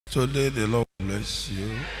Today the Lord bless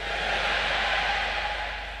you.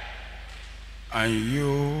 And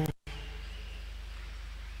you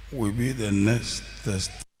will be the next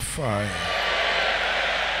testifier.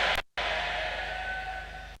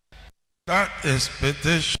 That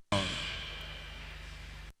expectation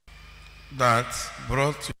that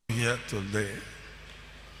brought you here today,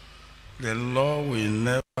 the Lord will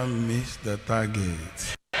never miss the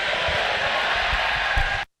target.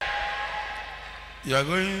 You are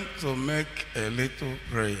going to make a little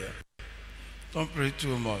prayer. Don't pray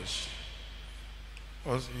too much,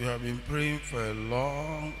 because you have been praying for a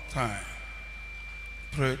long time.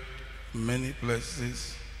 Prayed many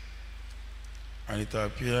places, and it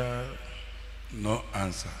appeared no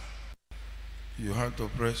answer. You have to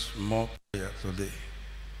pray more prayer today,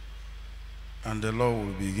 and the Lord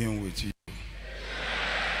will begin with you.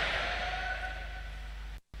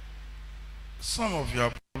 Some of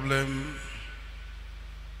your problem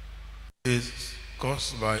is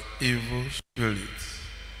caused by evil spirits.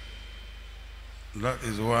 That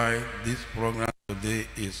is why this program today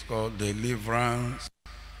is called Deliverance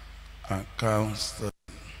and Counseling.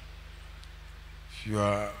 If you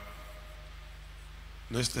are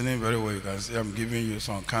listening very well, you can see I'm giving you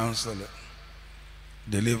some counseling.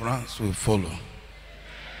 Deliverance will follow.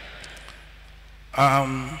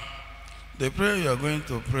 The prayer you are going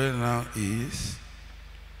to pray now is,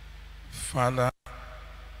 Father,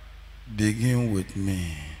 begin with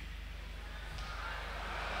me.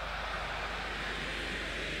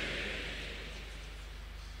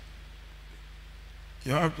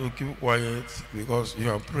 You have to keep quiet because you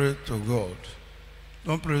have prayed to God.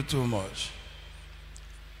 Don't pray too much.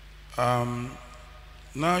 Now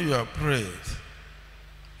you have prayed.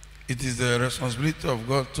 It is the responsibility of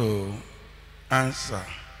God to answer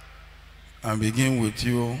and begin with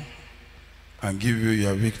you and give you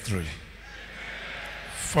your victory.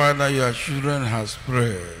 Father, your children has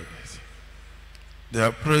prayed.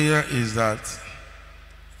 Their prayer is that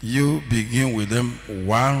you begin with them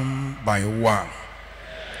one by one.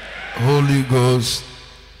 Holy Ghost,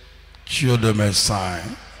 show them a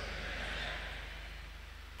sign.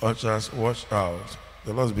 Ushers, watch out.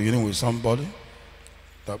 The Lord's beginning with somebody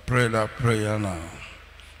that prayed that prayer now.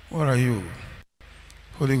 Where are you?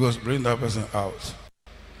 Holy Ghost, bring that person out.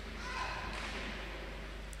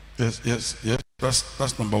 Yes.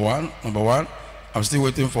 That's number one. I'm still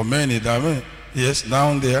waiting for many. Yes,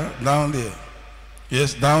 down there.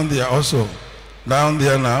 Yes, down there also. Down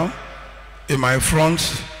there now. In my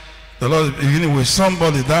front, the Lord is beginning with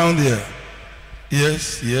somebody down there.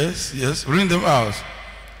 Yes. Bring them out.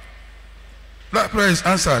 That prayer is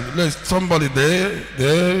answered. There's somebody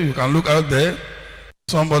there. You can look out there.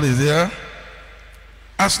 Somebody is there.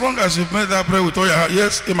 As long as you made that prayer with all your heart,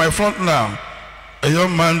 yes, in my front now. A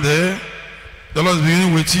young man there. The Lord is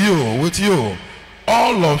beginning with you.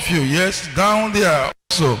 All of you, yes, down there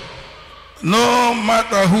also. No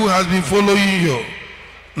matter who has been following you,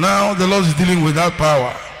 now the Lord is dealing with that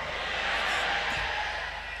power.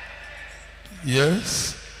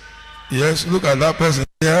 Yes, look at that person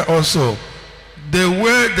there also. The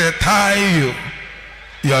way they tie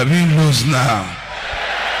you are being loose now.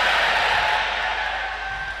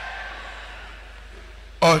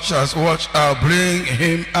 Ushers, watch out, bring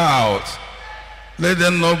him out. Let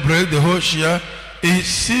them not break the whole chair. He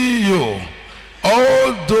see you.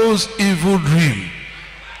 All those evil dreams,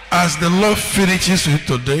 as the Lord finishes with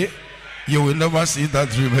today, you will never see that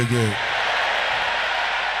dream again.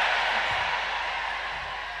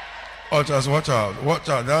 Ushers, watch out.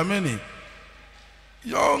 There are many.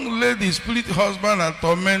 Young lady, split husband and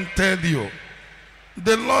tormented you.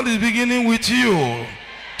 The Lord is beginning with you.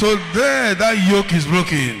 Today, that yoke is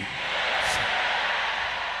broken.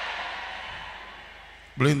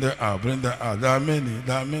 Bring them out. There are many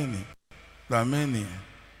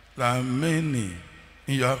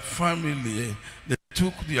in your family. They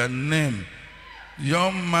took your name.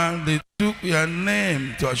 Young man, they took your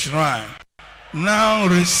name to a shrine. Now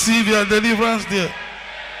receive your deliverance there.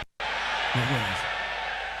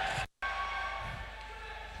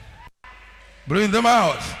 Bring them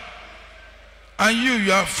out. And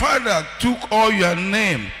your father took all your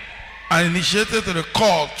name and initiated to the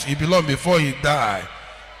cult he belonged before he died.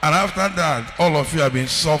 And after that, all of you have been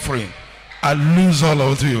suffering. I lose all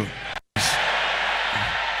of you.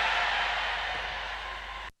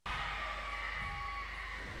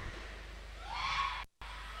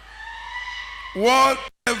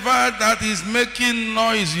 Whatever that is making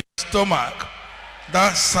noise in your stomach,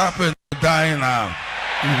 that serpent will die now.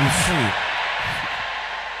 You will be free.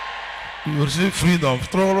 You will receive freedom,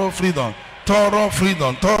 total freedom.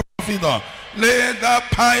 Let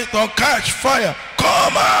that python catch fire.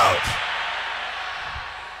 Come out.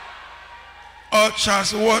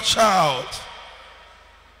 Ushers, watch out.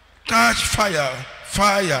 Catch fire.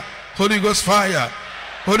 Fire. Holy Ghost fire.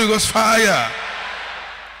 Holy Ghost fire.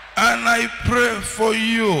 And I pray for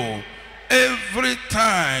you every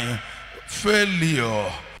time.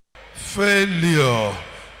 Failure.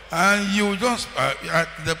 And you just at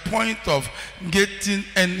the point of getting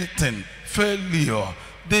anything. Failure.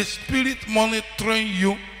 The spirit monitoring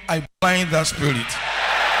you, I bind that spirit.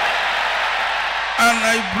 And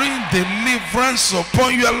I bring deliverance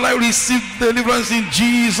upon your life. Receive deliverance in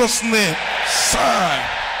Jesus' name. Son.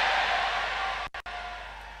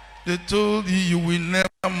 They told you you will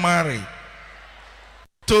never marry.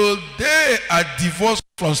 Today I divorce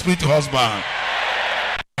from spirit husband.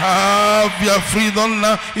 Have your freedom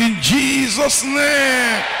now in Jesus'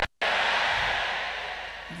 name.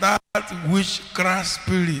 That witchcraft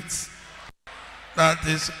spirit that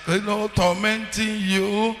is tormenting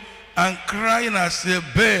you and crying as a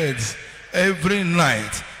bird every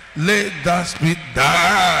night, let that spirit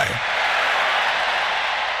die.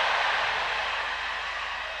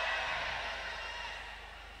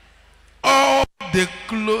 All the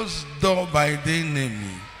closed door by the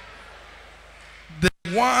enemy, the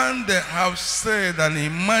one that have said and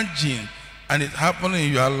imagined and it happened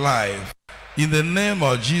in your life, in the name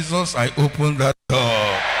of Jesus, I open that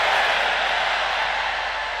door.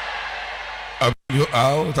 I bring you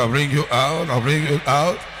out, I bring you out, I bring you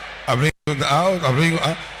out, I bring you out, I bring you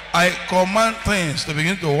out. I command things to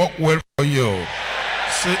begin to work well for you.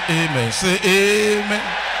 Say amen, say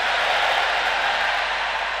amen.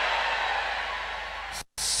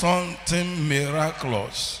 Something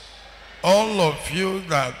miraculous. All of you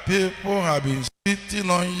that people have been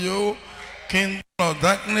sitting on you, kingdom of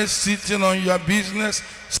darkness sitting on your business,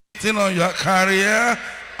 sitting on your career,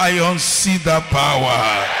 I unsee that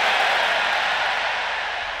power.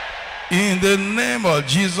 In the name of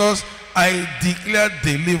Jesus, I declare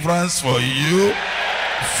deliverance for you,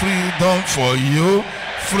 freedom for you,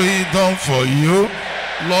 freedom for you.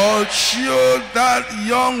 Lord, show that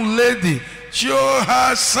young lady, show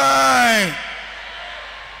her sign.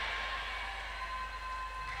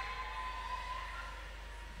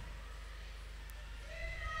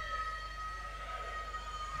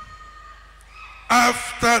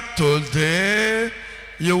 After today,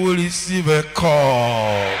 you will receive a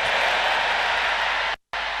call.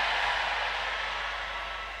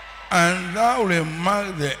 And that will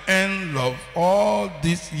mark the end of all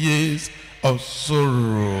these years of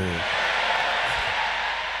sorrow.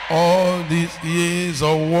 All these years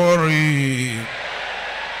of worry.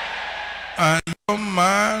 And your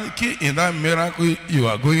man, in that miracle, you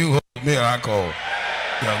are going home with miracle.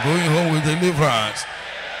 You are going home with deliverance.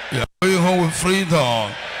 You are going home with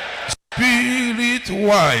freedom. Spirit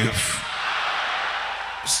wife.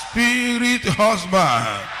 Spirit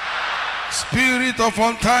husband. Spirit of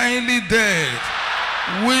untimely death,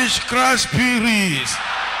 witchcraft spirits,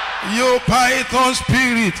 you python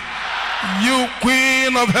spirit, you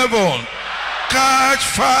queen of heaven, catch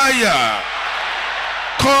fire.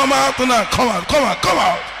 Come out now, come out, come out, come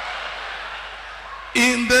out.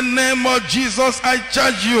 In the name of Jesus, I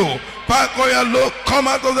charge you. Pakoyalo, come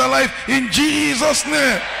out of their life in Jesus'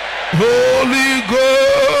 name. Holy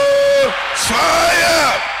Ghost,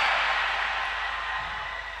 fire.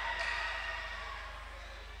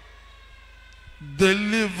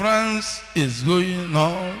 Deliverance is going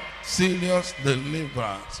on, serious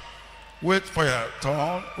deliverance. Wait for your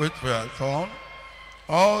turn, wait for your turn.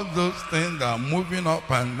 All those things that are moving up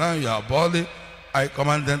and down your body, I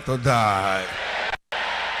command them to die.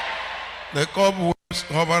 The cobwebs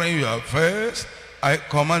covering your face, I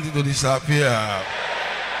command it to disappear.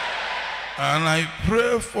 And I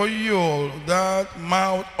pray for you that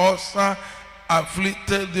mouth ulcer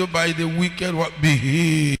afflicted you by the wicked one be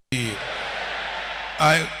healed.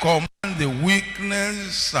 I command the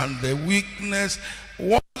weakness and the weakness,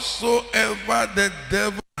 whatsoever the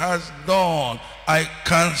devil has done, I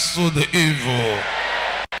cancel the evil.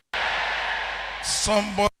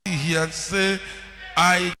 Somebody here say,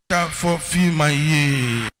 I shall fulfill my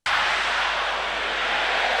year.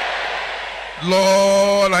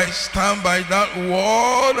 Lord, I stand by that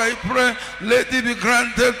word. I pray, let it be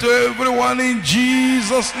granted to everyone in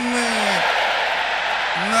Jesus' name.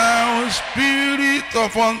 Now, spirit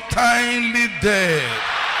of untimely death,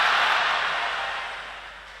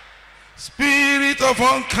 spirit of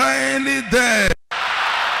untimely death,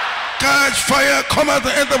 catch fire, come out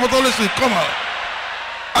and enter with Holy Spirit, come out.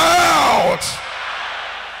 Out!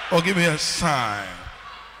 Or give me a sign.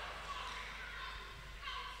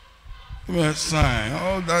 Give me a sign.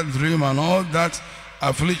 All that dream and all that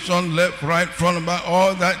affliction, left, right, front, back,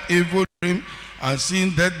 all that evil dream, and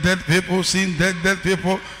seeing dead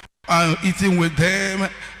people, and eating with them.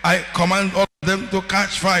 I command all of them to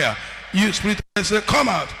catch fire. You spirit, I say, come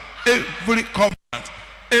out. Every covenant,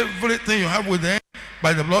 everything you have with them,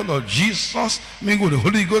 by the blood of Jesus, mingle with the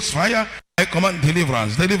Holy Ghost fire. I command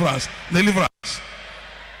deliverance, deliverance, deliverance.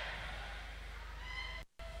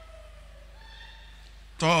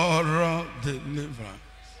 Thorough deliverance.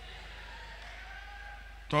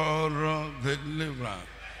 Thorough deliverance.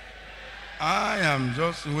 I am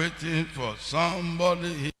just waiting for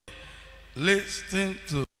somebody here listening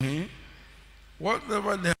to me.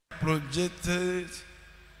 Whatever they have projected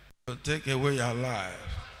to take away your life,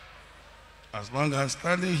 as long as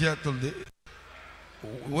standing here today,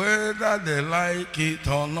 whether they like it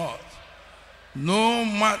or not, no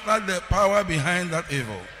matter the power behind that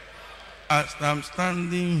evil, as I'm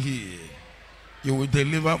standing here, you will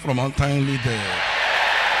deliver from untimely death.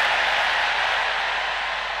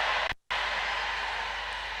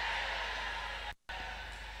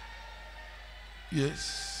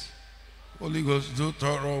 Yes. Holy Ghost, do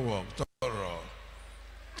thorough work,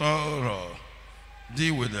 thorough.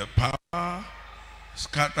 Deal with the power,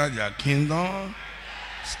 scatter their kingdom,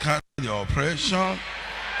 scatter the oppression,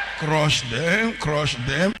 crush them, crush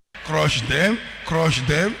them, crush them, crush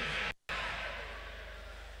them.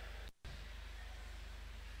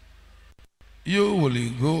 You will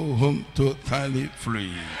go home totally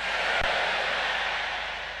free.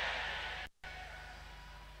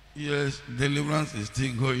 Yes, deliverance is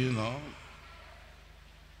still going on.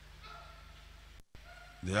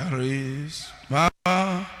 There is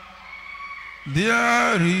power.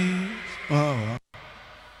 There is power.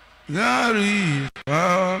 There is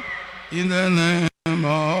power in the name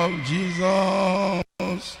of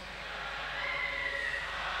Jesus.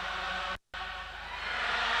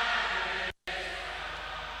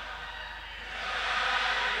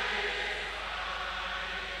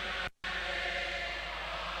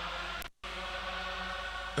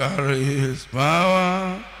 There is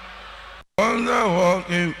power,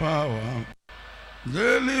 wonder-working power,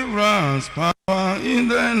 deliverance power in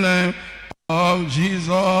the name of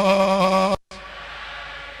Jesus.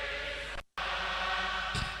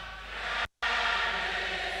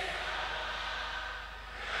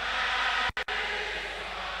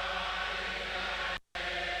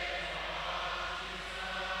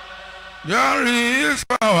 There is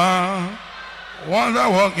power,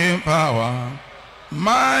 wonder-working power,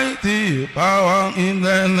 mighty power in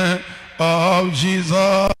the name of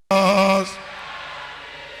Jesus.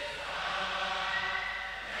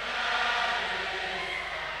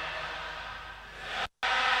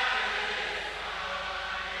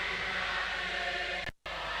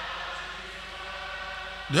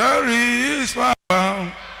 There is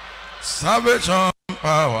power, salvation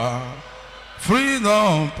power,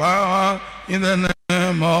 freedom power in the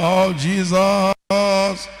name of Jesus.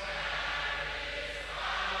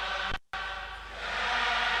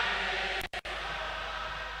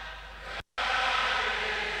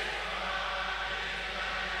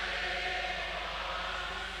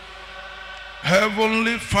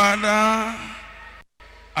 Heavenly Father,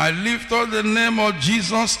 I lift up the name of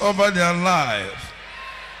Jesus over their life,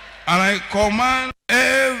 and I command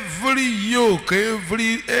every yoke,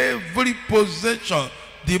 every possession,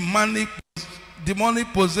 demonic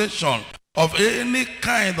possession of any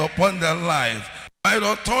kind upon their life. By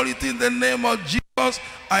the authority in the name of Jesus,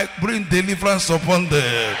 I bring deliverance upon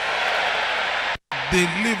them.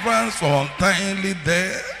 Deliverance from untimely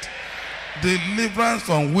death, deliverance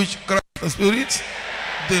from witchcraft spirits,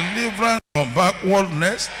 deliverance from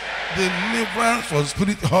backwardness, deliverance from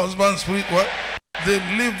spirit husband, spirit wife,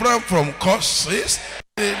 deliverance from curses,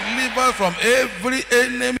 deliverance from every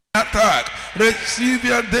enemy attack. Receive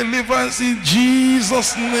your deliverance in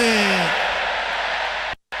Jesus' name.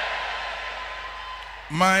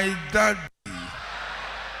 My daddy,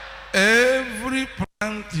 every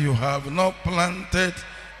plant you have not planted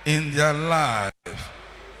in their life,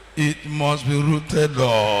 it must be rooted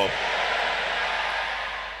up.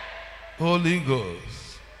 Holy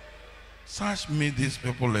Ghost, search me these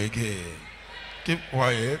people again. Keep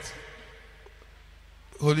quiet.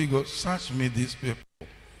 Holy Ghost, search me these people.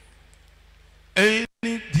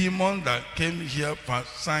 Any demon that came here for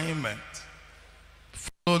assignment,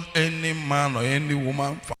 followed any man or any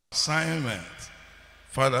woman for assignment,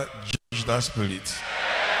 Father, judge that spirit.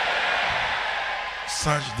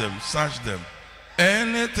 Search them, search them.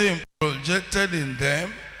 Anything projected in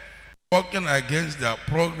them, working against their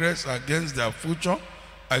progress, against their future,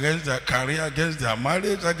 against their career, against their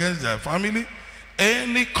marriage, against their family,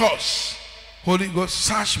 any cause, Holy Ghost,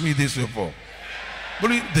 search me this people.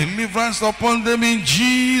 Bring deliverance upon them in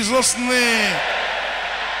Jesus' name.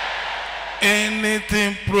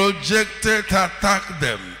 Anything projected to attack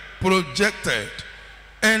them, projected,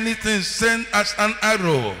 anything sent as an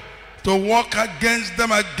arrow to work against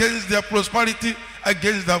them, against their prosperity,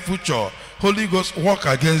 against their future. Holy Ghost, work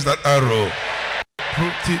against that arrow.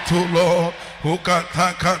 Protito Lord,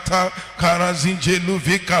 Hukata Kata, Karazinjelu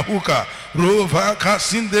Vika Huka, Rova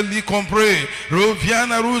Kasindeli Compre,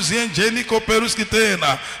 Roviana Ruziangelico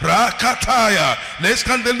Peruskitena, Rakataya,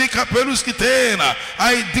 Lescandelika Peruskitena.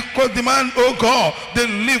 I demand, oh God,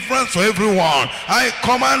 deliverance for everyone. I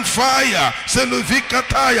command fire,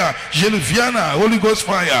 Seluvikataya, Jeluviana, Holy Ghost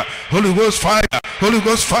fire, Holy Ghost fire, Holy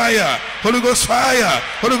Ghost fire, Holy Ghost fire,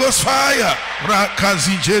 Holy Ghost fire,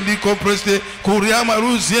 Rakazingelico Preste, Kuriama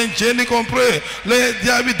Ruziangelico Compre. Let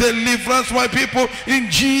there be deliverance, my people,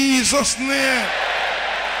 in Jesus' name.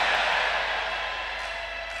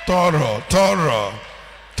 Thorough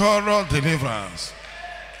deliverance.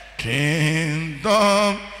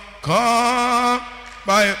 Kingdom come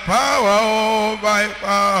by power, oh, by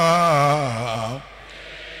power.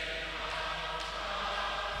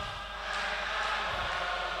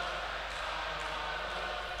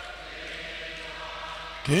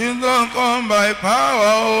 Kingdom come by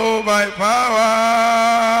power, oh, by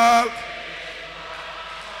power.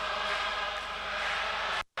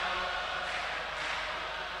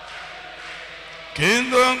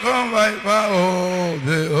 Kingdom come by power, oh,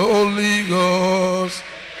 the Holy Ghost.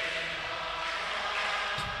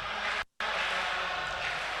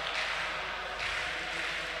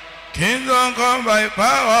 Kingdom come by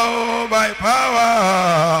power, oh, by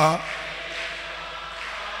power.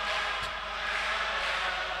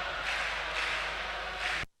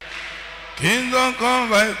 Kingdom come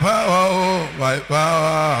by power, oh, by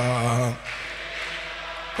power.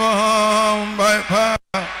 Come by power,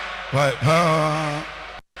 by power.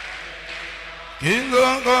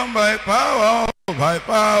 Kingdom come by power, oh, by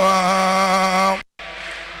power.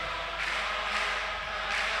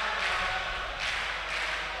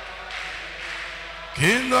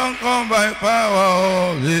 Kingdom come by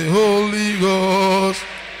power of the Holy Ghost.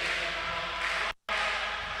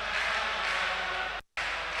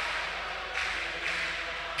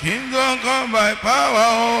 Kingdom come by power,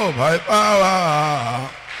 oh, by power.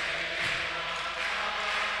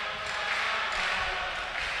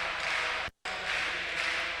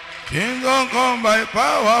 Kingdom come by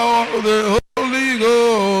power of the Holy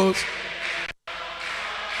Ghost.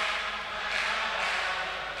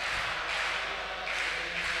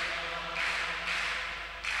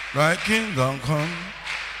 Thy kingdom come,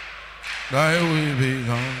 thy will be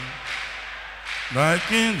done. Thy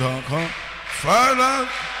kingdom come, Father.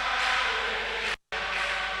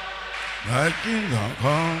 Thy kingdom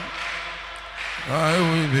come, thy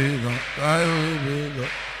will be done, thy will be done,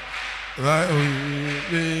 thy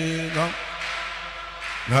will be done.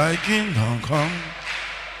 Thy kingdom come,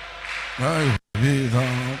 thy will be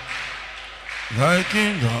done. Thy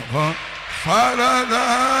kingdom come, Father,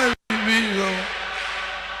 thy will be done.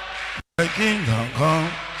 Thy kingdom come,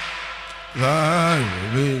 thy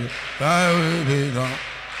will be done, thy will be done,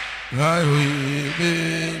 thy will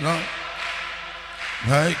be done.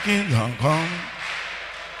 Thy kingdom come,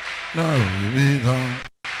 thy will be done.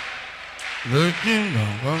 The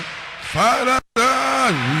kingdom come, Father, thy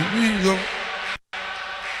will be done.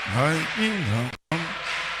 Thy kingdom come,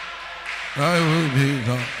 thy will be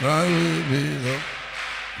done, thy will be done,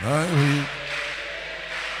 thy will.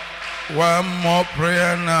 One more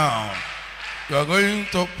prayer now. You are going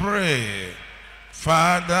to pray,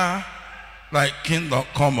 Father, thy kingdom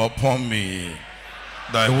come upon me.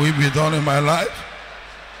 Thy will be done in my life.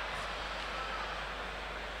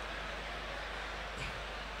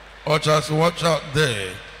 Watch out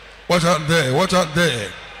there. Watch out there. Watch out there.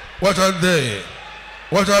 Watch out there.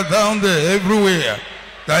 Watch out down there, everywhere.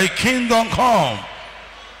 Thy kingdom come.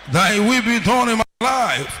 Thy will be done in my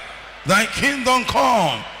life. Thy kingdom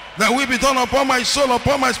come. Thy will be done upon my soul,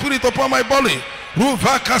 upon my spirit, upon my body.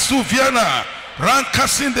 Ruvaka suviana.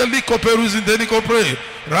 Rankasin deliko peruzin deliko pray.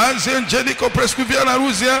 Ranzen jeliko prescuviana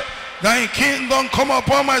ruzia. Thy kingdom come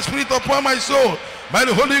upon my spirit, upon my soul. By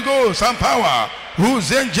the Holy Ghost and power.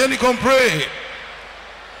 Ruzen jeliko pray.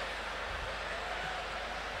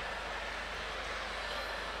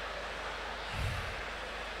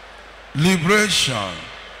 Liberation,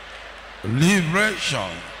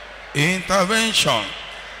 liberation, intervention,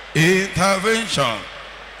 intervention,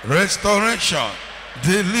 restoration,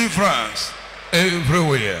 deliverance,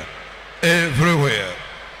 everywhere, everywhere.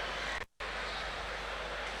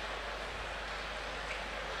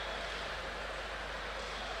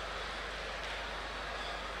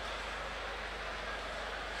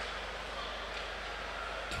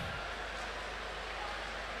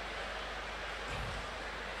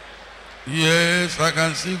 Yes, I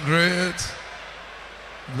can see great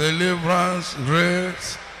deliverance,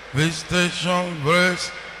 great visitation,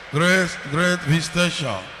 great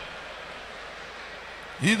visitation.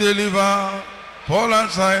 He delivered Paul and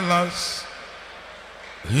Silas.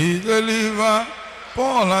 He delivered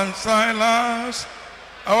Paul and Silas.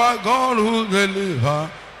 Our God who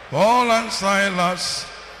delivered Paul and Silas.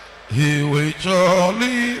 He will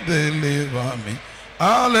surely deliver me.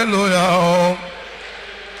 Hallelujah.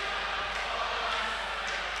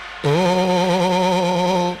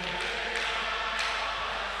 Oh.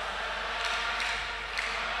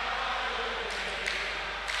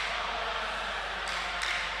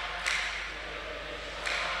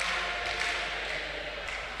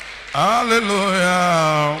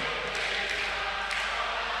 Hallelujah.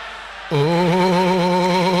 Oh.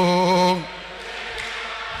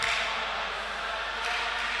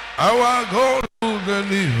 Our God will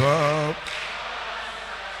deliver.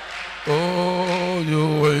 Oh, you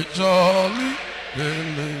will surely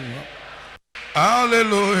deliver.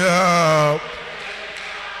 Hallelujah.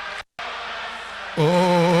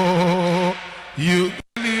 Oh, you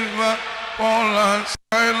deliver Paul and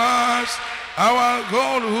Silas. Our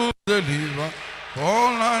God who deliver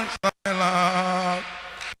Paul and Silas.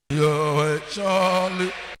 You will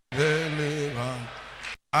surely deliver.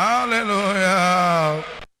 Hallelujah.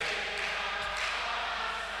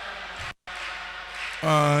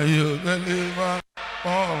 You deliver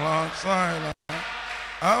Paul and Silas.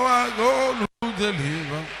 Our God who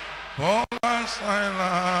deliver Paul and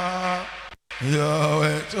Silas. You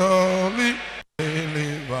will surely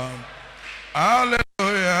deliver.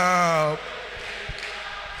 Hallelujah.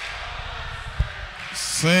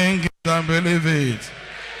 Sing it and believe it.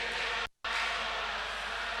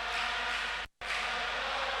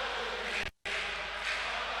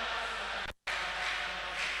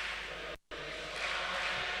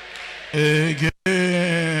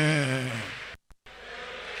 Again.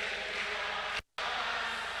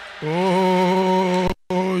 Oh,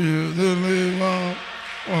 you deliver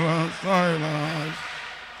Paul and Silas.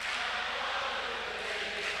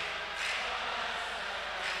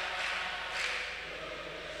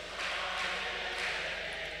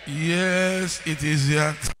 Yes, it is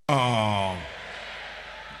your turn.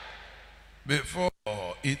 Before,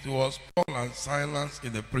 it was Paul and Silas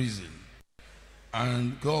in the prison,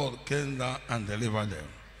 and God came down and delivered them.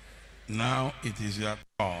 Now it is your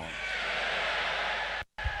turn.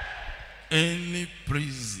 Any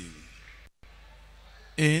prison,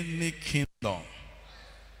 any kingdom,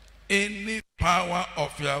 any power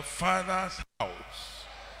of your father's house,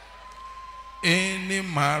 any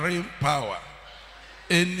marine power,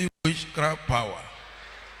 any witchcraft power,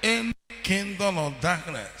 any kingdom of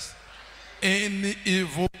darkness, any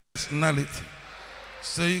evil personality,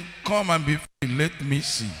 say, come and be free, let me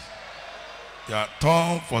see. Your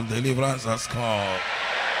turn for deliverance has come.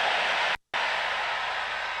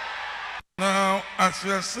 Now, as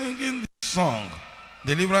we are singing this song,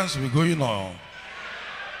 deliverance will be going on.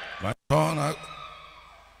 My turn,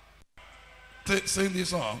 sing this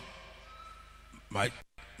song. My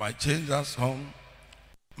change has come.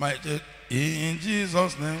 My change, in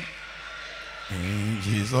Jesus' name. In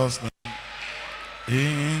Jesus' name.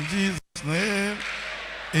 In Jesus' name.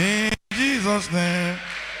 In Jesus' name.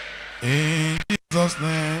 In Jesus'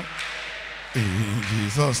 name. In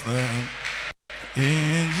Jesus' name.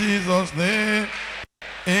 In Jesus' name.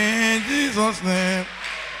 In Jesus' name.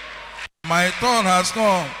 My turn has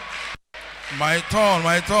come. My turn,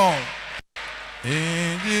 my turn.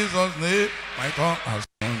 In Jesus' name. My turn has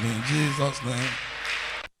come. In Jesus' name.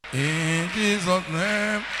 In Jesus'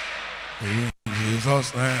 name. In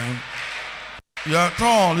Jesus' name. Your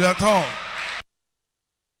turn, your turn.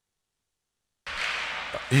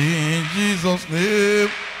 In Jesus' name.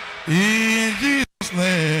 In Jesus'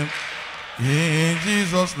 name. In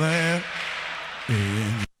Jesus' name.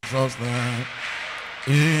 In Jesus' name.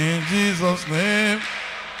 In Jesus' name.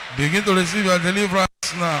 Begin to receive your deliverance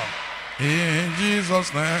now. In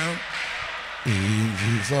Jesus' name. In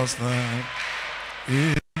Jesus' name.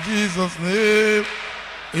 In Jesus' name.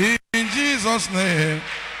 In Jesus' name.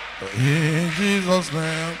 In Jesus'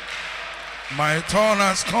 name. My turn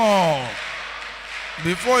has come.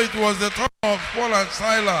 Before it was the turn of Paul and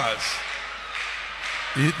Silas.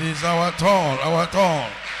 It is our turn, our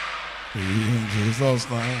turn. In Jesus'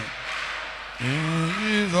 name. In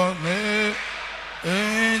Jesus' name.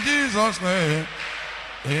 In Jesus' name.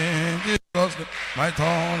 In Jesus' name. My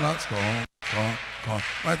turn has come. Come.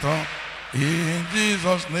 My turn. In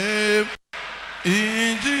Jesus' name.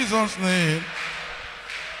 In Jesus' name.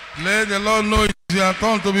 Let the Lord know it is your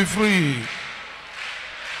turn to be free.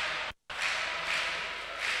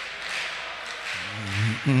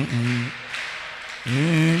 In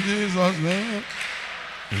Jesus' name.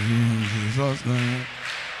 In Jesus' name.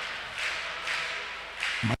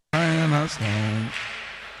 My time has come.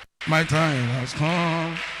 My time has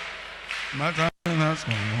come. My time has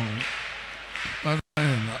come. My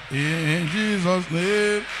time. In Jesus'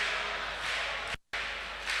 name.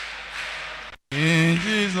 In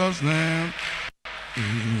Jesus' name.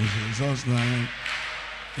 In Jesus' name.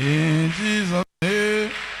 In Jesus'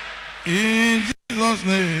 name. In Jesus'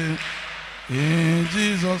 name. In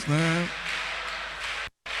Jesus' name.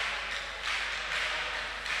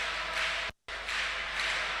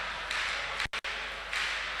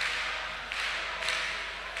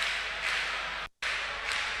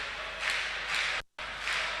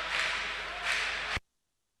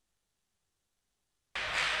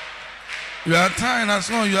 Your time has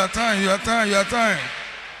come. Your time. Your time. Your time.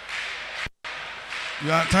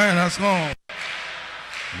 Your time has come.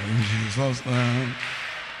 In Jesus' name.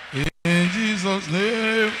 In Jesus'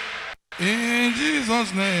 name. In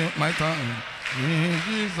Jesus' name. My time. In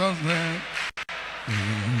Jesus' name.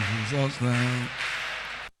 In Jesus' name.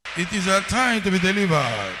 It is a time to be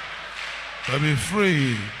delivered, to be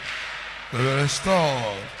free, to be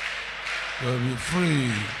restored, to be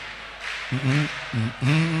free. In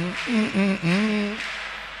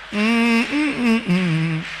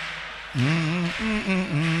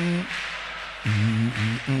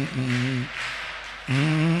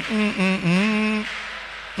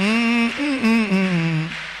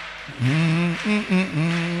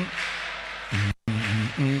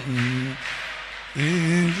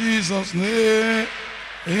Jesus' name,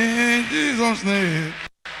 in Jesus' name,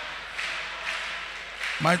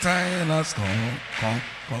 my time has come.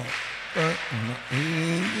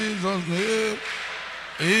 In Jesus' name,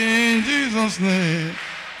 in Jesus' name,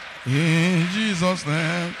 in Jesus'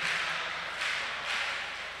 name.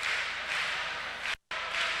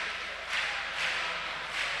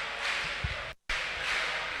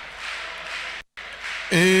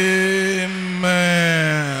 Amen.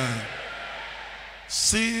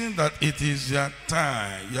 Seeing that it is your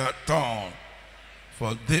time, your turn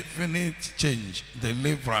for definite change,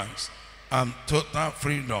 deliverance, and total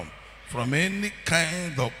freedom from any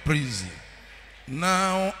kind of prison,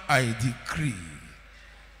 now I decree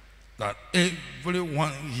that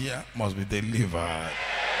everyone here must be delivered.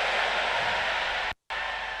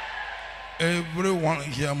 Everyone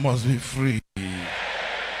here must be free.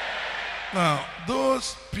 Now, those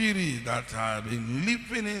spirits that have been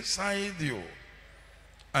living inside you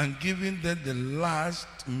and giving them the last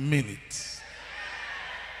minute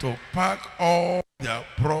to pack all their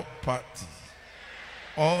property,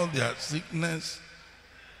 all their sickness,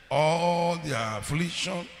 all their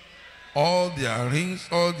affliction, all their rings,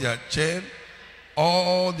 all their chain,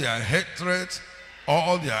 all their hatred,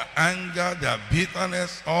 all their anger, their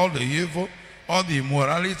bitterness, all the evil, all the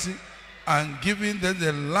immorality, and giving them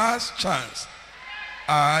the last chance.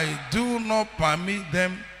 I do not permit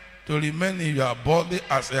them to remain in your body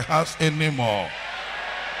as a house anymore.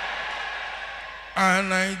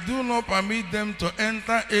 And I do not permit them to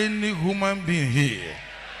enter any human being here.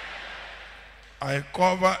 I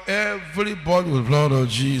cover everybody with the blood of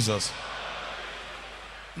Jesus.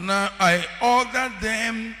 Now I order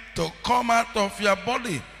them to come out of your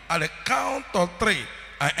body. At the count of 3,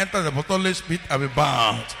 I enter the bottomless pit and be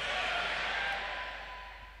bound.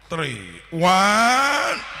 3. 1.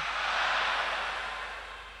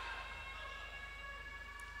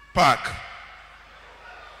 Pack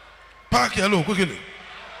your load quickly.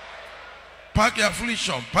 Pack your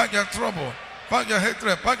affliction, pack your trouble, pack your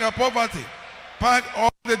hatred, pack your poverty, pack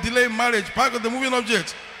all the delayed marriage, pack all the moving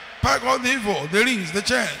objects, pack all the evil, the rings, the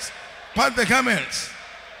chains, pack the garments.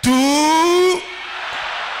 2.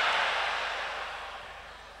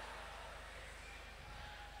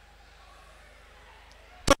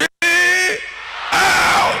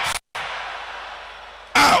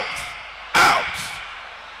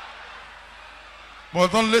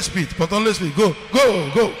 Bottomless pit, go.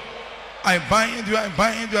 I bind you,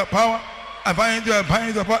 your power. I bind you, your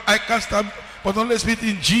power. I cast out bottomless pit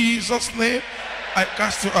in Jesus' name. I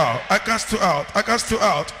cast you out, I cast you out, I cast you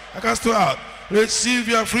out, I cast you out. Receive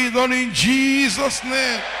your freedom in Jesus'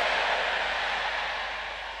 name.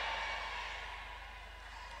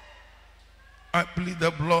 I plead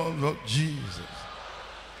the blood of Jesus.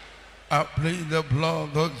 I plead the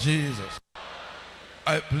blood of Jesus.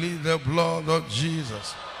 I plead the blood of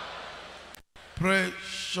Jesus.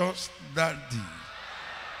 Precious Daddy,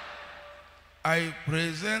 I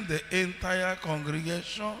present the entire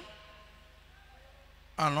congregation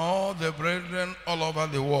and all the brethren all over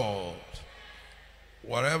the world,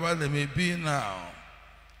 wherever they may be now.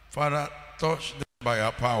 Father, touch them. by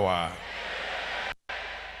your power.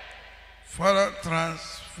 Father,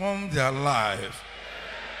 transform their life.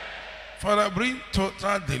 Father, bring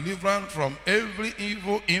total deliverance from every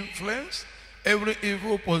evil influence, every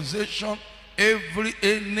evil possession, every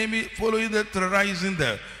enemy following them, terrorizing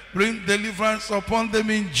them. Bring deliverance upon them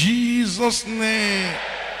in Jesus' name.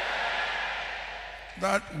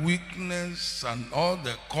 That weakness and all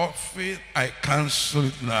the coughing, I cancel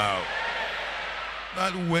it now.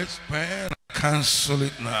 That waist pain, I cancel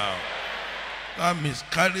it now. That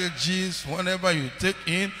miscarriages, whenever you take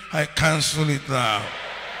in, I cancel it now.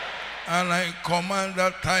 And I command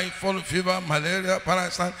that typhoid fever, malaria,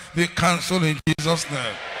 parasite be cancelled in Jesus'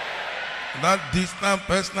 name. That distant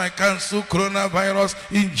person, I cancel coronavirus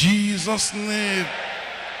in Jesus' name.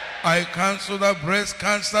 I cancel that breast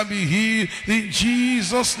cancer be healed in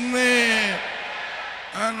Jesus' name.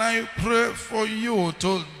 And I pray for you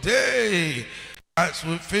today, as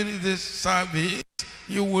we finish this service,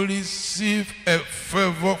 you will receive a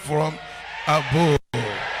favor from above.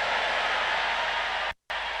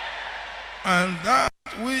 And that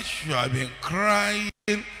which you have been crying,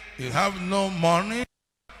 you have no money,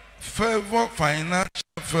 favor, financial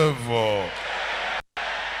favor.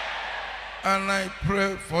 And I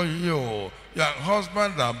pray for you. Your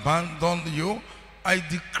husband abandoned you. I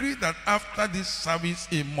decree that after this service,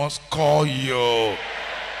 he must call you.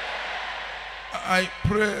 I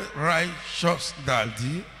pray, righteous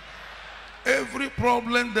Daddy, every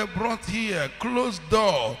problem they brought here, closed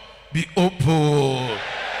door, be open.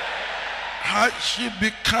 Hardship be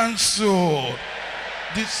cancelled.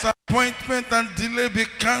 Disappointment and delay be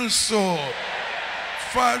cancelled.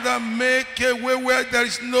 Father, make a way where there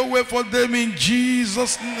is no way for them in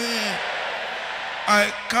Jesus' name.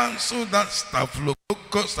 I cancel that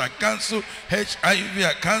staphylococcus. I cancel HIV.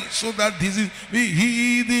 I cancel that disease. Be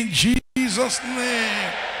healed in Jesus'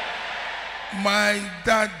 name. My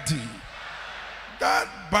daddy, that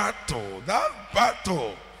battle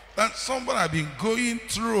that somebody has been going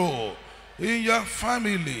through in your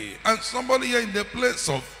family, and somebody here in the place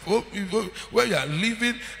of where you are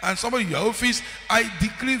living, and somebody in your office, I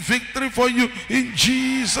decree victory for you in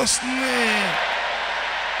Jesus' name.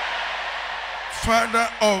 Father,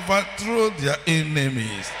 overthrow their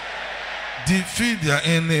enemies, defeat their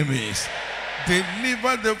enemies,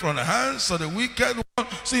 deliver them from the hands of the wicked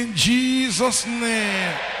ones in Jesus'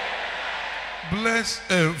 name. Bless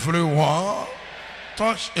everyone,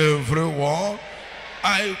 touch everyone.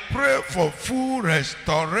 I pray for full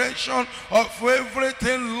restoration of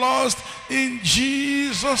everything lost in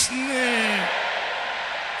Jesus' name.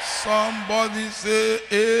 Somebody say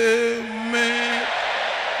amen.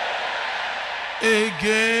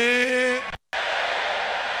 Again.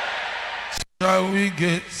 Shall we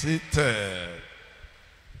get seated?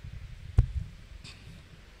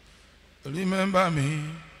 Remember me.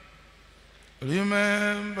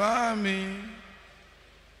 Remember me.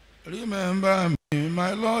 Remember me,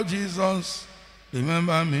 my Lord Jesus.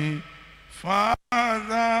 Remember me, Father,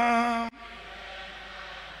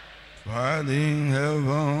 Father in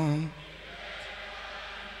heaven.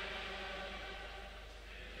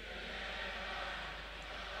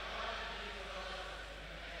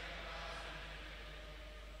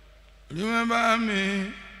 Remember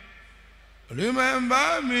me,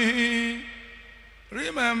 remember me,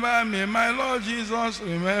 remember me, my Lord Jesus.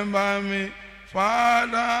 Remember me,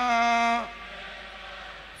 Father,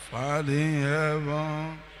 Father in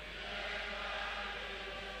heaven.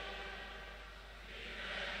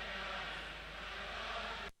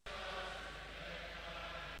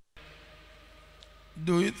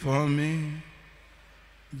 Do it for me,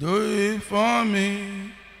 do it for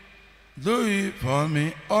me, do it for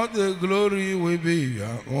me. All the glory will be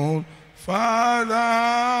your own,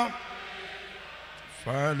 Father,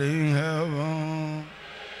 Father in heaven.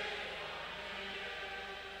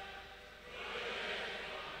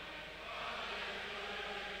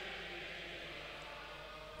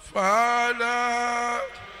 Father,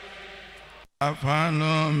 Alpha and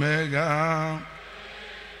Omega,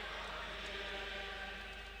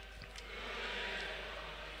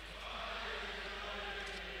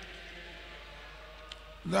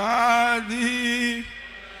 Daddy,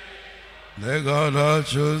 the God of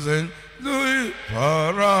chosen, do it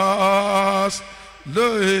for us,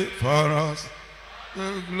 do it for us,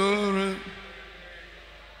 the glory.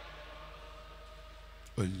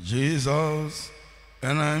 With Jesus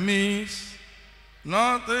and I miss,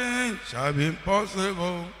 nothing shall be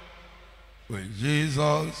impossible. With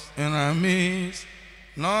Jesus and I miss,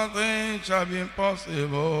 nothing shall be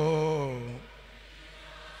impossible.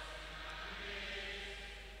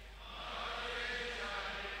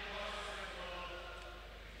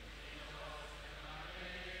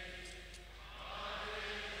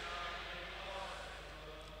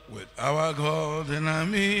 our God in our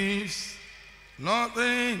midst,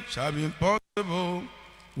 nothing shall be impossible.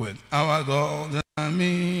 With our God in our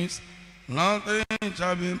midst, nothing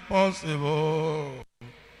shall be impossible.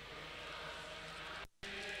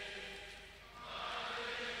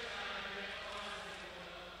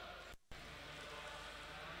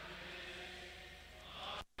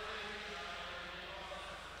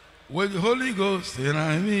 With the Holy Ghost in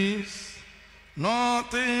our midst,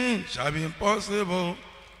 nothing shall be impossible.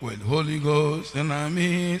 With the Holy Ghost in our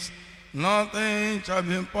midst, nothing shall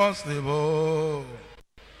be impossible.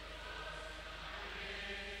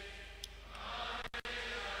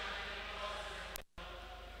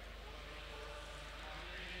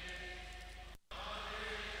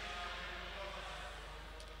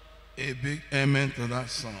 A big amen to that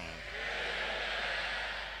song.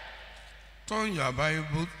 Turn your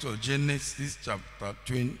Bible to Genesis chapter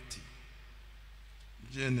 20.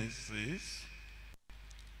 Genesis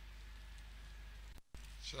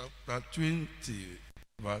chapter 20,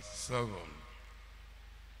 verse 7.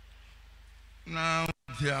 Now,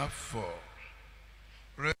 therefore,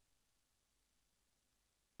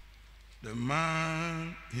 the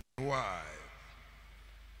man his wife,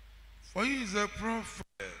 for he is a prophet,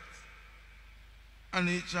 and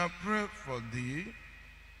he shall pray for thee,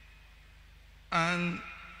 and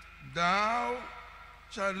thou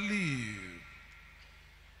shalt live.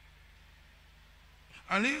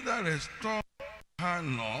 And if thou restore her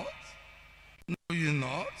not, know ye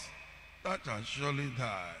not, that shall surely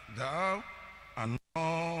die, thou and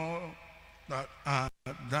all that are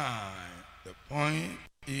thine. The point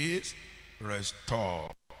is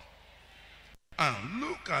restore. And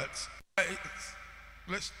look at it.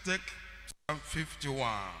 Let's take Psalm 51.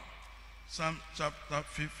 Psalm chapter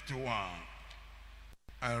 51.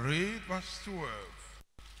 I read verse 12.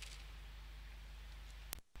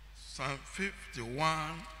 Psalm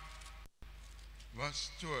 51,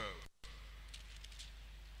 verse 12.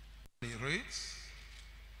 He reads,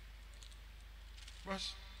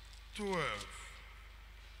 verse 12.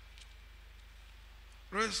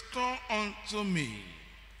 Restore unto me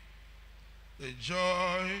the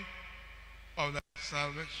joy of thy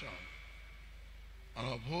salvation,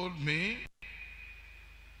 and uphold me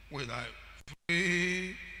with thy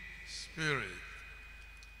free spirit.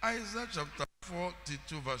 Isaiah chapter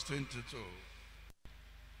 42, verse 22.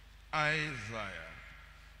 Isaiah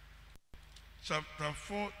chapter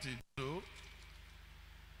 42,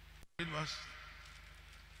 verse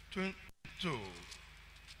 22.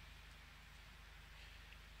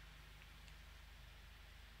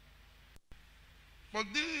 For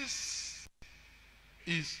this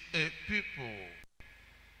is a people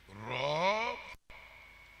robbed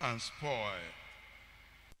and spoiled.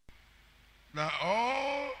 There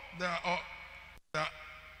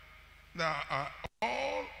are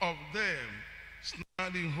all of them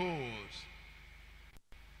snaring holes,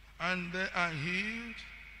 and they are hid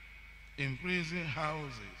in prison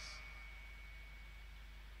houses.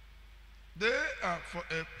 They are for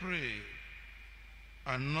a prey,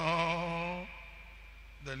 and no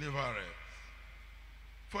delivereth,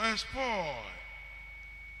 for a spoil,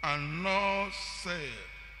 and no save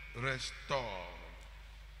restore.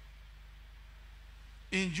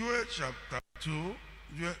 In Joel chapter 2,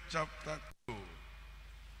 Joel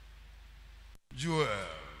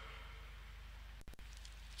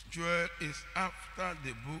is after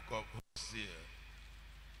the book of Hosea.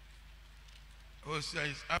 Hosea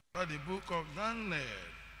is after the book of Daniel.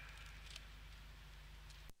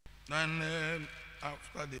 Daniel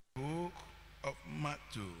after the book of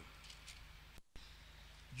Matthew.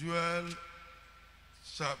 Joel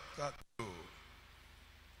chapter 2.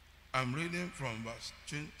 I'm reading from verse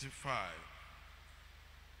 25.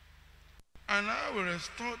 And I will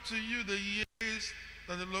restore to you the years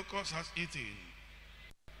that the locust has eaten,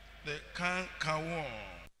 the cankerworm,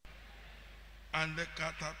 and the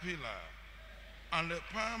caterpillar, and the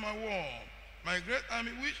palmer worm, my great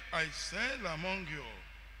army which I send among you,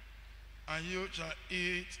 and you shall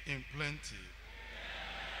eat in plenty,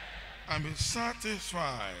 and be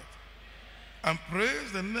satisfied, and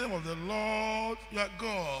praise the name of the Lord your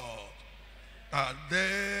God, that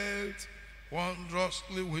dealt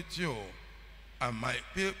wondrously with you, and my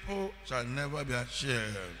people shall never be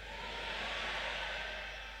ashamed.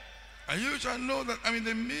 And you shall know that I am in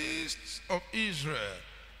the midst of Israel,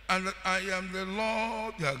 and that I am the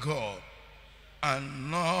Lord their God,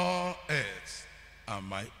 and no else, and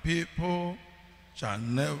my people shall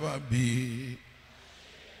never be.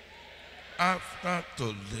 After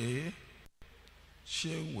today,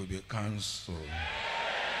 shame will be cancelled.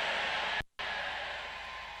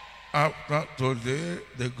 After today,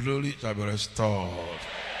 the glory shall be restored.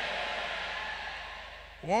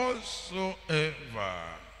 whatsoever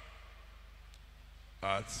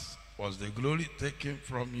that was the glory taken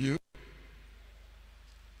from you,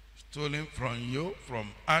 stolen from you, from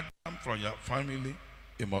Adam, from your family,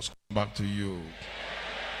 it must come back to you.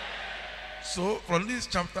 So from these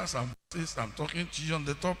chapters and verses, I'm talking to you on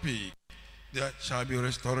the topic, there shall be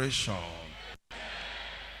restoration.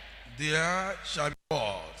 There shall be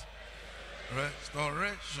what?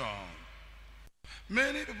 Restoration.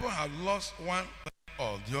 Many people have lost one thing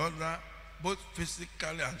or the other, both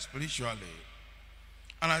physically and spiritually.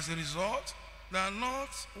 And as a result, they are not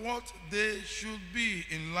what they should be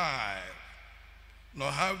in life, nor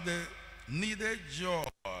have the needed joy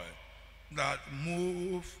that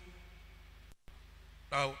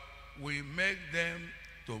will make them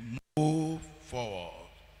to move forward.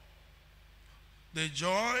 The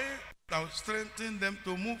joy that will strengthen them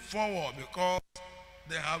to move forward, because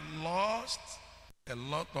they have lost a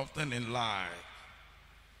lot of things in life.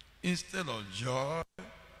 Instead of joy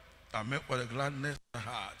that make for the gladness of the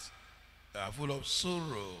heart, they are full of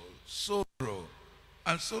sorrow.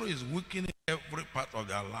 And sorrow is weakening every part of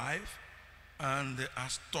their life, and they are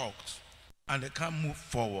stuck, and they can't move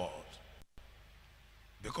forward.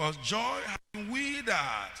 Because joy has been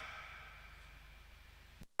withered.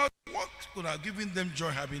 What could have given them joy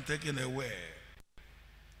have been taken away.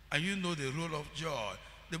 And you know the role of joy.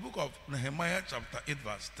 The book of Nehemiah chapter 8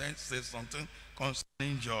 verse 10 says something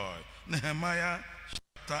concerning joy. Nehemiah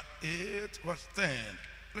chapter 8 verse 10.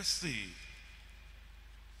 Let's see.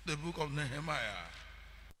 The book of Nehemiah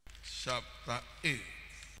chapter 8.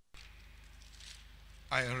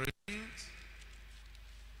 I read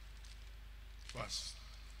verse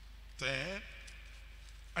 10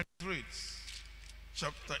 and it reads,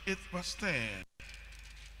 chapter 8 verse 10.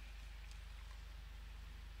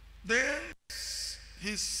 Then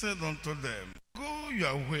he said unto them, go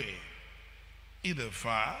your way, eat the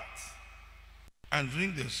fat, and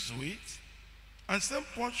drink the sweet, and send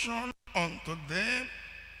portion unto them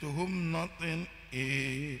to whom nothing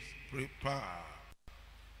is prepared.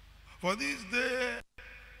 For this day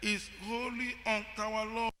is holy unto our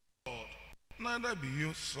Lord, neither be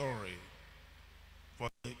you sorry. For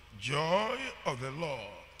the joy of the Lord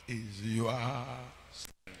is your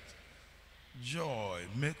strength. Joy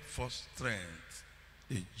make for strength.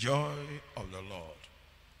 The joy of the Lord.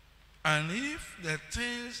 And if the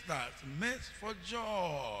things that make for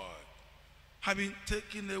joy have been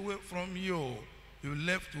taken away from you, you're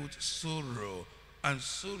left with sorrow, and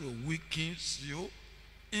sorrow weakens you.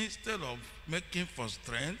 Instead of making for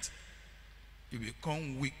strength, you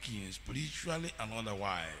become weakened spiritually and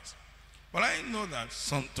otherwise. But I know that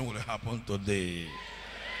something will happen today.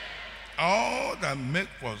 All that make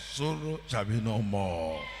for sorrow shall be no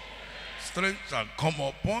more. Strength shall come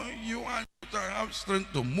upon you, and you shall have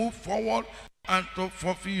strength to move forward and to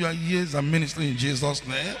fulfill your years and ministry in Jesus'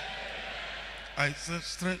 name. I said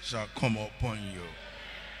strength shall come upon you,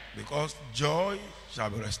 because joy shall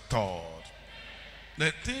be restored.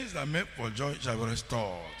 The things that make for joy shall be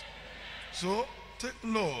restored. So take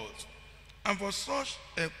note. And for such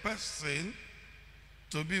a person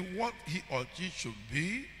to be what he or she should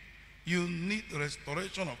be, you need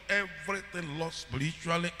restoration of everything lost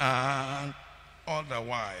spiritually and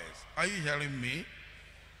otherwise. Are you hearing me?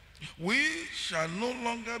 We shall no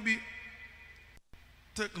longer be,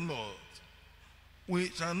 take note, we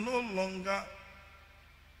shall no longer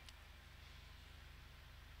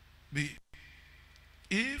be,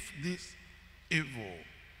 if this evil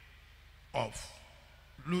of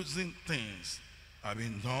losing things have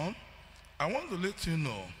been done, I want to let you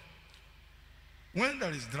know, when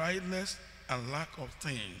there is dryness and lack of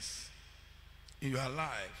things in your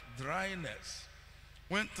life, dryness,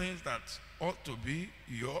 when things that ought to be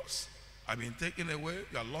yours have been taken away,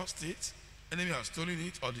 you have lost it, enemy has stolen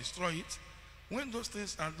it or destroyed it, when those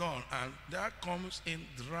things are done and there comes in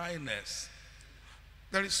dryness,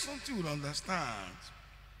 there is something you will understand.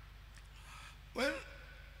 When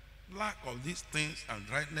lack of these things and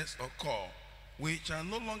dryness occur, we shall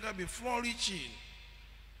no longer be flourishing.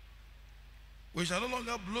 We shall no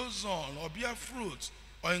longer blossom or bear fruit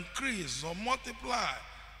or increase or multiply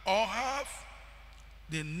or have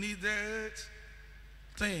the needed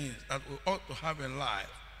things that we ought to have in life,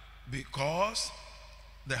 because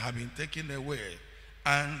they have been taken away.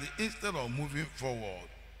 And instead of moving forward,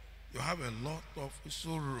 you have a lot of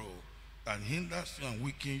sorrow that hinders you and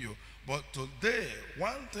weakens you. But today,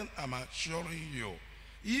 one thing I'm assuring you,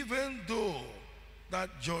 even though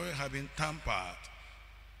that joy has been tampered,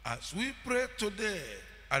 as we pray today,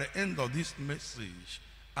 at the end of this message,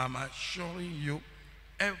 I'm assuring you,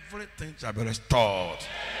 everything shall be restored.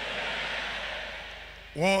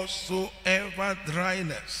 whatsoever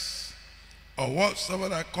dryness, or whatsoever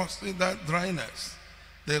that causes that dryness,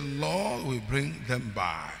 the Lord will bring them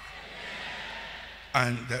back.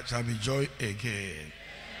 And there shall be joy again.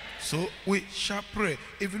 So we shall pray.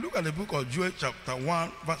 If you look at the book of Joel chapter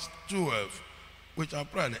 1 verse 12, which I'll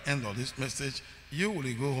pray at the end of this message, you will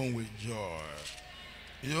go home with joy.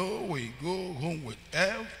 You will go home with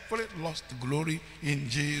every lost glory in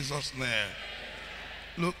Jesus' name.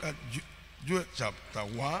 Look at Joel chapter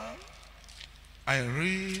 1. I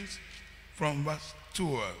read from verse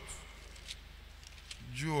 12.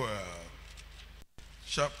 Joel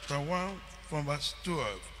chapter 1 from verse 12.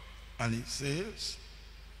 And it says,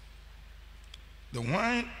 the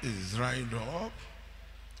wine is dried up,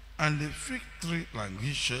 and the fig tree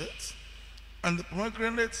languisheth, and the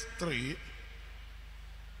pomegranate tree,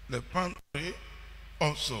 the palm tree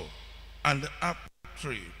also, and the apple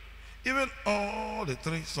tree, even all the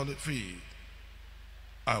trees of the field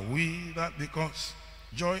are withered, because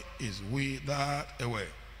joy is withered away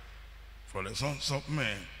for the sons of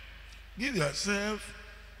men. Give yourself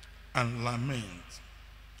and lament.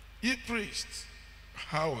 Ye priests,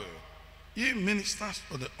 howl. Ye ministers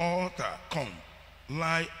of the altar, come,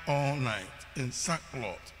 lie all night in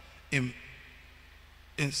sackcloth, in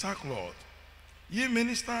sackcloth. Ye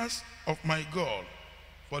ministers of my God,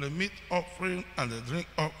 for the meat offering and the drink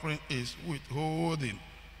offering is withholding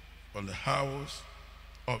from the house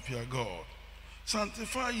of your God.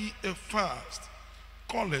 Sanctify ye a fast,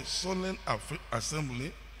 call a solemn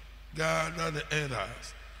assembly, gather the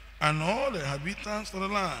elders, and all the inhabitants of the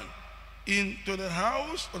land, into the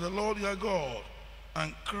house of the Lord your God,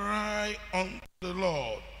 and cry unto the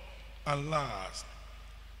Lord. Alas,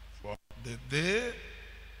 for the day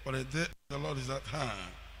of the Lord is at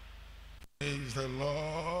hand. Praise the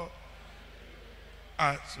Lord.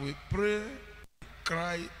 As we pray,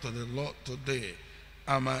 cry to the Lord today,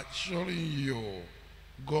 I'm assuring you,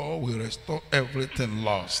 God will restore everything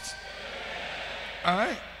lost.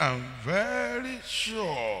 I am very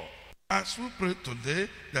sure, as we pray today,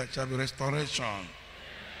 there shall be restoration.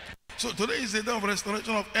 So today is the day of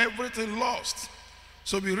restoration of everything lost.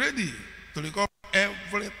 So be ready to recover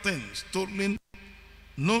everything stolen,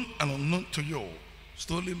 known and unknown to you,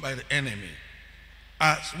 stolen by the enemy.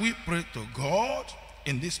 As we pray to God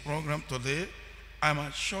in this program today, I'm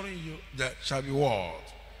assuring you there shall be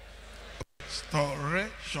what?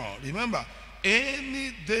 Restoration. Remember,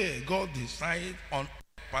 any day God decides on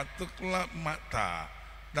a particular matter,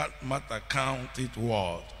 that matter counted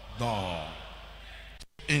what? Done.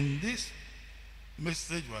 In this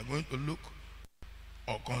message, we are going to look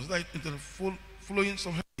or consider it into the flowings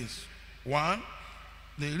of heavens. 1,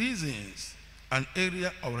 the reasons and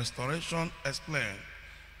area of restoration explained.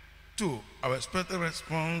 2, our expected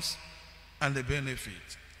response and the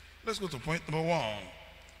benefit. Let's go to point number 1.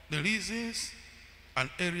 The reasons and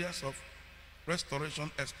areas of restoration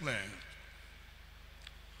explained.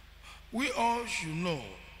 We all should know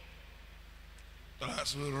that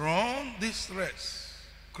as we run this race,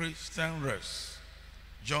 Christian race,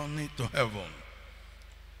 journey to heaven,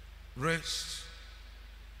 race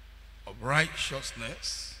of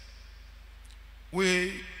righteousness,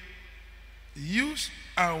 we use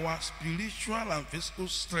our spiritual and physical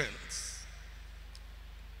strength,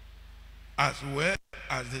 as well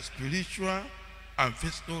as the spiritual and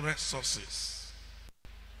physical resources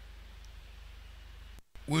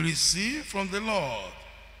we receive from the Lord.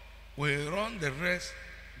 We run the race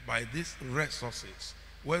by these resources,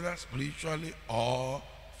 whether spiritually or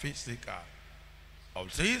physical, of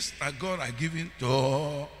things that God has given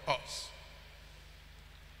to us.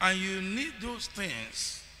 And you need those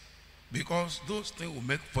things, because those things will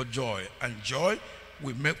make for joy, and joy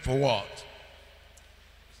will make for what?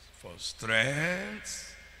 For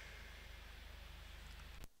strength.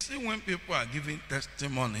 See, when people are giving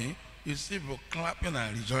testimony, you see people clapping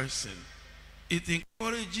and rejoicing. It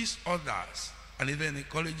encourages others, and even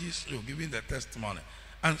encourages you giving the testimony.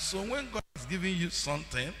 And so when God is giving you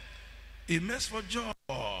something, it makes for joy.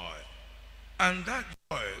 And that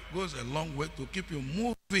joy goes a long way to keep you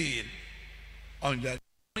moving on your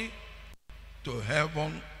journey to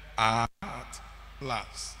heaven at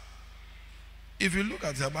last. If you look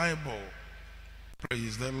at the Bible,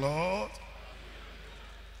 praise the Lord.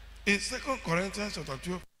 In 2 Corinthians chapter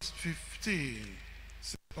 12, verse 15,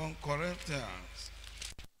 2 Corinthians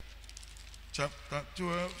chapter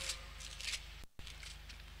 12,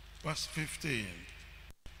 verse 15,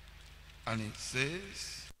 and it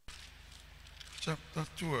says, chapter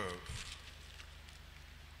 12,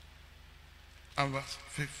 and verse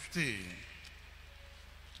 15,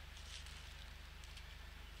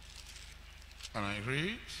 and I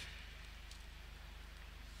read,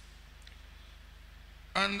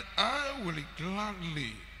 and I will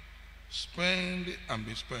gladly spend and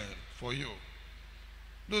be spent for you.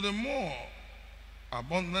 Though the more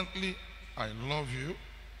abundantly I love you,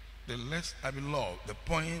 the less I be loved. The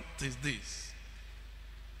point is this: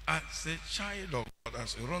 as a child of God,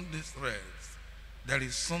 as you run this race, there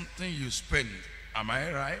is something you spend. Am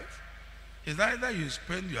I right? It's either you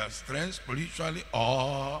spend your strength spiritually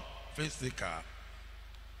or physical.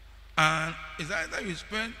 And it's either you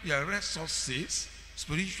spend your resources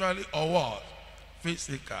spiritually or what?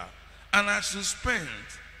 Physical. And as you spend,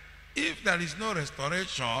 if there is no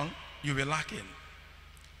restoration, you'll be lacking.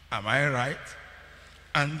 Am I right?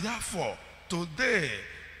 And therefore, today,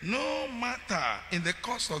 no matter in the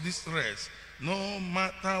course of this race, no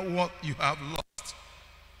matter what you have lost,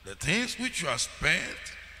 the things which you have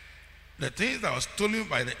spent, the things that were stolen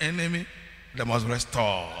by the enemy, they must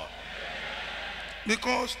restore.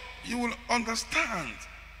 Because you will understand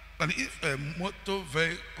that if a motor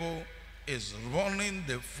vehicle is running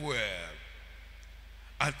the fuel,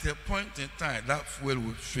 at a point in time, that fuel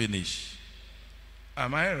will finish.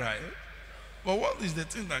 Am I right? But what is the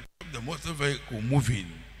thing that keeps the motor vehicle moving?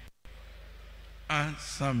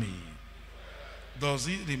 Answer me. Does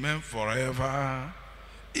it remain forever?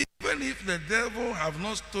 Even if the devil have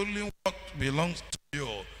not stolen what belongs to you,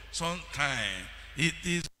 sometime it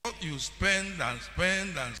is what you spend and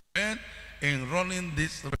spend and spend in running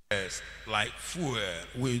this race, like fuel,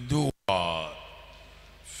 will do what?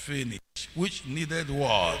 Finish. Which needed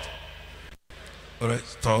what?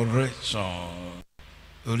 Restoration.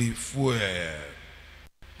 Refuel.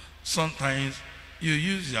 Sometimes you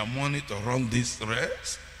use your money to run this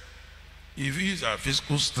race. You use your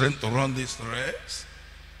physical strength to run this race.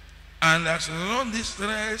 And as you run this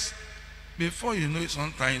race, before you know it,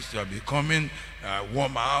 sometimes you are becoming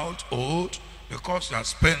worn out, old, because you are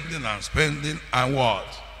spending and spending and what?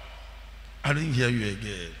 I didn't hear you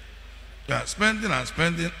again. You are spending and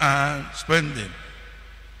spending and spending.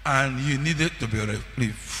 And you needed to be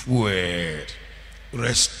refueled,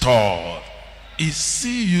 restored. He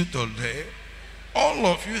see you today. All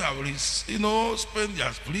of you have, spent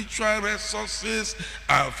your spiritual resources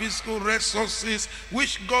and physical resources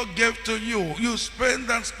which God gave to you. You spend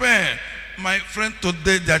and spend. My friend,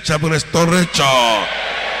 today there shall be restoration.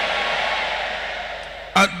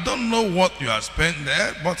 I don't know what you have spent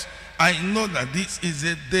there, but I know that this is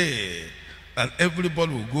a day that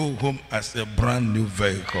everybody will go home as a brand new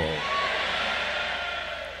vehicle.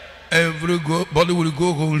 Everybody will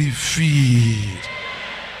go home refilled.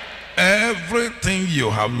 Everything you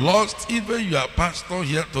have lost, even your pastor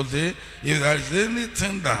here today, if there is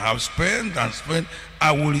anything that I have spent and spent,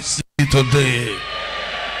 I will receive it today.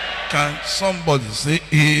 Can somebody say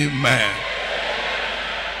amen?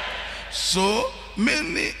 So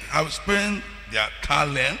many have spent their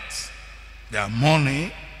talents, their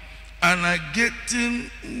money, and are getting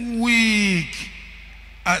weak.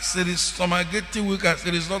 Some are getting weak as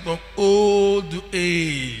a result of old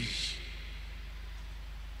age.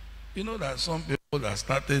 You know that some people that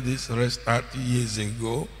started this race 30 years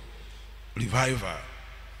ago, revival,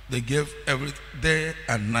 they gave every day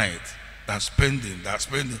and night. They're spending,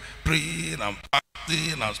 praying and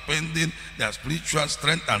fasting and spending their spiritual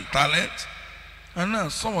strength and talent. And now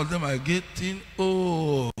some of them are getting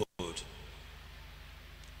old.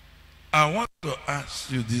 I want to ask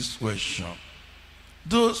you this question.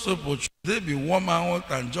 Those people, should they be warm out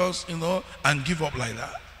and just, and give up like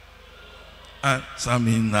that? Answer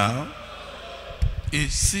me now. You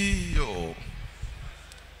see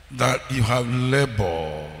that you have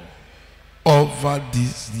labored over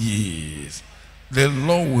these years. The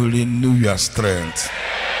Lord will renew your strength.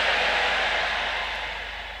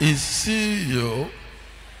 You see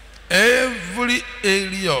every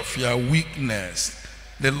area of your weakness,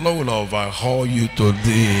 the Lord will overhaul you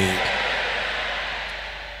today.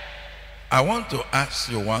 I want to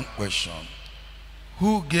ask you one question.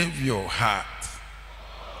 Who gave you heart?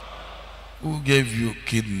 Who gave you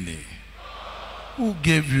kidney? Who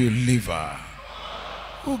gave you liver?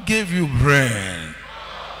 Who gave you brain?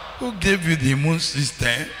 Who gave you the immune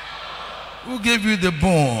system? Who gave you the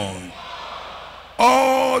bone?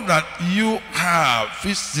 All that you have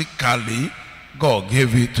physically, God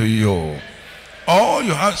gave it to you. All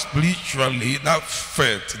you have spiritually, that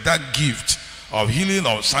faith, that gift of healing,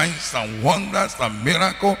 of signs and wonders and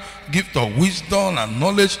miracle, gift of wisdom and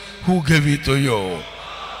knowledge, who gave it to you?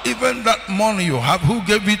 Even that money you have, who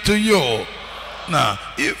gave it to you? Now,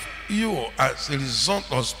 if you, as a result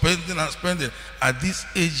of spending and spending at this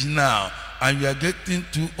age now, and you are getting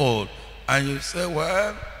too old, and you say,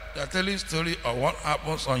 well, you are telling story of what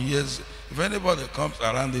happens on years. If anybody comes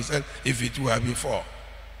around, they say, if it were before.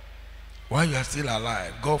 while you are still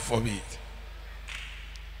alive. God forbid.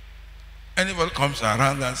 Anybody comes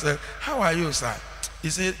around and says, how are you, sir? He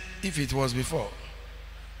said, if it was before.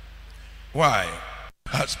 Why?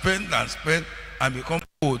 I spent and spent and become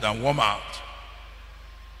old and worn out.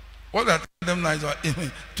 What I tell them now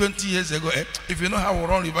is 20 years ago, if you know how we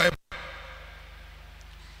run revival,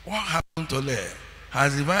 what happened to them?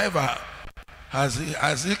 Has revival,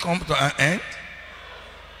 has it come to an end?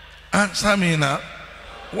 Answer me now.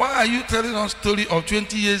 Why are you telling us story of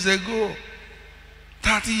 20 years ago?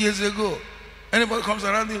 30 years ago? Anybody comes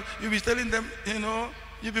around you, you'll be telling them, you know,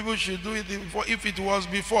 you people should do it before, if it was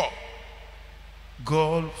before.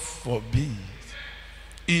 God forbid.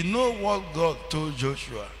 You know what God told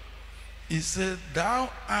Joshua? He said, thou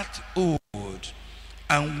art old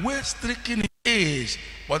and well stricken in age,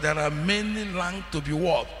 but there are many lands to be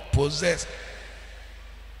what? Possessed.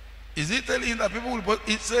 Is he telling you that people will,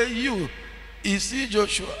 it say you see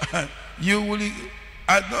Joshua, you will,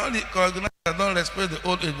 I don't recognize, I don't respect the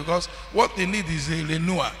old age, because what they need is a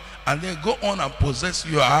renewal, and then go on and possess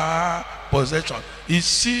your possession. He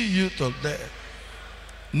see you today.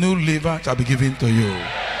 New liver shall be given to you.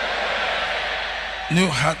 New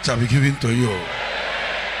heart shall be given to you.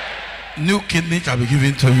 New kidney shall be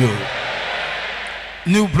given to you.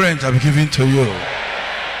 New brain shall be given to you.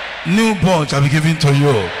 New bone shall be given to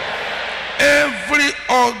you. Every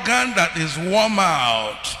organ that is worn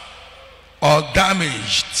out or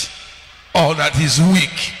damaged or that is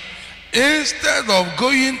weak, instead of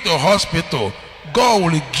going to hospital, God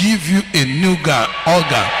will give you a new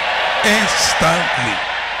organ instantly.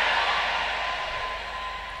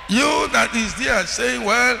 You that is there saying,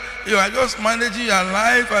 well, you are just managing your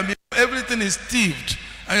life and everything is thieved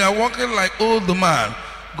and you are walking like old man,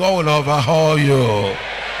 God will overhaul you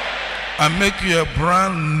and make you a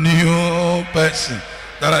brand new person.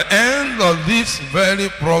 That at the end of this very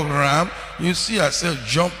program, you see yourself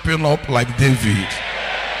jumping up like David.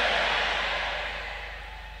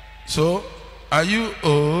 So, are you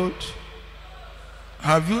old?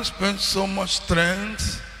 Have you spent so much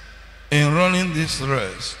strength in running this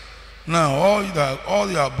race? Now all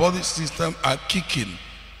your body system are kicking.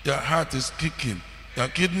 Your heart is kicking. Your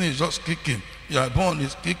kidney is just kicking. Your bone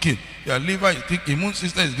is kicking. Your liver is kicking. Immune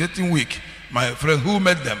system is getting weak. My friend, who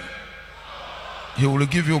made them? He will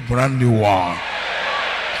give you a brand new one.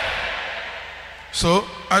 So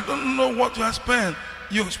I don't know what you have spent.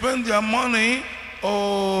 You spend your money.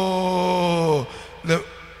 Oh, the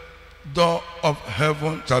door of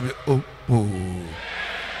heaven shall be open.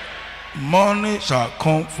 Money shall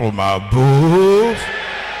come from above.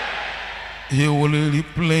 He will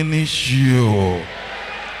replenish you.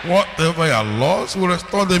 Whatever you lost, will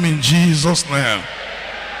restore them in Jesus' name.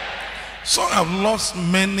 Some have lost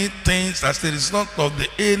many things as a result of the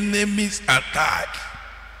enemy's attack.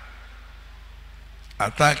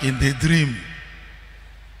 Attack in the dream.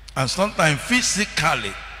 And sometimes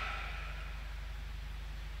physically.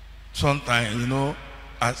 Sometimes, you know,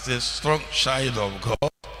 as a strong child of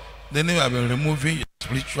God, the enemy have been removing your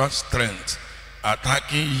spiritual strength,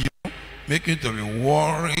 attacking you, making you to be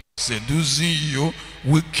worried, seducing you,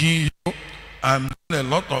 weakening you, and doing a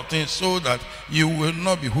lot of things so that you will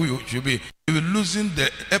not be who you should be. You will losing the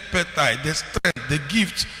appetite, the strength, the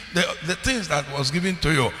gift, the things that was given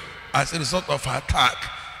to you as a result of attack.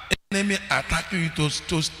 Enemy attacking you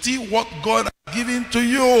to steal what God has given to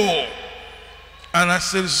you. And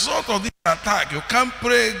as a result of this attack, you can't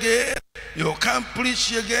pray again, you can't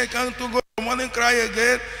preach again, you can't go to morning cry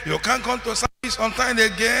again, you can't come to service on time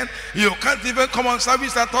again, you can't even come on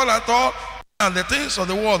service at all. And the things of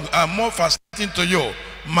the world are more fascinating to you.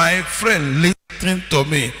 My friend, listen to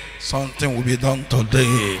me. Something will be done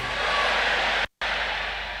today.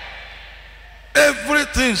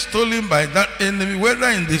 Everything stolen by that enemy, whether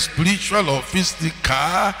in the spiritual or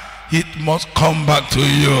physical, it must come back to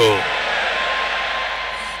you.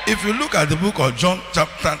 If you look at the book of John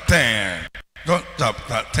chapter 10, John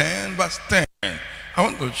chapter 10 verse 10, I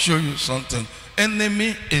want to show you something.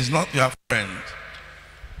 Enemy is not your friend.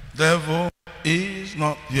 Devil is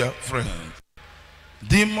not your friend.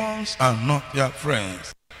 Demons are not your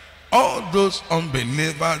friends. All those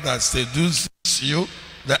unbelievers that seduce you,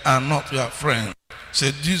 they are not your friends.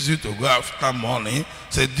 Seduce you to go after money,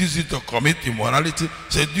 seduce you to commit immorality,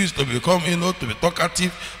 seduce you to become, to be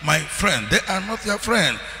talkative. My friend, they are not your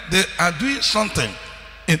friend. They are doing something.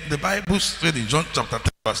 In the Bible said in John chapter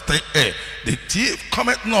 10 verse 10, the thief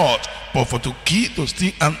cometh not, but for to kill, to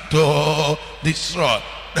steal, and to destroy.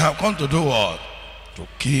 They have come to do what? To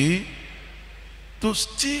kill, to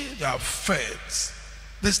steal their faith,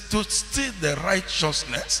 to steal the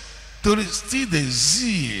righteousness, to steal the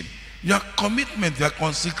zeal, your commitment, your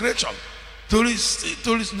consecration. to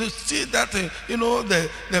see that,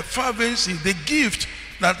 the fervency, the gift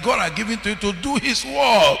that God has given to you to do his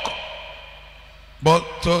work. But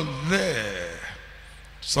today,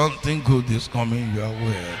 something good is coming your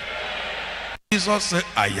way. Jesus said,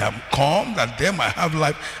 I am come that they might have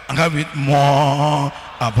life and have it more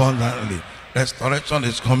abundantly. Restoration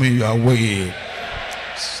is coming your way.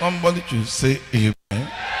 Somebody should say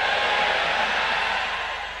amen.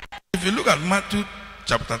 If you look at Matthew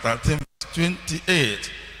chapter 13, verse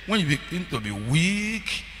 28, when you begin to be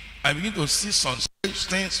weak and begin to see some strange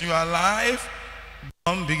things in your life,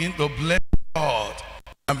 don't begin to blame God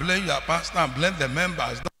and blame your pastor and blame the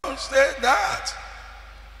members. Don't say that.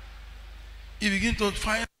 You begin to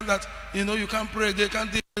find that you can't pray, you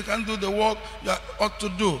can't do the work you ought to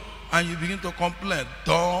do, and you begin to complain.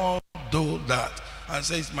 Don't do that and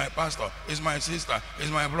say it's my pastor, it's my sister,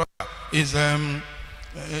 it's my brother, it's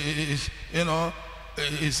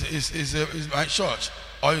my church,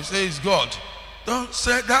 or you say it's God. Don't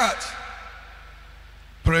say that.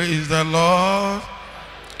 Praise the Lord.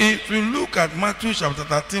 If you look at Matthew chapter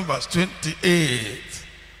 13 verse 28,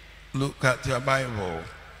 look at your Bible.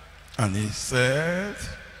 And he said,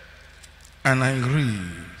 and I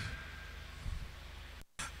read,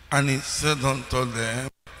 and he said unto them,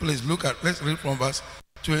 please let's read from verse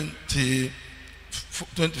 24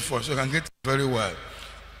 so you can get it very well.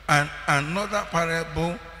 And another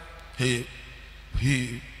parable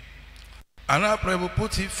another parable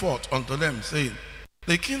put he forth unto them, saying,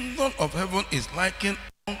 the kingdom of heaven is likened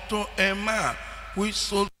unto a man which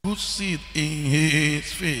sowed good seed in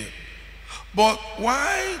his field. But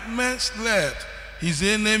while men slept, his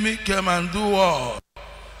enemy came and do what?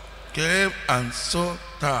 Came and sowed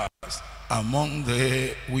tares among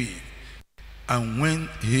the wheat, and went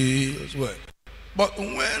his way. But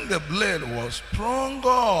when the blade was sprung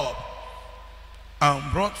up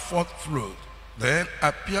and brought forth fruit, then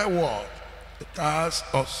appeared what? The tares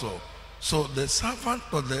also. So the servant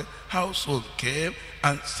of the household came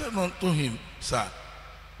and said unto him, Sir,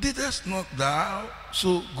 didst not thou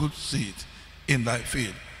sow good seed in thy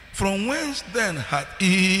field? From whence then had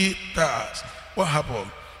he tares? What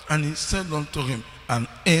happened? And he said unto him, an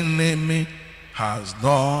enemy has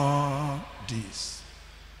done this.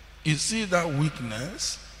 You see that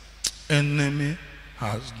weakness? Enemy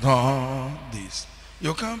has done this.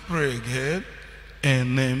 You can't pray again.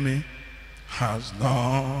 Enemy has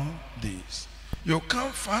done this. You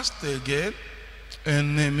can't fast again.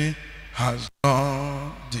 Enemy has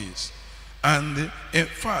done this. And in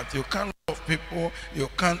fact, you can't love people. You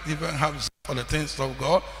can't even have zeal for the things of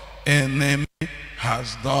God. Enemy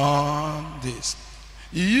has done this.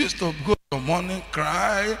 You used to go to morning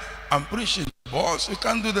cry and preach in the boss. You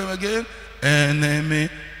can't do them again. Enemy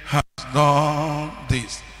has done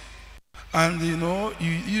this. And you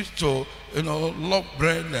used to love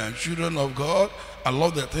brethren and children of God and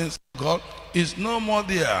love the things of God. It's no more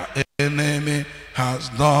there. Enemy has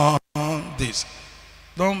done this.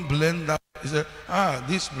 Don't blame that. He said,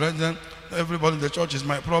 this brethren, everybody in the church is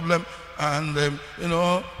my problem, and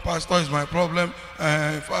pastor is my problem.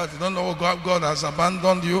 In fact, you don't know God has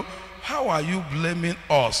abandoned you. How are you blaming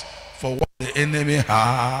us for what the enemy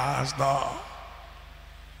has done?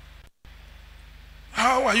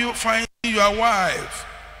 How are you finding your wife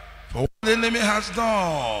for what the enemy has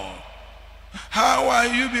done? How are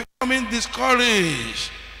you becoming discouraged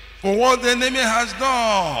for what the enemy has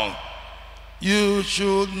done? You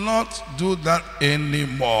should not do that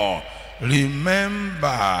anymore.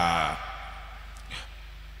 Remember,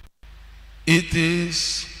 it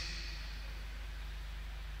is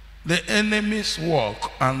the enemy's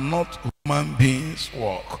work and not human beings'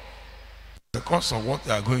 work because of what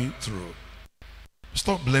they are going through.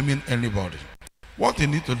 Stop blaming anybody. What you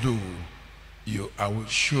need to do, I will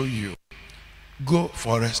show you. Go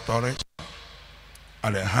for restoration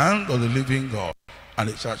at the hand of the living God, and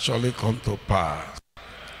it shall surely come to pass.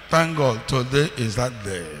 Thank God, today is that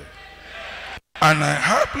day. And I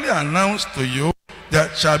happily announce to you, there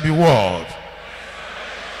shall be what?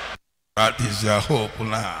 That is your hope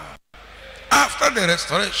now. After the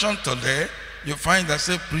restoration today, you find that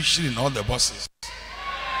say preaching in all the buses.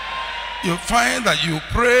 You find that you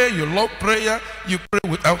pray, you love prayer, you pray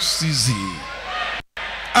without ceasing.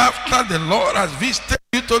 After the Lord has visited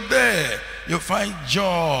you today, you find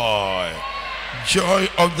joy. Joy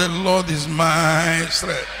of the Lord is my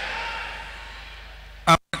strength.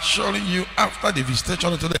 I'm assuring you, after the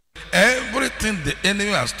visitation today, everything the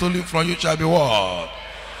enemy has stolen from you shall be what?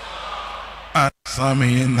 Answer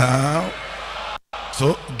me now.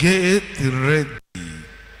 So get ready.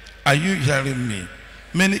 Are you hearing me?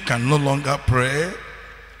 Many can no longer pray.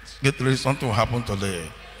 Get ready, something will happen today.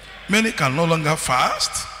 Many can no longer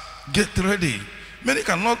fast. Get ready. Many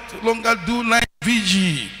can no longer do night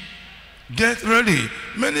vigil. Get ready.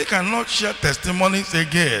 Many cannot share testimonies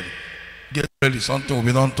again. Get ready. Something will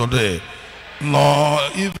be done today. Nor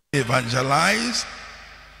even evangelize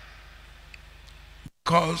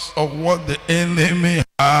because of what the enemy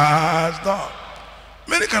has done.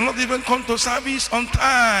 Many cannot even come to service on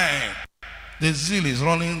time. The zeal is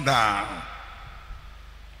running down.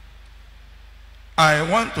 I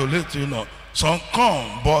want to let you know, some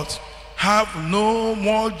come but have no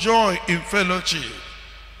more joy in fellowship.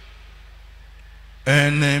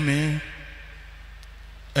 Enemy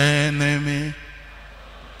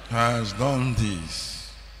has done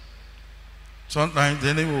this. Sometimes the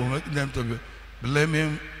enemy will make them to be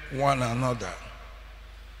blaming one another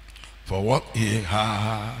for what he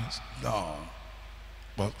has done.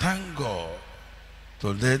 But thank God,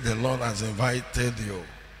 today the Lord has invited you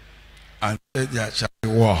and said there shall be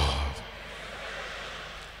what?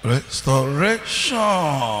 Restoration.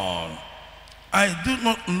 I do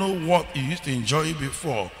not know what you used to enjoy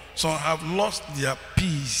before. Some have lost their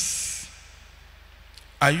peace.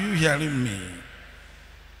 Are you hearing me?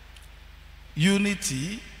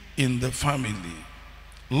 Unity in the family,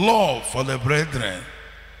 love for the brethren,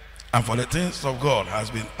 and for the things of God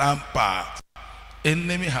has been tampered.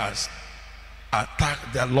 Enemy has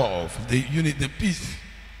attacked their love, the unity, the peace.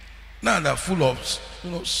 Now they're full of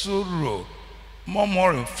sorrow,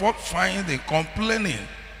 murmuring, fault finding, complaining.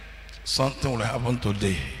 Something will happen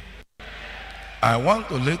today. I want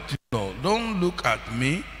to let you know, don't look at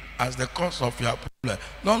me as the cause of your problem.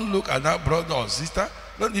 Don't look at that brother or sister.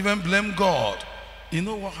 Don't even blame God. You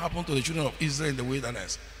know what happened to the children of Israel in the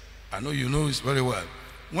wilderness? I know you know it very well.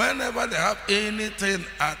 Whenever they have anything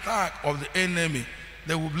attack of the enemy,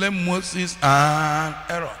 they will blame Moses and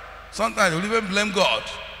Aaron. Sometimes they will even blame God.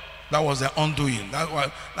 That was their undoing.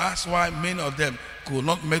 That's why many of them could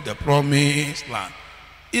not make the promised land.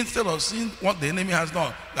 Instead of seeing what the enemy has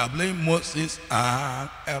done, they blame Moses and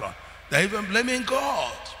Aaron. They're even blaming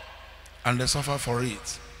God. And they suffer for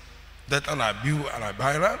it. Dathan, Abihu, and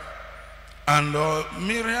Abiram, and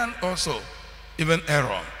Miriam also, even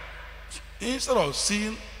Aaron. Instead of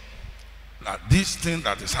seeing that this thing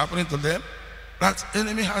that is happening to them, that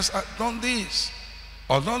enemy has done this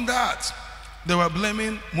or done that, they were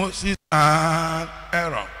blaming Moses and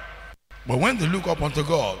Aaron. But when they look up unto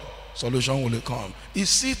God, solution will come. You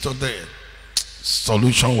see today,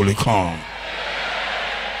 solution will come.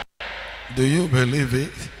 Do you believe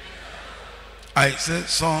it? I said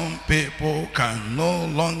some people can no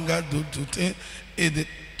longer do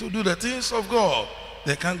the things of God.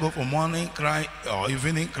 They can't go for morning cry or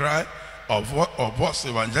evening cry or voice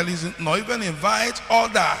evangelism, nor even invite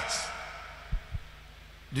others.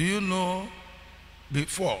 Do you know,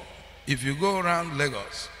 before, if you go around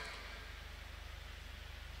Lagos,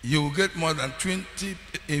 you will get more than 20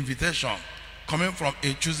 invitations coming from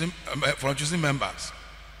choosing members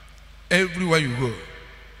everywhere you go.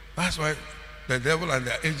 That's why the devil and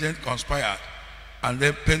their agent conspired, and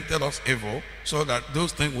they painted us evil so that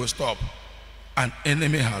those things will stop. An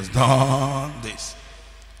enemy has done this.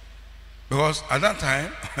 Because at that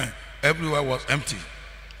time, everywhere was empty.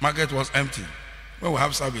 Market was empty. When we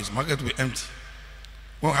have service, market will be empty.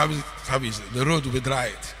 When we have service, the road will be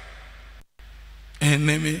dried.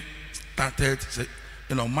 Enemy started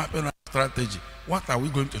mapping our strategy. What are we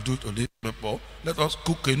going to do to these people? Let us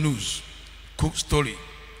cook a news, cook story,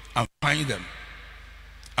 and find them,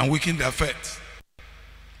 and weaken their faith.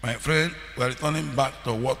 My friend, we are returning back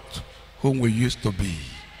to whom we used to be.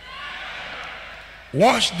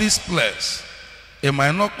 Watch this place. It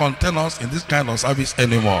might not contain us in this kind of service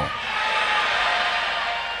anymore.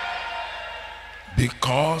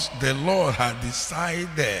 Because the Lord had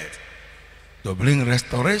decided to bring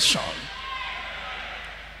restoration.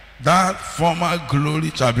 That former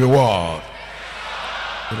glory shall be what?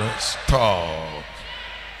 Restored.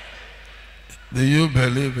 Do you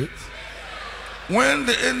believe it? When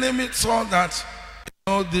the enemy saw that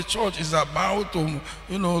the church is about to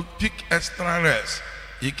pick extra rest,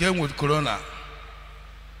 he came with Corona.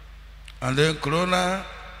 And then Corona,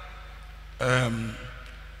 can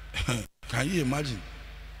you imagine?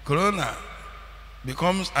 Corona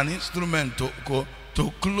becomes an instrument to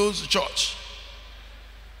close church,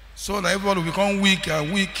 so that everybody will become weak,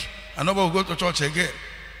 and nobody will go to church again.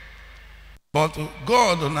 But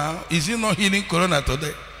God now, is he not healing Corona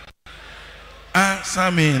today?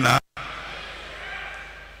 Answer me now.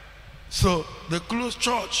 So they close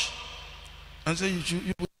church and say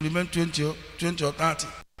you remain 20 or 30,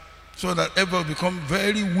 so that everybody become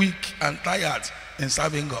very weak and tired in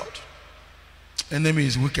serving God. Enemy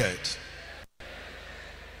is wicked.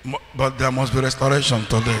 But there must be restoration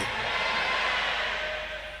today.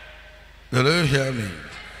 Do you hear me?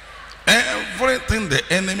 Everything the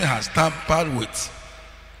enemy has tampered with,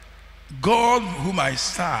 God whom I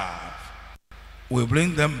serve will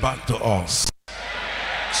bring them back to us.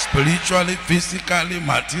 Spiritually, physically,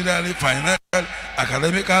 materially, financially,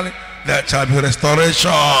 academically, there shall be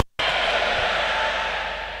restoration.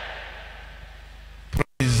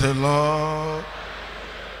 Praise the Lord.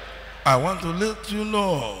 I want to let you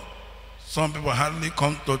know, some people hardly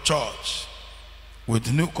come to church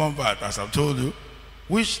with new convert, as I've told you,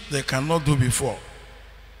 which they cannot do before.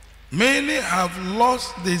 Many have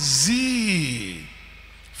lost the zeal,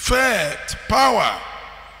 faith, power,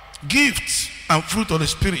 gifts, and fruit of the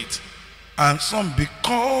Spirit. And some,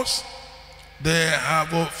 because they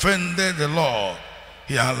have offended the Lord,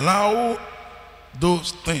 He allowed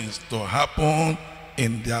those things to happen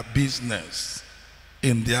in their business,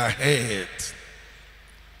 in their head.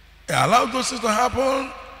 He allowed those things to happen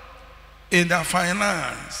in their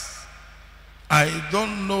finance. I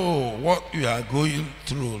don't know what you are going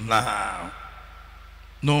through now.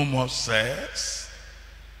 No more sex,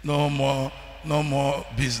 no more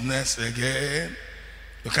business again.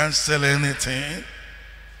 You can't sell anything.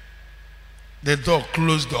 The door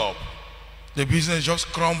closed up. The business is just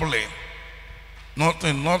crumbling. No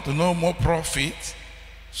more profit.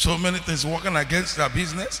 So many things working against their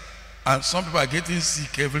business, and some people are getting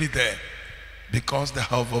sick every day because they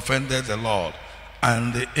have offended the Lord.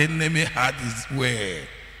 And the enemy had his way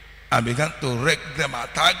and began to wreck them,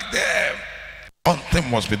 attack them.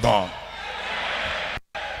 Something must be done.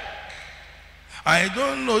 I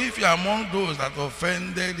don't know if you are among those that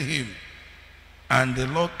offended him and the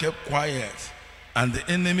Lord kept quiet and the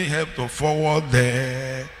enemy helped to forward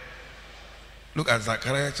there. Look at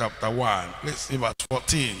Zechariah chapter 1. Let's see verse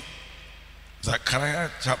 14.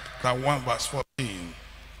 Zechariah chapter 1 verse 14.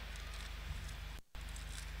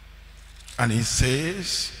 And he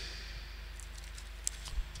says,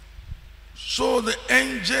 so the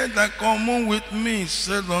angel that commune with me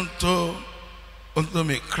said unto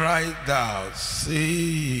me, cry thou,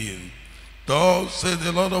 saying, thus said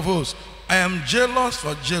the Lord of hosts, I am jealous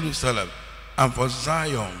for Jerusalem and for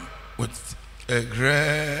Zion with a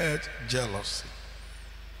great jealousy.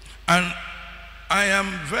 And I am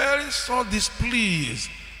very so displeased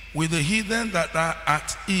with the heathen that are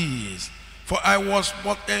at ease. For I was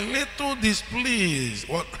but a little displeased.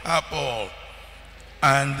 What happened?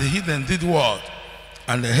 And the heathen did what?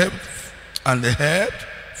 And they helped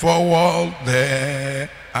forward their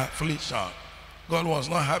affliction. God was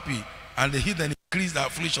not happy, and the heathen increased the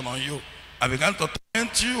affliction on you and began to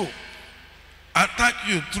torment you, attack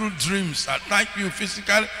you through dreams, attack you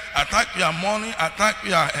physically, attack your money, attack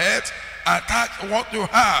your health, attack what you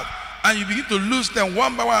have, and you begin to lose them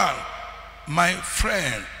one by one. My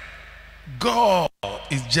friend, God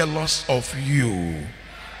is jealous of you.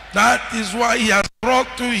 That is why He has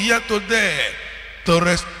brought you here today, to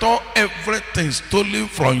restore everything stolen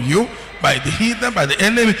from you by the heathen, by the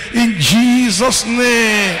enemy, in Jesus'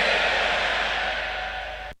 name.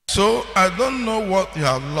 So I don't know what you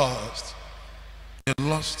have lost. You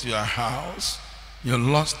lost your house, you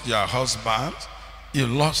lost your husband, you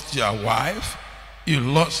lost your wife, you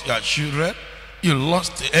lost your children, you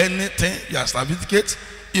lost anything, your certificate,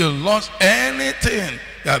 you lost anything,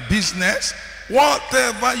 your business,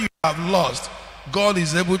 whatever you have lost, God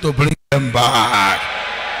is able to bring them back.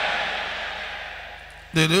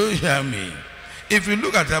 Did you hear me? If you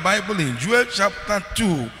look at the Bible in Joel chapter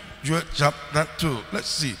 2, let's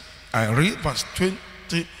see. I read verse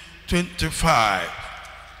 25.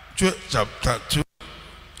 Joel chapter 2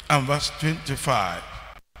 and verse 25.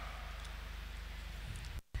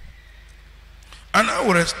 And I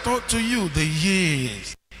will restore to you the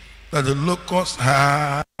years that the locusts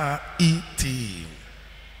have eaten,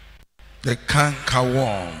 the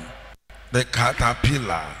cankerworm, the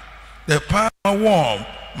caterpillar, the palmerworm,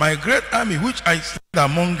 my great army which I send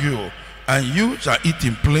among you, and you shall eat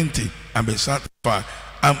in plenty and be satisfied.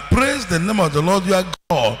 And praise the name of the Lord your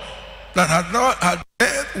God, that had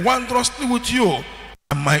dealt wondrously with you,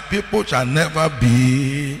 and my people shall never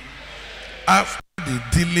be. After the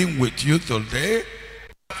dealing with you today,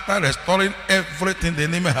 after restoring everything the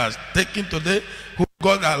enemy has taken today, who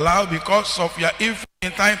God allowed because of your influence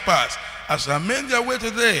in time past, as I made your way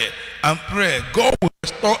today and pray, God will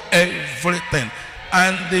restore everything,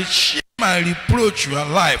 and the shame and reproach your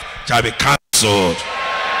life shall be cancelled.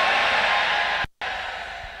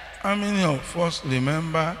 How many of us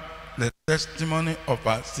remember the testimony of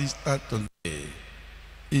our sister today?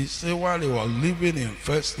 He said while he was living in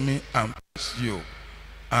First Me and First You,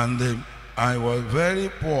 and I was very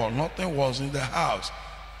poor, nothing was in the house,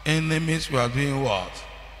 enemies were doing what?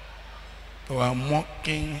 They were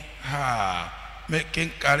mocking her,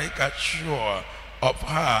 making caricature of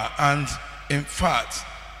her. And in fact,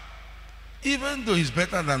 even though he's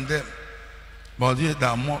better than them, but they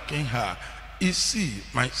are mocking her. You see,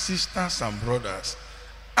 my sisters and brothers,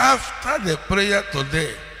 after the prayer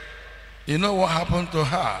today, you know what happened to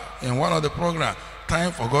her in one of the programs?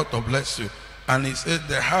 Time for God to bless you. And he said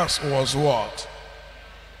the house was what?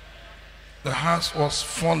 The house was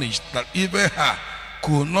furnished that even her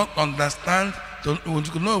could not understand,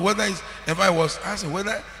 could know whether it's, if I was asking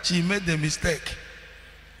whether she made the mistake.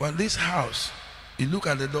 But this house, you look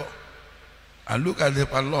at the door and look at the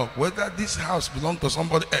padlock, whether this house belonged to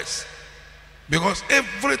somebody else. Because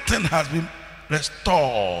everything has been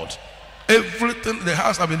restored. Everything, the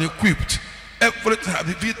house has been equipped. Everything has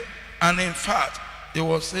been fitted. And in fact, he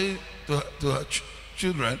was saying to her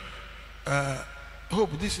children,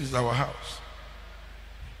 hope this is our house.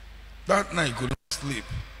 That night he could not sleep.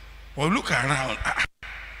 Well, look around.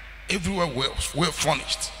 Everywhere well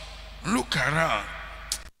furnished. Look around.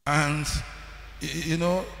 And, you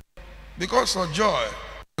know, because of joy,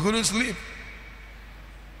 he couldn't sleep.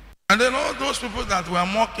 And then all those people that were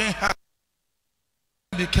mocking her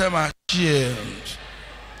became ashamed.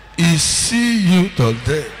 He see you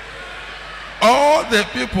today. All the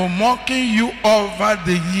people mocking you over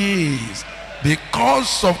the years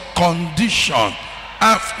because of condition,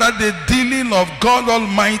 after the dealing of God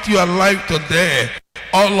Almighty your life today,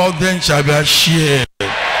 all of them shall be ashamed.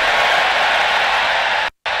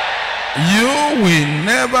 You will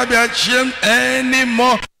never be ashamed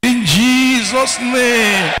anymore in Jesus'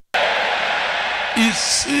 name. He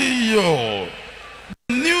see you.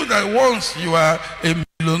 He knew that once you are a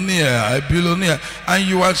billionaire, and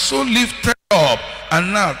you are so lifted up,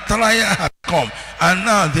 and now trial has come, and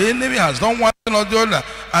now the enemy has done one thing or the other,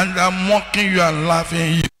 and they are mocking you and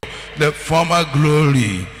laughing you. The former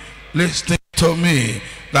glory, listen to me,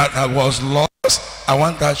 that I was lost, I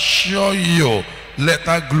want to assure you,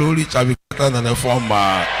 later glory shall be better than the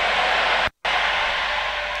former.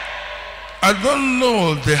 I don't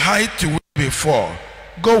know the height you were before.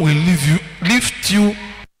 God will lift you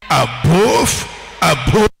above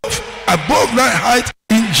that height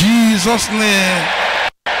in Jesus' name.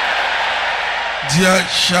 There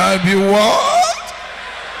shall be what?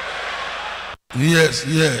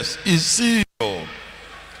 Yes. You see,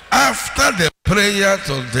 after the prayer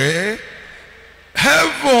today,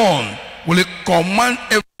 heaven will command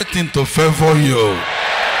everything to favor you.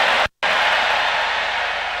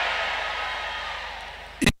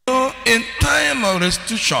 In time of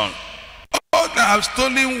restitution, all that have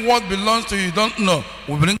stolen what belongs to you don't know,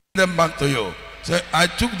 will bring them back to you. Say, I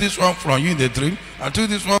took this one from you in the dream, I took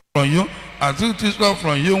this one from you, I took this one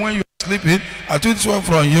from you when you are sleeping, I took this one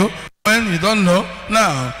from you when you don't know.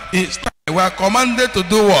 Now, it's time. We are commanded to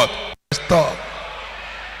do what? Stop.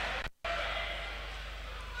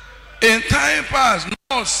 In time past, no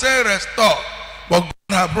one say restore, but God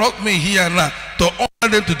has brought me here now to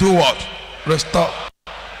order them to do what? Restore.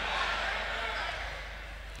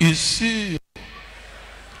 You see,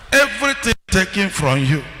 everything taken from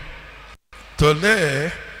you.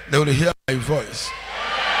 Today, they will hear my voice.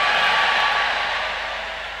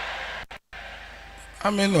 How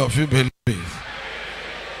many of you believe?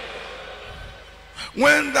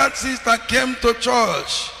 When that sister came to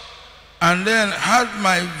church and then heard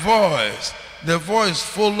my voice, the voice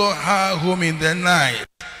followed her home in the night,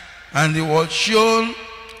 and it was shown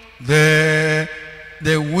the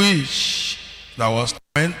wish that was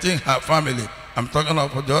tormenting her family. I'm talking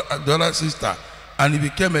about the other sister. And it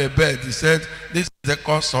became a bird. He said, this is the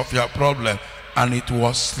cause of your problem. And it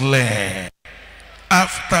was slain.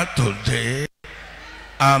 After today,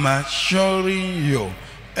 I'm assuring you,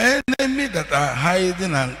 enemy that are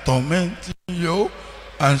hiding and tormenting you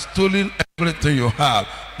and stealing everything you have,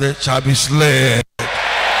 they shall be slain.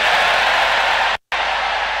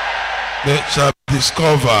 They shall be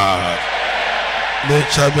discovered. They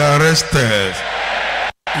shall be arrested.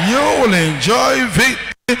 You will enjoy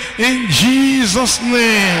victory in Jesus'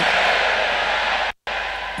 name.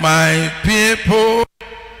 My people,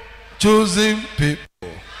 choosing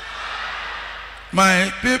people,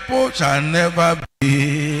 my people shall never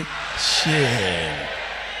be shamed.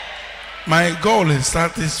 My goal is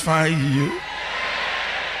satisfy you.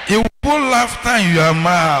 He will put laughter in your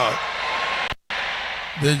mouth.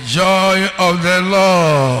 The joy of the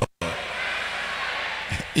Lord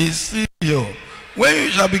is see you. When you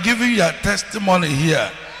shall be giving your testimony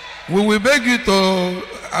here, we will beg you to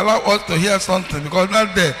allow us to hear something, because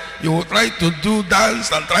that day you will try to do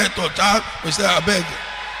dance and try to chat. We say, I beg,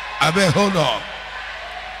 hold on.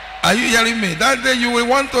 Are you hearing me? That day you will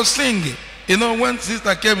want to sing. You know, when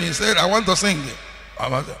sister came, he said, I want to sing.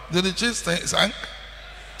 Did the chief sing?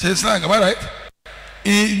 She sang, am I right?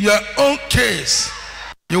 In your own case,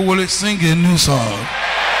 you will sing a new song.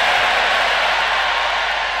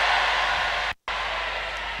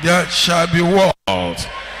 There shall be what?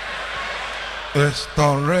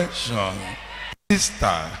 Restoration.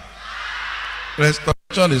 Sister,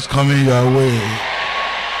 restoration is coming your way.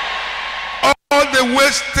 All the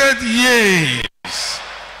wasted years,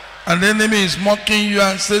 and the enemy is mocking you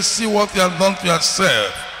and says, see what you have done to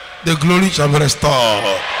yourself. The glory shall be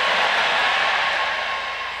restored.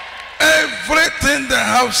 Everything they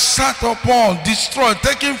have sat upon, destroyed,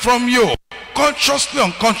 taken from you, consciously,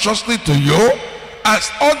 unconsciously to you,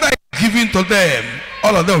 as order is given to them,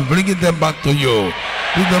 all of them bringing them back to you.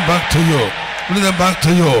 Bring them back to you. Bring them back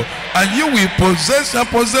to you. And you will possess your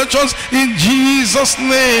possessions in Jesus'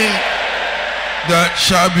 name. That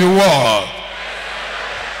shall be what?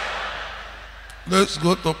 Let's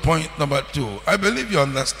go to point number 2. I believe you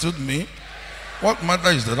understood me. What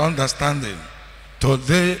matters is the understanding.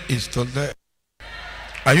 Today is today.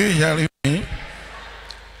 Are you hearing me?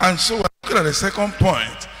 And so we're looking at the second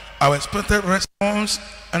point. Our expected response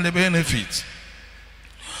and the benefits.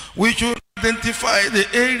 We should identify the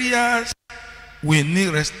areas we need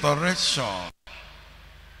restoration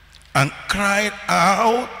and cry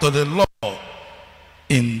out to the Lord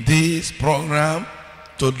in this program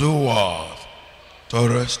to do what? To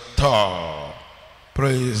restore.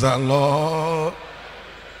 Praise the Lord.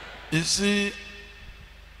 You see,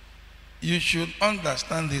 you should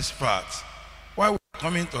understand this part. Why we're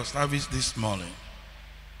coming to service this morning,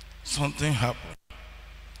 something happened.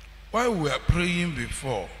 While we were praying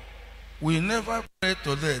before, we never prayed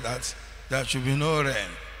today that there should be no rain.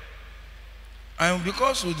 And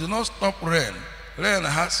because we did not stop rain, rain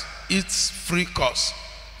has its free course.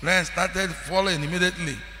 Rain started falling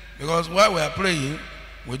immediately. Because while we were praying,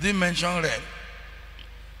 we didn't mention rain.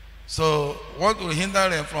 So what will hinder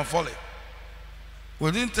rain from falling?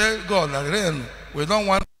 We didn't tell God that rain, we don't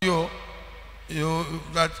want you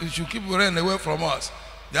that you should keep rain away from us.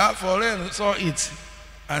 Therefore rain saw it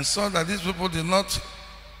and saw that these people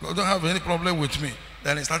don't have any problem with me.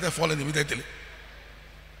 Then it started falling immediately.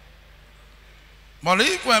 But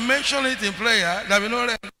if we mention it in prayer, there will be no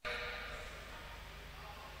rain.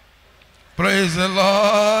 Praise the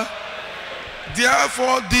Lord.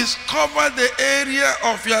 Therefore, discover the area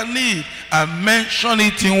of your need and mention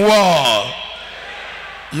it in word.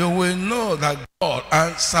 You will know that God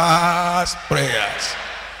answers prayers.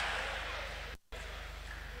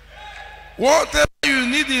 Whatever you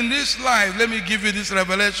need in this life, let me give you this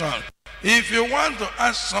revelation. If you want to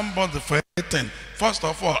ask somebody for anything, first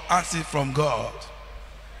of all, ask it from God.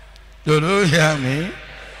 Do you hear me?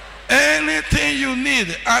 Anything you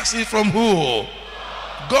need, ask it from who?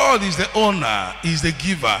 God is the owner, is the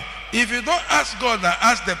giver. If you don't ask God and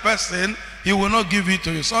ask the person, he will not give it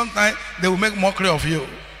to you. Sometimes they will make mockery of you.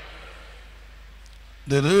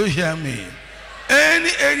 Do you hear me? Any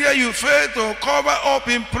area you fail to cover up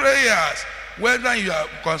in prayers, whether you are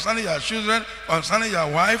concerning your children, concerning your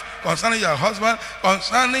wife, concerning your husband,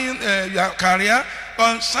 concerning your career,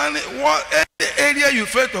 concerning what any area you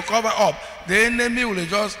fail to cover up, the enemy will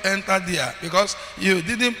just enter there because you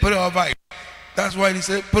didn't pray over it. That's why he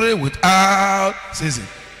said, pray without ceasing.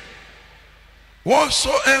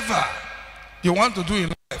 Whatsoever you want to do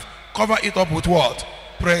in life, cover it up with what?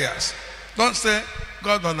 Prayers. Don't say,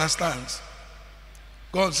 God understands.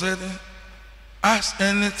 God said, ask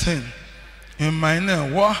anything in my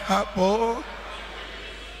name. What happened?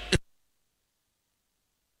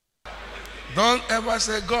 Don't ever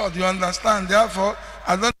say, God, you understand. Therefore,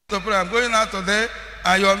 I don't need to pray. I'm going out today,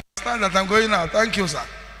 and you understand that I'm going out. Thank you, sir.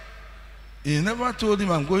 He never told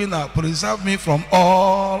him, I'm going out. Preserve me from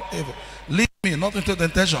all evil. Lead me not into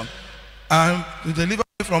temptation, and to deliver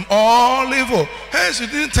me from all evil. Hence, you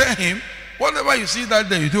didn't tell him, whatever you see that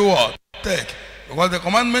day, you do what? Take. Because the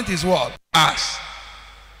commandment is what? Ask.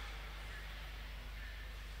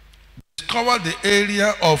 Discover the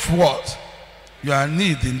area of what? Your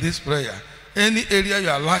need in this prayer. Any area you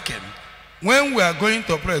are lacking. When we are going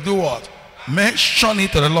to pray, do what? Mention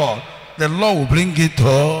it to the Lord. The Lord will bring it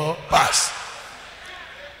to pass.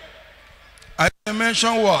 I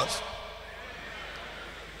mention what?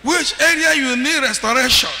 Which area you need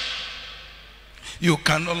restoration? You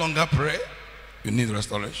can no longer pray. You need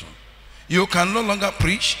restoration. You can no longer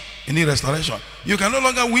preach. You need restoration. You can no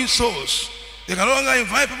longer win souls. You can no longer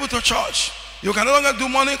invite people to church. You can no longer do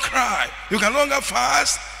morning cry. You can no longer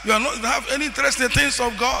fast. You don't have any interest in the things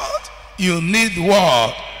of God. You need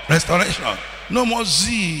what? Restoration. No more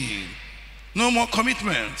zeal. no more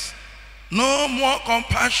commitment, no more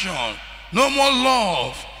compassion, no more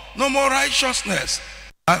love, no more righteousness.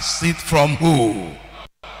 That's it from who?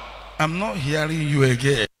 I'm not hearing you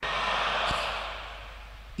again.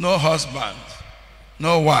 No husband,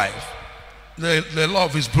 no wife. The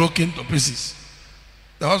love is broken to pieces.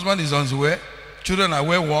 The husband is on the way. Children are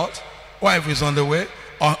wayward. Wife is on the way,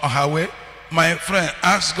 on her way. My friend,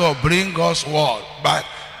 ask God, bring God's word back.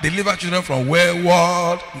 Deliver children from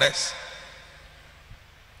waywardness.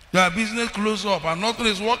 Your business close up and nothing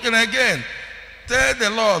is working again. Tell the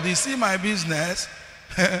Lord, you see my business?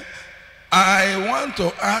 I want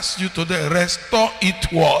to ask you today, restore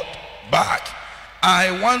it what? Back.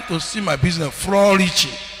 I want to see my business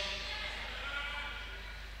flourishing.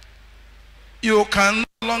 You can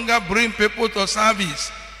no longer bring people to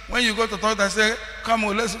service. When you go to church, they say, come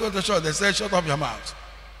on, let's go to church. They say, shut up your mouth.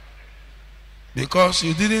 Because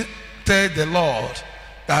you didn't tell the Lord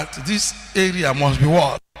that this area must be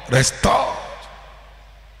what? Restored.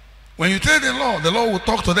 When you tell the Lord will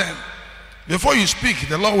talk to them. Before you speak,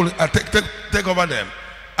 the Lord will take over them.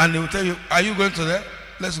 And He will tell you, are you going to there?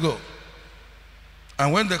 Let's go.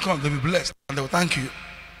 And when they come, they'll be blessed. And they will thank you.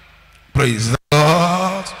 Praise the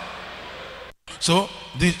Lord. So,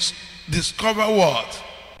 discover what?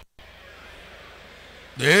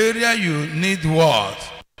 The area you need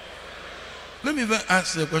what? Let me even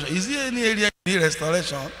ask you a question. Is there any area you need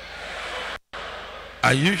restoration?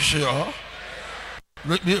 Are you sure?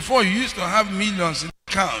 Before you used to have millions in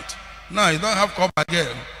the account. Now you don't have come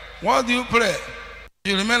again. What do you pray?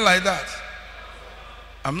 You remain like that.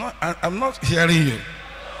 I'm not hearing you.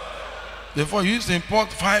 Before you used to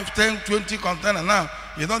import 5, 10, 20 containers. Now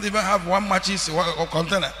you don't even have one matches or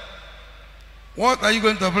container. What are you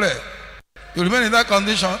going to pray? You remain in that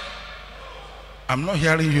condition? I'm not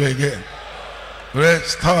hearing you again.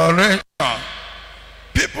 Restoration.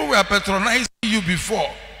 People were patronizing you before,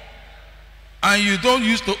 and you don't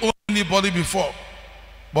used to owe anybody before.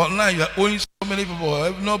 But now you are owing so many people.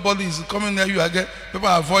 If nobody is coming near you again, people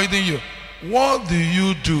are avoiding you. What do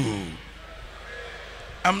you do?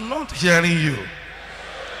 I'm not hearing you.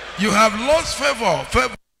 You have lost favor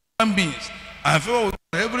with human beings, and favor with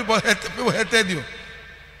everybody. People hated you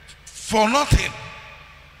for nothing.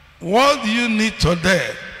 What do you need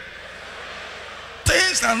today?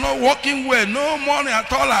 Things are not working well. No money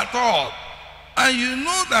at all. And you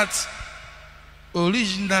know that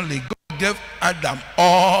originally God gave Adam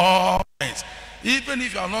all things. Even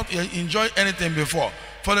if you are not enjoying anything before.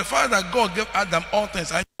 For the fact that God gave Adam all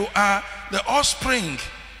things, and you are the offspring,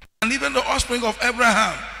 and even the offspring of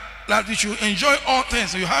Abraham, that you should enjoy all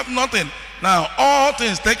things. You have nothing. Now, all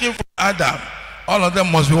things taken from Adam, all of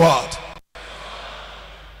them must be what?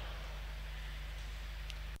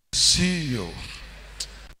 See you.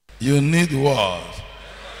 You need what?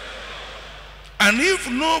 And if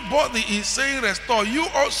nobody is saying restore, you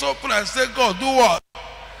also pray and say, God, do what?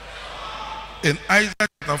 In Isaiah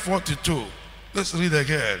chapter 42. Let's read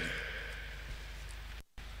again.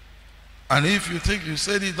 And if you think you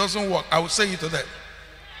said it doesn't work, I will say it to them.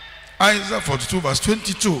 Isaiah 42 verse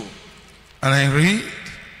 22. And I read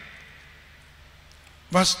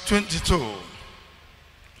verse 22.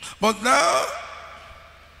 But now,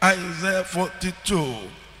 Isaiah 42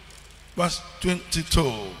 verse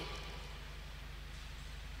 22.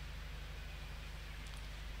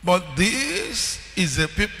 But this is a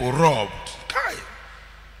people robbed.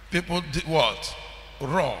 People did what?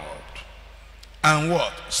 Robbed. And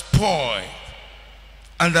what? Spoiled.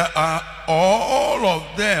 And there are all of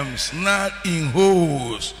them snared in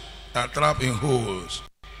holes. They are trapped in holes.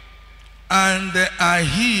 And they are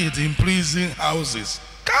hid in prison houses.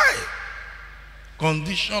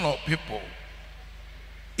 Condition of people.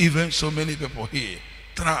 Even so many people here.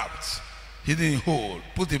 Trapped. Hidden in hole.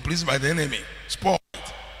 Put in prison by the enemy. Spoiled.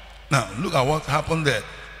 Now look at what happened there.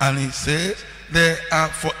 And he says, they are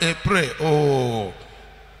for a prey. Oh.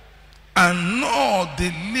 And no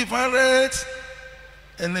delivered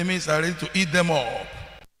enemies are ready to eat them up.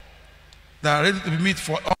 They are ready to be meat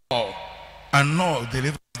for all. And no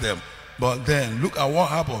delivers them. But then look at what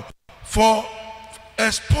happened. For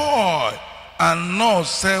a spoil and no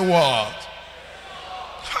say what?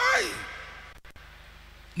 Hi.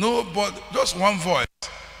 Nobody, just one voice.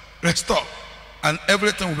 Restore. And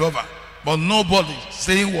everything will be over. But nobody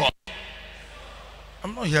saying what?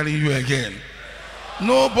 I'm not hearing you again.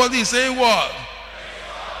 Nobody is saying what?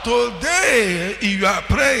 Today, in your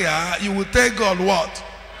prayer, you will tell God what?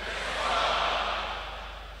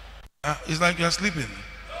 It's like you are sleeping.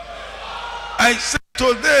 I said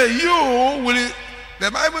today, you will. The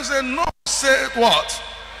Bible says, no, say what?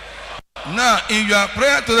 Now, in your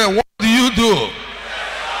prayer today, what do you do?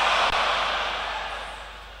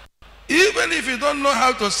 Even if you don't know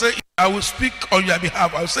how to say it, I will speak on your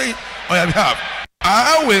behalf. I will say it on your behalf.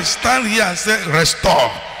 I will stand here and say, restore,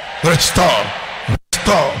 restore,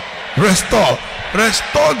 restore, restore,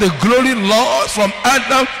 restore the glory lost from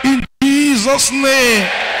Adam in Jesus' name.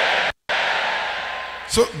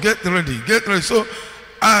 So get ready, get ready. So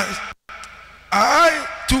I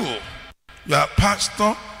too, your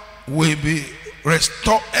pastor, will be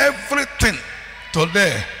restore everything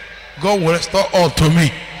today. God will restore all to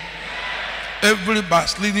me. Every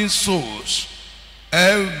backsliding souls,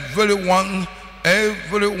 everyone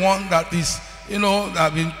that is, that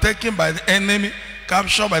have been taken by the enemy,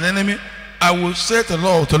 captured by the enemy, I will say to the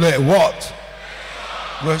Lord today, what?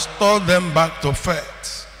 Restore them back to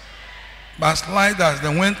faith. Backsliders,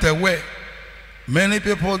 they went away. Many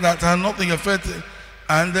people that are not in faith,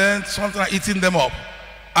 and then something are eating them up.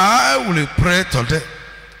 I will pray today.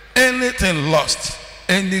 Anything lost,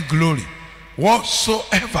 any glory,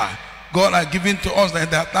 whatsoever God has given to us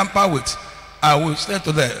that they are tampered with, I will say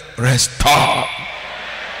to them, restore.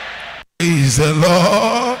 Praise the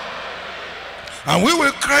Lord. And we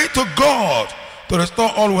will cry to God to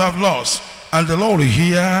restore all we have lost. And the Lord will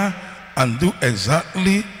hear and do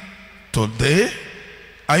exactly today.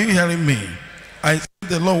 Are you hearing me? I say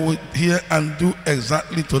the Lord will hear and do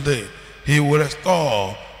exactly today. He will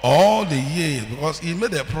restore all the years, because he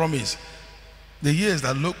made a promise. The years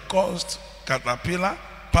that locust, caterpillar,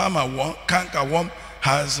 palmer worm, canker worm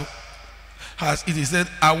has it is said,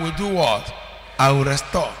 I will do what? I will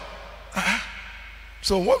restore.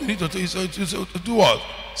 So what we need to do is to do what?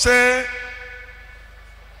 Say,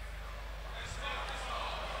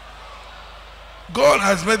 God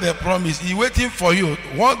has made a promise. He's waiting for you.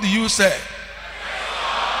 What do you say?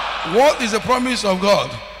 What is the promise of God?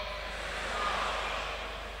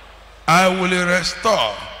 I will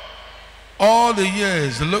restore all the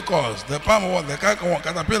years the locust, the palm worm, the canker worm,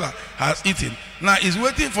 caterpillar has eaten. Now he's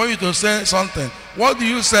waiting for you to say something. What do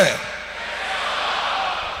you say?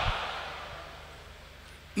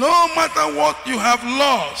 No matter what you have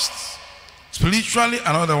lost, spiritually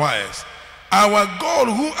and otherwise, our God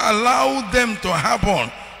who allowed them to happen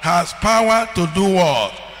has power to do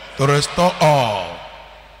what? To restore all.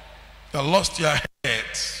 You lost your head.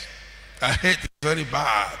 Your head is very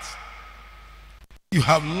bad. You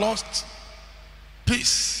have lost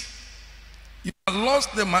peace. You have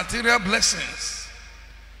lost the material blessings.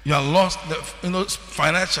 You have lost the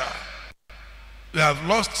financial. You have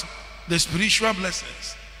lost the spiritual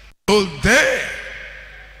blessings. Today,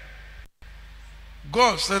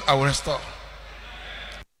 God said, I will restore.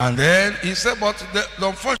 And then he said, but the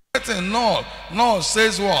unfortunate thing, no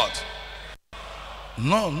says what?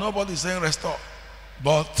 No, nobody is saying restore.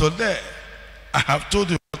 But today, I have told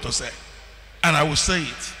you what to say. And I will say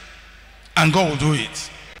it. And God will do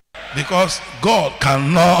it. Because God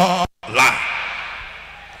cannot lie.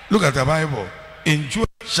 Look at the Bible. In Joel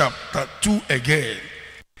chapter 2 again.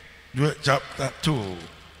 Joel chapter 2.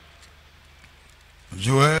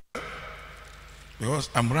 Joel, because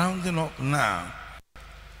I'm rounding up now.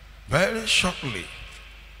 Very shortly,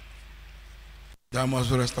 there must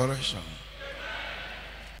be restoration.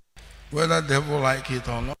 Whether the devil like it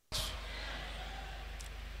or not,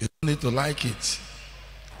 you don't need to like it.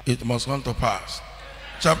 It must come to pass.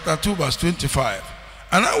 Chapter 2 verse 25.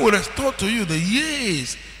 And I will restore to you the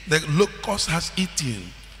years the locust has eaten,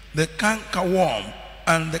 the canker worm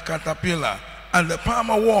and the caterpillar and the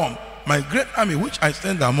palmer worm, my great army which I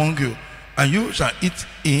send among you, and you shall eat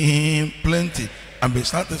in plenty and be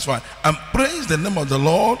satisfied, and praise the name of the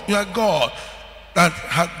Lord your God that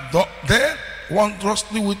hath dealt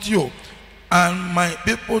wondrously with you, and my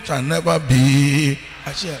people shall never be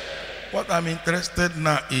ashamed. What I'm interested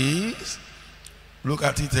now is, look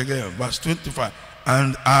at it again, verse 25.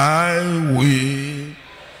 And I will.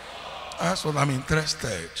 That's what I'm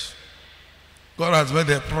interested. God has made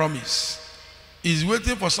a promise. He's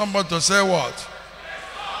waiting for somebody to say what?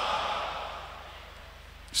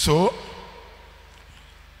 So,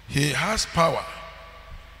 he has power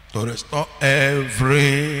to restore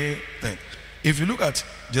everything. If you look at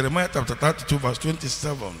Jeremiah chapter 32 verse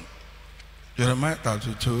 27. Jeremiah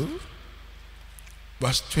 32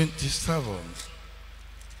 verse 27.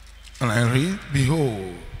 And I read,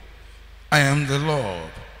 behold, I am the Lord,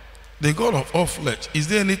 the God of all flesh. Is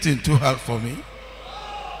there anything too hard for me?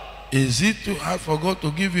 Is it too hard for God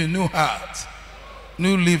to give you a new heart,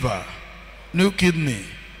 new liver, new kidney,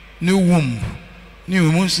 new womb, new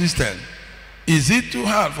immune system? Is it too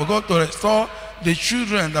hard for God to restore the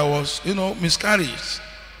children that was, miscarriage?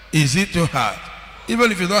 Is it too hard? Even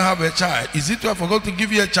if you don't have a child, is it too hard for God to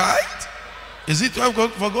give you a child? Is it too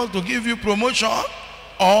hard for God to give you promotion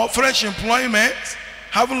or fresh employment?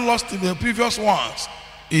 having lost in the previous ones.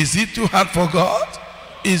 Is it too hard for God?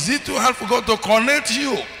 Is it too hard for God to connect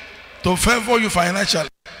you, to favor you financially?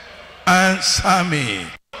 Answer me.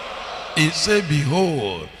 He said,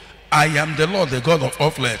 behold, I am the Lord, the God of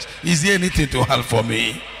all flesh. Is there anything too hard for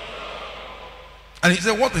me? And he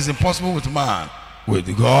said, what is impossible with man?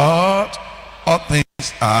 With God, all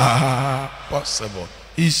things are possible.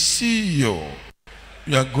 He see you.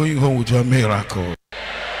 You are going home with your miracle.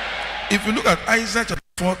 If you look at Isaiah chapter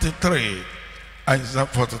 43, Isaiah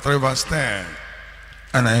 43 verse 10,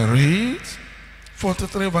 and I read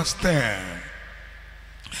 43 verse 10.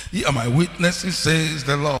 Ye are my witnesses, says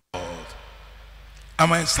the Lord, and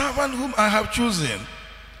my servant whom I have chosen,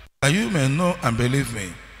 that you may know and believe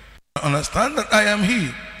me. Understand that I am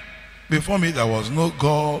he. Before me there was no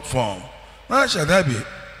God formed. Now shall there be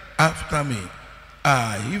after me.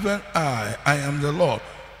 I, even I am the Lord,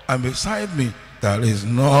 and beside me there is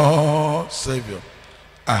no Savior.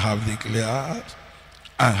 I have declared,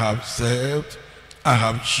 I have saved, I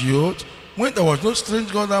have showed, when there was no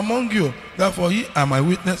strange God among you. Therefore ye are my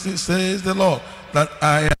witnesses, says the Lord, that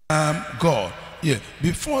I am God. Yeah,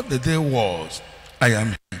 before the day was, I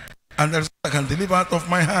am he, and there is I can deliver out of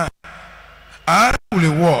my hand. I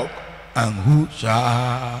will walk, and who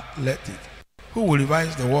shall let it? Who will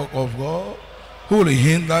revise the work of God? Who will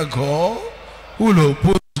hinder God? Who will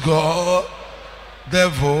oppose God?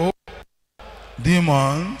 Devil,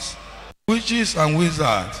 demons, witches and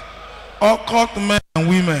wizards, occult men and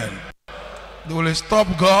women. They will stop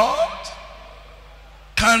God?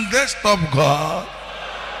 Can they stop God?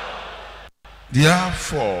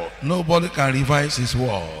 Therefore, nobody can revise his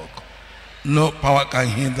work. No power can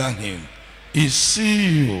hinder him. He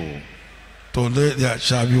see you. Today there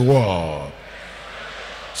shall be war.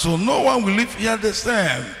 So no one will live here the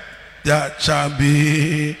same. There shall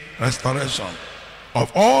be restoration of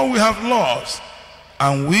all we have lost,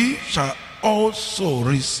 and we shall also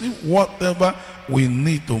receive whatever we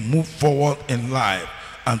need to move forward in life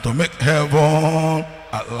and to make heaven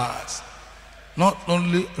at last. Not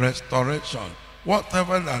only restoration,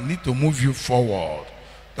 whatever that need to move you forward,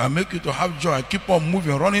 that make you to have joy, keep on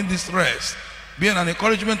moving, running this race, being an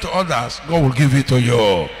encouragement to others, God will give it to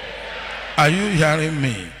you. Are you hearing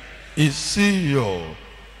me? Is see you.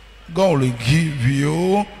 God will give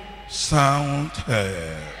you sound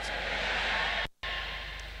head.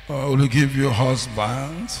 God will give you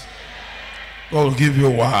husband. God will give you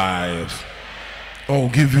wife. God will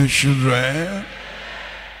give you children.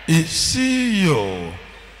 He see you.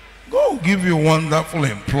 God will give you wonderful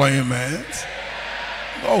employment.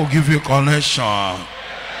 God will give you connection. Are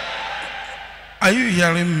you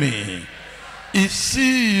hearing me? He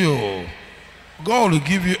see you. God will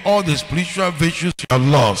give you all the spiritual virtues you have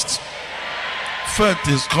lost. Faith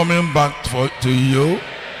is coming back to you.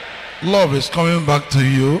 Love is coming back to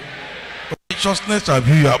you. Righteousness shall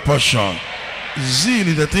be your portion. Zeal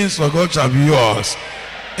in the things of God shall be yours.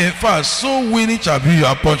 In fact, so winning shall be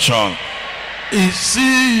your portion. He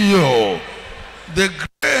see you. The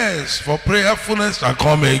grace for prayerfulness shall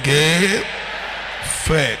come again.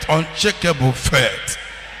 Faith, uncheckable faith,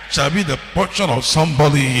 shall be the portion of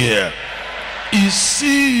somebody here. He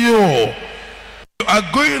see you. You are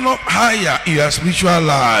going up higher in your spiritual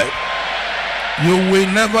life. You will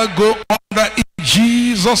never go under in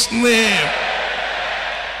Jesus' name.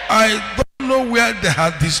 I don't know where they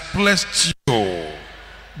have displaced you.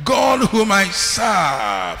 God whom I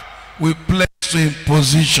serve will place you in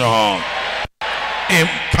position, in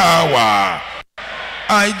power.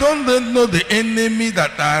 I don't know the enemy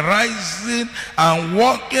that are rising and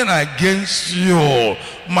working against you.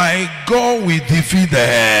 My God will defeat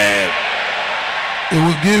them. He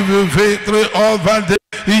will give you victory over them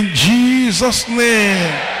in Jesus'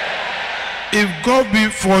 name. If God be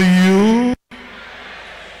for you,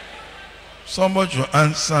 somebody should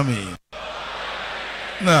answer me.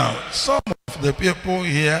 Now, some of the people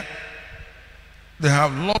here, they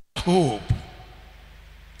have lost hope.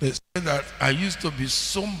 They say that I used to be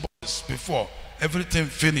somebody before everything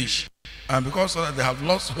finished, and because of that they have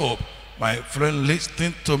lost hope. My friend,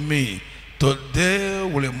 listen to me. Today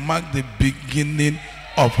will mark the beginning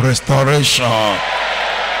of restoration.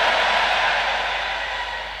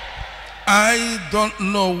 I don't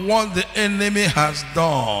know what the enemy has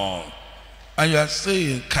done, and you are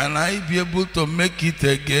saying, can I be able to make it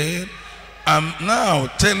again? I'm now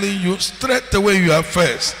telling you straight away, you are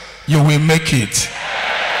first, you will make it.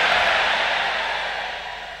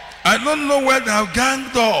 I don't know where they have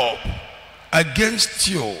ganged up against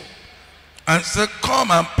you and said,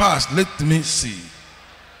 come and pass, let me see.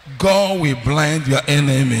 God will blind your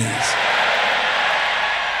enemies.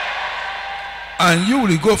 and you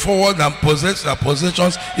will go forward and possess your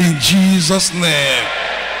possessions in Jesus' name.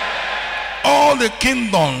 All the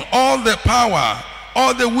kingdom, all the power,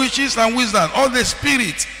 all the witches and wizards, all the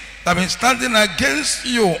spirits that have been standing against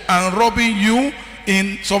you and robbing you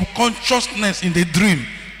in subconsciousness in the dream,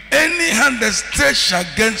 any hand that stretches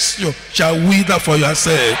against you shall wither for your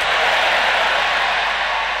sake.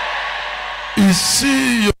 You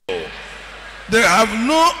see, they have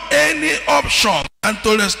no any option and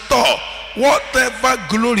to restore whatever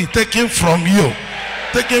glory taken from you,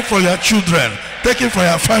 taken from your children, taken from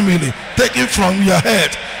your family, taken from your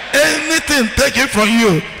head, anything taken from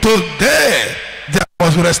you. Today there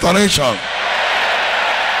was restoration.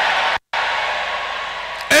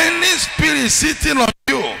 Any spirit sitting on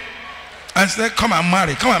you and say, come and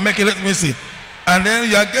marry, come and make it, let me see, and then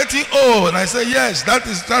you are getting old, and I say, yes,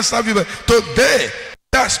 that's salvation. Today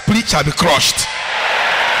that spirit shall be crushed.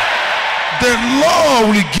 The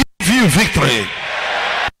Lord will give you victory.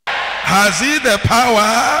 Has he the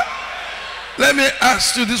power? Let me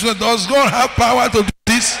ask you this way, does God have power to do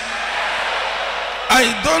this?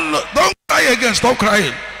 I don't know. Don't cry again, stop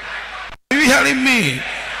crying. Are you hearing me?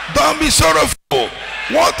 Don't be sorrowful.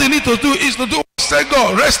 What you need to do is to do, say,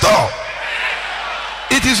 God, restore.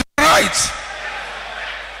 It is right.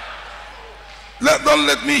 Don't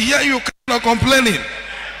let me hear you complaining.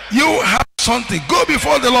 You have something. Go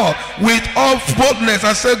before the Lord with all boldness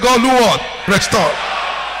and say, God, Lord, restore.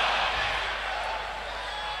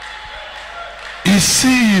 He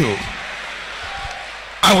see you.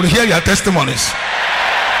 I will hear your testimonies.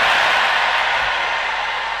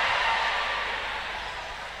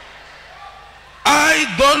 I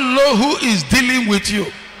don't know who is dealing with you.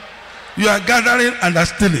 You are gathering and are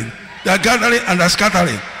stealing. You are gathering and are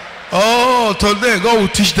scattering. Oh, today God will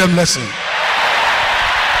teach them lesson.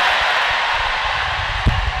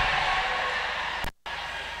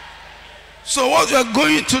 So what you are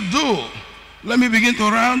going to do, let me begin to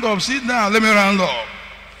round up. Sit down, let me round up.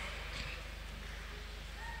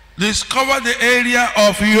 Discover the area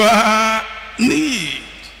of your need.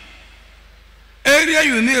 Area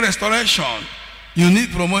you need restoration, you need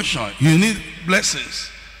promotion, you need blessings.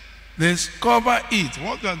 Discover it.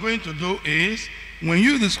 What you are going to do is, when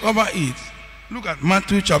you discover it, look at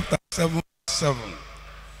Matthew chapter 7, 7.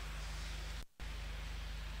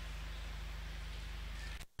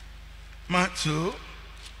 Matthew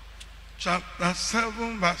chapter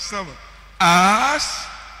 7, verse 7. Ask,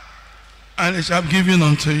 and it shall be given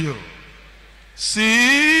unto you.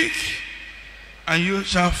 Seek, and you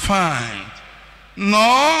shall find.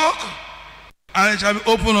 Knock, and it shall be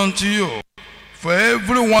opened unto you. For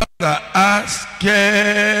everyone that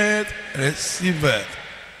asketh, receiveth.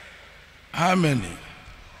 How many?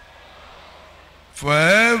 For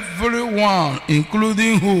everyone,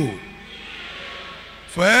 including who?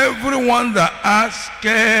 For everyone that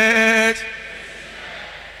asketh,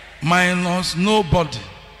 minus nobody.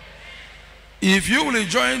 If you will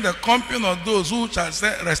join the company of those who shall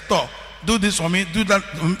say, restore, do this for me, do that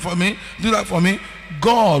for me, do that for me,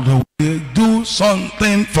 God will do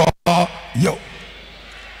something for you.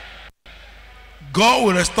 God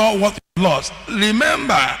will restore what you lost.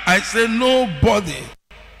 Remember, I say nobody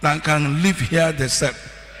that can live here the same.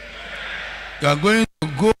 You are going to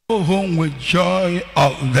go home with joy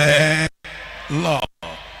of the Lord.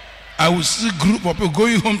 I will see a group of people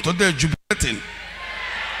going home today jubilating.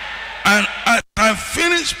 And as I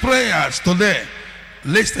finish prayers today,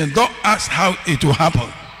 listen, don't ask how it will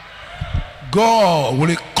happen. God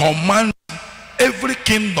will command every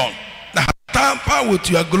kingdom that has tampered with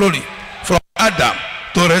your glory from Adam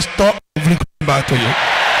to restore everything back to you.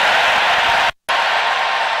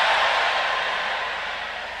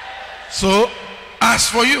 So, as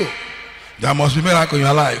for you, there must be miracle in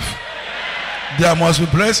your life. There must be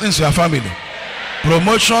blessings in your family.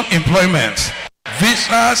 Promotion, employment,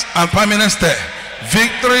 visas and permanent stay,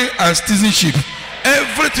 victory and citizenship.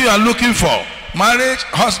 Everything you are looking for, marriage,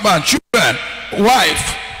 husband, children,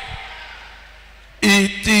 wife,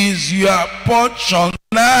 it is your portion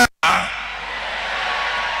now.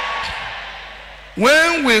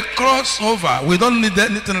 When we cross over, we don't need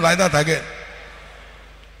anything like that again.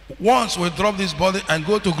 Once we drop this body and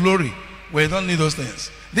go to glory, we don't need those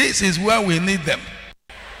things. This is where we need them.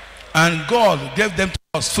 And God gave them to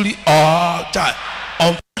us free of charge.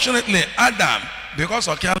 Unfortunately, Adam, because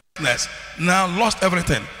of carelessness, now lost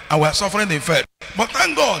everything and we are suffering the effect. But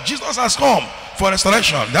thank God, Jesus has come for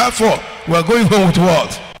restoration. Therefore, we are going home with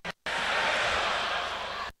what?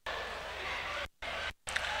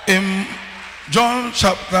 In John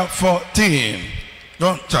chapter 14,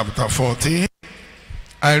 John chapter 14,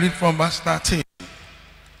 I read from verse 13.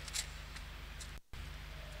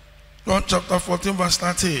 John chapter 14, verse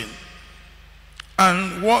 13.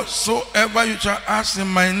 And whatsoever you shall ask in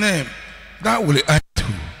my name, that will I do,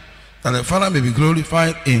 that the Father may be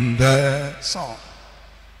glorified in the Son.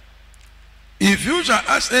 If you shall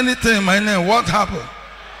ask anything in my name, what happened?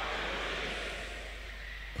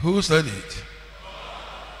 Who said it?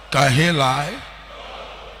 Can he lie?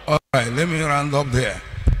 All right, let me round up there.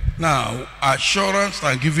 Now, assurance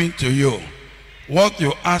I'm giving to you. What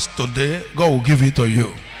you ask today, God will give it to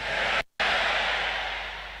you.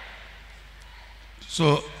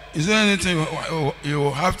 So, is there anything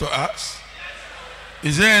you have to ask?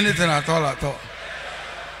 Is there anything at all?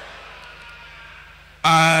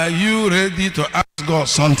 Are you ready to ask God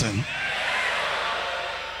something?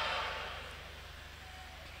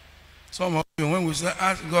 Some of you, when we say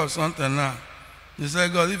ask God something now, you say,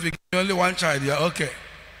 God, if you give me only one child, you're okay.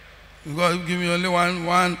 God, if you give me only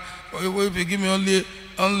one, if you give me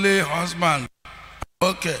only husband,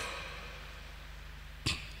 okay.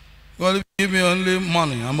 God, if you give me only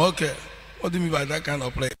money, I'm okay. What do you mean by that kind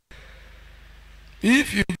of play?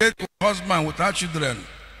 If you get a husband without children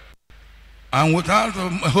and without a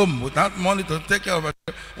home, without money to take care of it,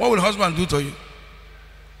 what will the husband do to you?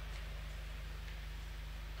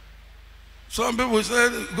 Some people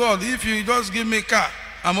say, God, if you just give me a car,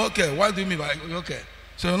 I'm okay. What do you mean by okay?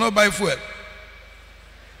 So you'll not buy fuel.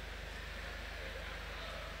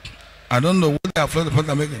 I don't know what they are afraid of what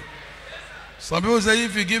I'm making. Some people say,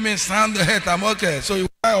 if you give me sound head, I'm okay. So you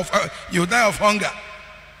die of hunger.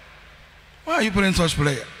 Why are you putting such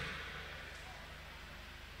prayer?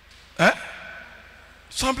 Eh?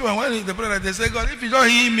 Some people, when they pray, they say, God, if you don't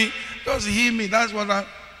hear me, just hear me. That's what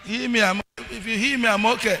hear me. If you hear me, I'm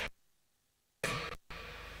okay.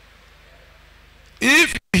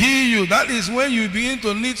 If you hear you, that is when you begin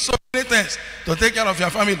to need so many things to take care of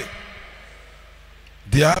your family.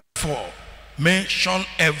 Therefore, mention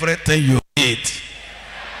everything you need.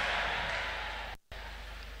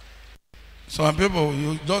 Some people,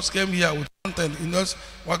 you just came here with content, you know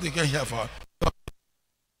what you came here for.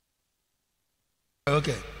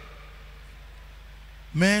 Okay.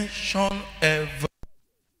 Mention everything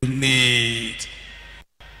you need.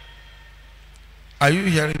 Are you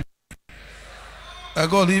hearing me?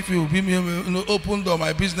 God, if you give me open door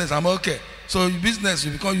my business, I'm okay. So your business,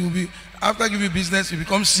 after giving you business, you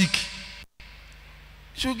become sick.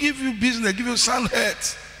 She'll give you business, give you sound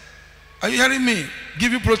health. Are you hearing me?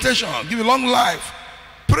 Give you protection, give you long life.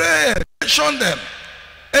 Pray, mention them.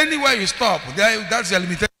 Anywhere you stop, that's your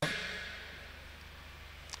limitation.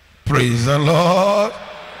 Praise the Lord.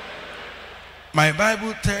 My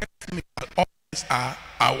Bible tells me that all things are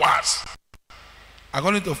ours.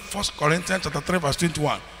 According to 1 Corinthians chapter 3, verse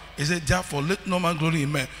 21, it said, therefore let no man glory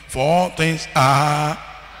in men, for all things are.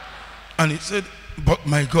 And it said, but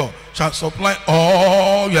my God shall supply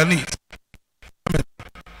all your needs. Amen.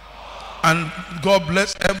 And God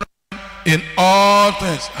bless everyone in all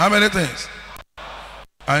things. How many things?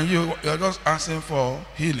 And you're just asking for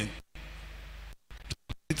healing.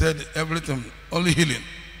 Limited everything, only healing.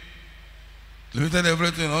 Limited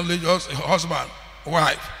everything, only just husband,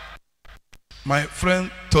 wife. My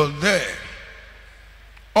friend, today,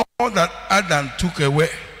 all that Adam took away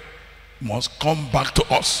must come back to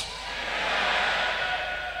us.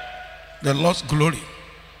 The Lord's glory,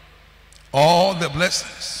 all the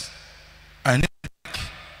blessings, I need it back.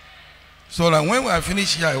 So that when we are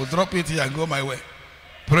finished here, I will drop it here and go my way.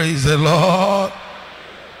 Praise the Lord.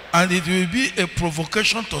 And it will be a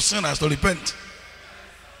provocation to sinners to repent.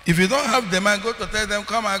 If you don't have the mind, go to tell them,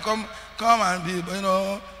 come and be,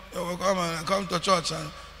 come to church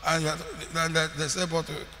and they say, but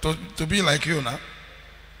to be like you now,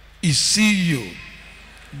 he see you.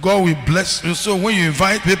 God will bless you. So when you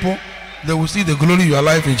invite people, they will see the glory of your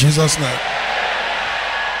life in Jesus' name.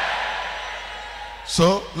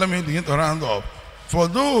 So let me begin to round up. For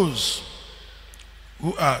those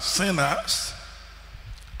who are sinners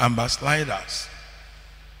and backsliders,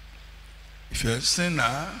 if you're a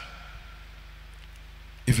sinner,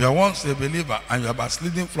 if you're once a believer and you're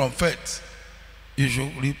backsliding from faith, you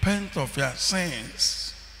should repent of your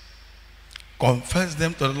sins, confess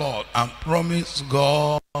them to the Lord, and promise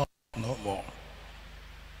God no more.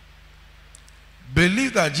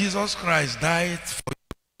 Believe that Jesus Christ died for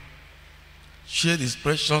you, shed his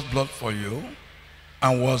precious blood for you,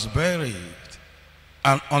 and was buried.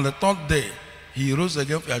 And on the third day, he rose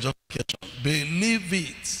again for your justification. Believe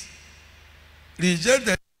it. Reject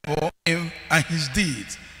the devil and his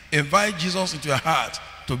deeds. Invite Jesus into your heart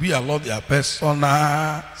to be your Lord, your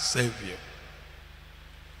personal Savior.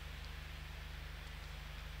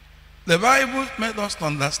 The Bible made us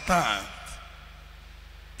understand,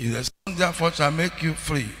 if the Son therefore shall make you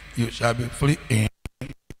free, you shall be free in.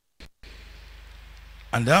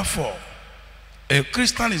 And therefore, a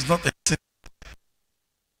Christian is not a sinner.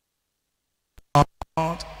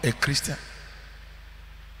 Not a Christian.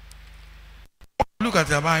 Look at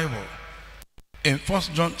your Bible in 1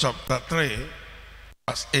 John chapter 3,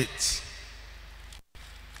 verse 8.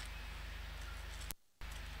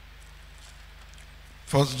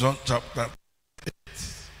 1 John chapter 8.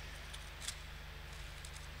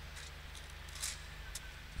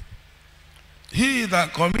 He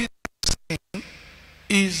that commits sin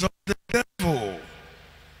is of the devil,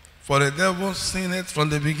 for the devil sinned from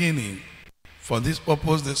the beginning. For this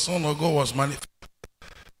purpose the Son of God was manifested,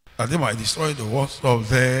 that they might destroy the works of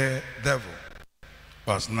the devil.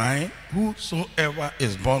 Verse 9, whosoever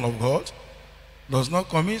is born of God does not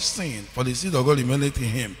commit sin, for the seed of God remaineth in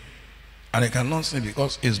him, and he cannot sin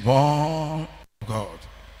because he is born of God.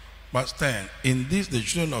 Verse 10, in this the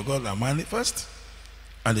children of God are manifest,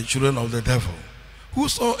 and the children of the devil.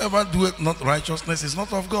 Whosoever doeth not righteousness is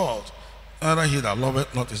not of God, neither he that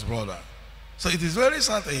loveth not his brother. So it is very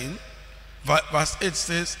certain. Verse 8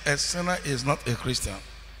 says, a sinner is not a Christian.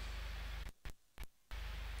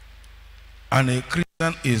 And a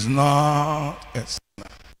Christian is not a sinner.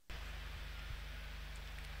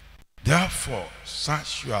 Therefore,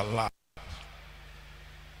 search your life.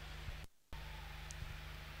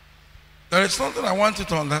 There is something I want you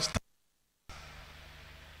to understand.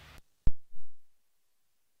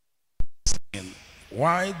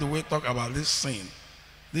 Why do we talk about this sin?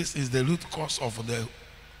 This is the root cause of the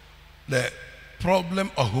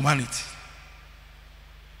problem of humanity.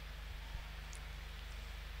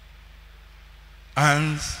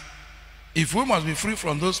 And if we must be free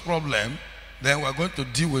from those problems, then we're going to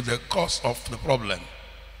deal with the cause of the problem.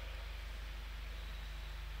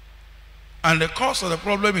 And the cause of the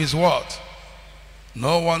problem is what?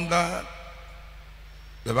 No wonder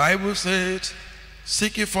the Bible said,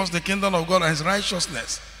 seek ye first the kingdom of God and his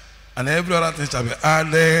righteousness, and every other thing shall be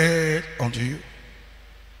added unto you.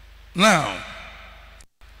 Now,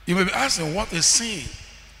 you may be asking, what is sin?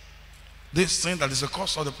 This sin that is the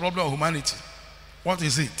cause of the problem of humanity. What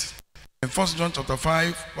is it? In 1 John chapter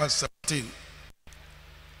 5, verse 17.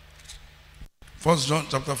 1 John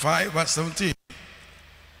chapter 5, verse 17.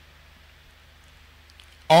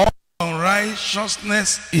 All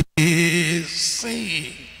unrighteousness is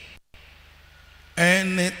sin.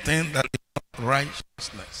 Anything that is not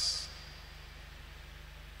righteousness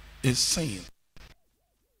is sin.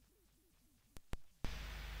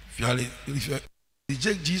 If you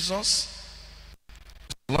reject Jesus,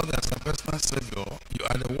 Lord as a personal Savior, you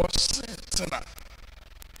are the worst sinner.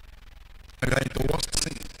 You are in the worst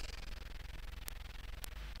sin.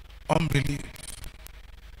 Unbelief.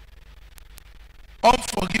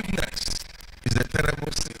 Unforgiveness is a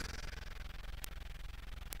terrible sin.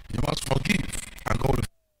 You must forgive and go with.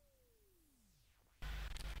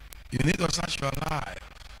 You need to search your life.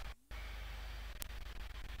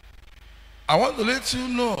 I want to let you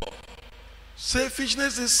know,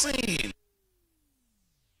 selfishness is sin.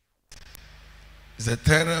 It's a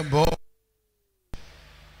terrible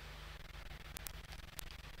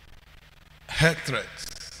hatred,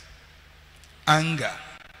 anger,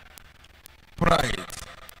 pride,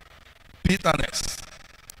 bitterness,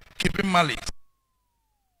 keeping malice,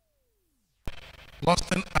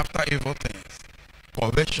 lusting after evil things,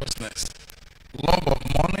 covetousness, love of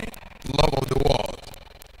money, love of the world.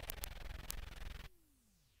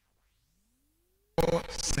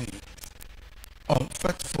 Sin,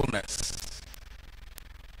 unfaithfulness,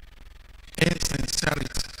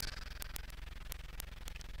 insincerity.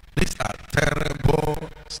 These are terrible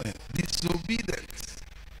sins. Disobedience.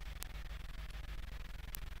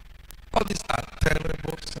 All these are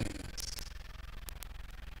terrible sins.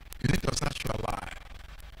 You need to search your life.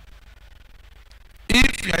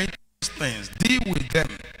 If you are in these things, deal with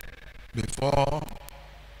them before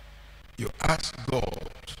you ask God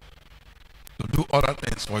to do other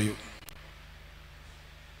things for you.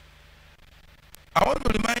 I want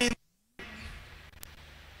to remind you,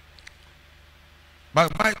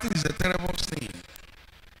 backbiting is a terrible sin.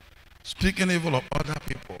 Speaking evil of other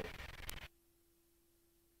people,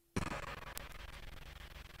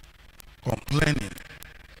 complaining,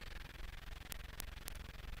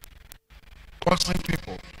 cursing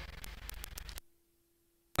people,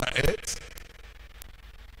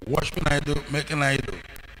 worshiping idol, making idol,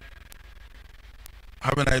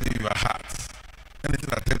 having idol in your heart. Anything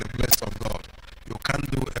that takes the place of God, you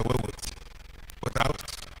can't do away with without.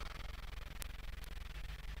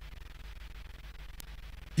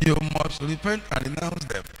 You must repent and renounce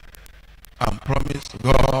them and promise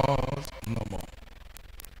God no more.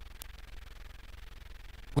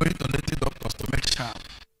 When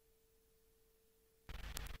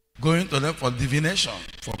for divination,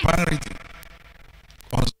 for palm reading,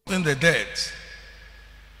 consulting the dead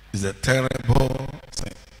is a terrible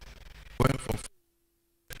thing. Going for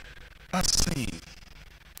that's sin.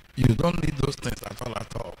 You don't need those things at all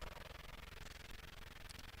at all.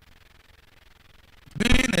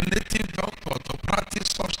 Being a native doctor to practice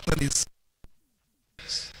such things,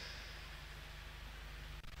 if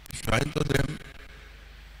you are into them,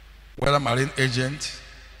 whether marine agent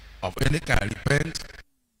of any kind, repent.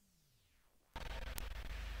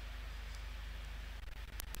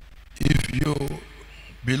 If you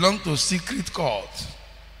belong to secret court,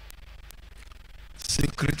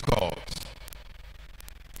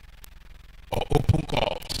 or open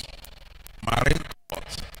court, marine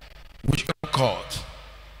court, witchcraft court,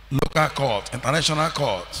 local court, international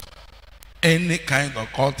court, any kind of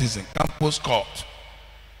cultism, campus court,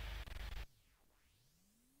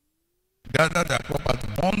 gather their property,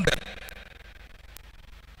 burn them.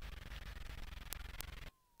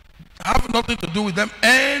 Have nothing to do with them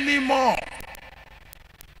anymore.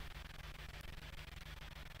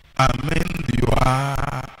 Amend your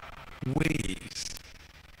ways.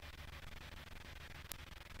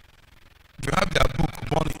 If you have their book,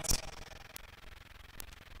 burn it.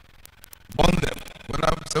 Burn them.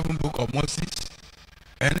 Whether 7 book of Moses,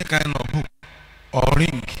 any kind of book, or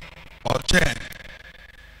ring, or chain,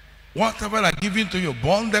 whatever are given to you,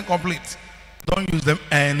 burn them complete. Don't use them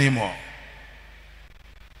anymore.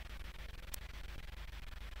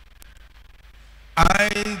 I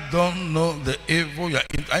don't know the evil you are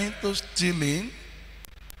into stealing,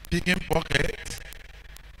 picking pocket,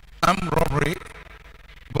 armed robbery,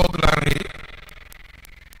 burglary,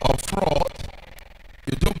 or fraud.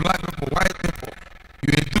 You do black people, white people.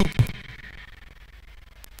 You dupe.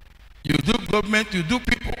 You do government, you do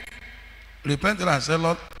people. Repent and say,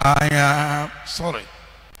 Lord, I am sorry.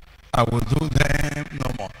 I will do them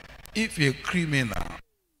no more. If you're a criminal,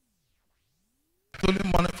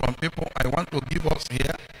 stealing money from people, I want to give us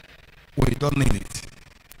here, we don't need it.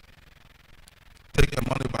 Take your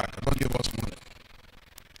money back. Don't give us money.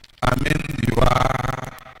 Amend your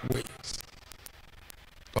ways.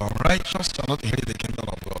 The unrighteous shall not inherit the kingdom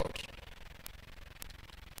of God.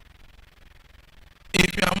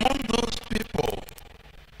 If you are among those people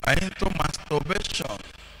are into masturbation,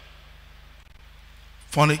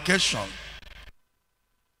 fornication,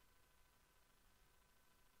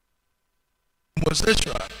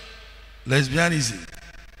 homosexual, lesbianism,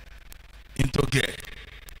 into gay,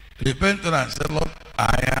 repent and say, Lord,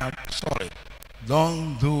 I am sorry.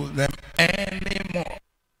 Don't do them anymore.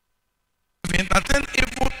 If you entertain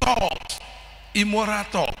evil thought, immoral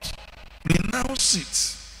thought, renounce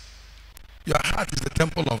it. Your heart is the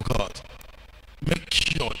temple of God. Make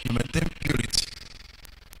sure you maintain purity.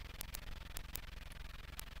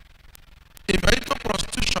 If you're into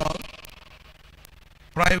prostitution,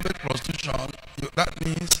 private prostitution, that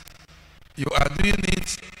means you are doing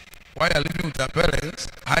it while you're living with your parents,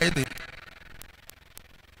 hiding.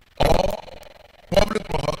 Or public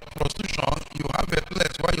prostitution, you have a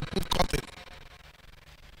place where you put curtain.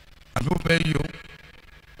 And people pay you,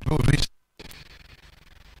 people reach.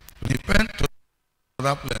 Repent to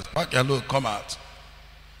that place, pack your load, come out.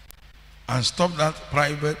 And stop that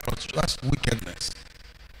private prostitution. That's wickedness.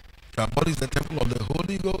 Your body is the temple of the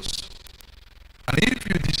Holy Ghost. And if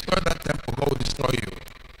you destroy that temple, God will destroy you.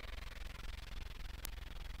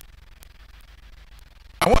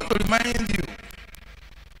 I want to remind you,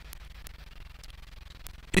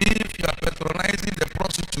 if you are patronizing the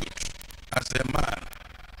prostitute as a man,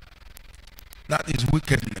 that is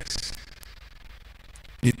wickedness.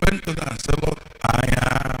 Repent to God and say, Lord, I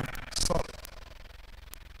am sorry.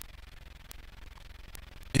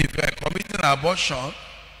 If you are committing abortion,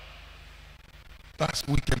 that's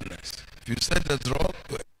wickedness. If you set the drug,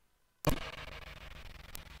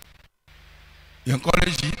 you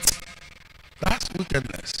encourage it, that's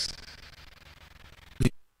wickedness.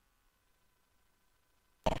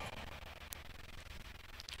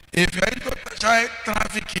 If you are into child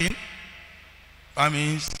trafficking, that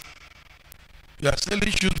means you are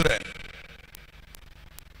selling children.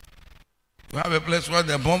 You have a place where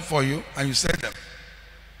they're born for you and you sell them.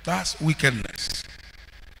 That's wickedness.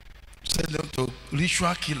 Sell them to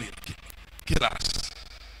ritual killers.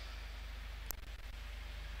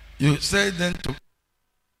 You sell them to.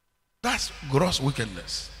 That's gross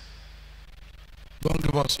wickedness. Don't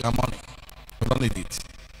give us your money. We don't need it.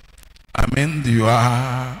 Amend your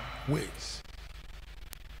ways.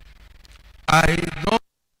 I don't.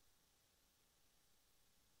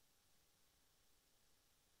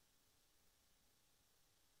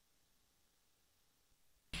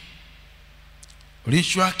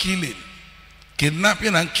 Ritual killing,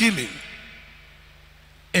 kidnapping and killing,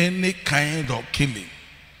 any kind of killing.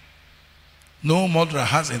 No murderer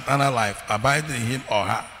has eternal life abiding in him or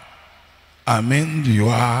her. Amend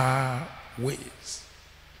your ways.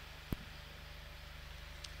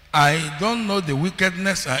 I don't know the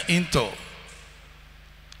wickedness are into.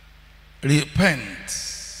 Repent.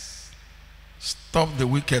 Stop the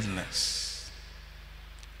wickedness.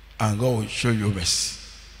 And God will show you mercy.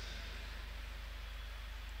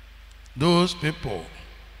 Those people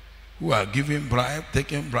who are giving bribe,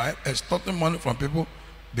 taking bribe, extorting money from people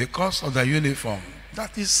because of their uniform,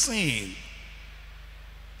 that is sin.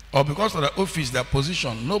 Or because of their office, their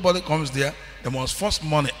position, nobody comes there, they must force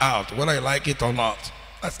money out, whether you like it or not.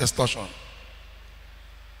 That's extortion.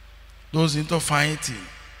 Those into fighting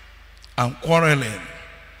and quarreling,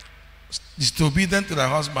 disobedient to their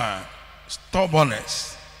husband,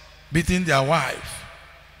 stubbornness, beating their wife,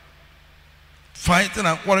 fighting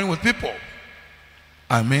and quarreling with people.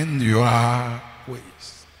 Amend your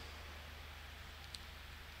ways.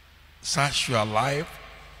 Search your life.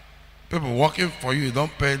 People working for you, you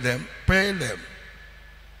don't pay them, pay them.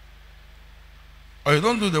 Or you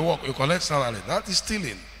don't do the work, you collect salary. That is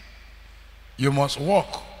stealing. You must work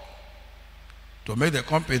to make the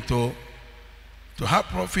company to have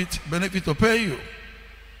profit, benefit to pay you.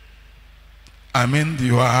 Amend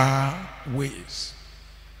your ways.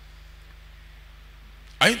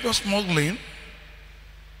 Are you not smuggling?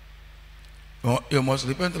 No, you must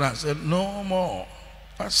repent and say, no more.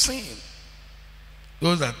 That's sin.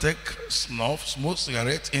 Those that take snuff, smoke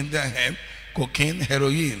cigarettes, Indian hemp, cocaine,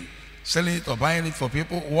 heroin, selling it or buying it for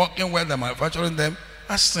people, working where they're manufacturing them,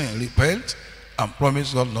 that's sin. Repent and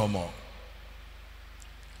promise God no more.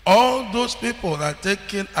 All those people that are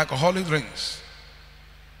taking alcoholic drinks,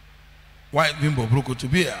 white bimbo, bruku to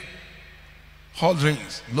beer, hot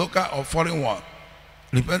drinks, local or foreign one,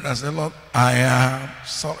 repent and say, Lord, I am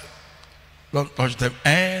sorry. Don't touch them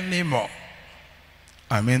anymore.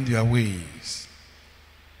 Amend your ways.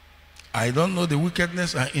 I don't know the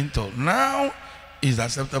wickedness are into. Now is the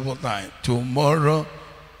acceptable time. Tomorrow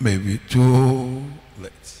may be too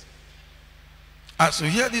late. As you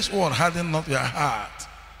hear this word, harden not your heart,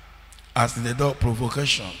 as in the day of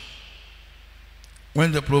provocation.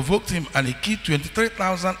 When they provoked him and he killed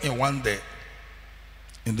 23,000 in one day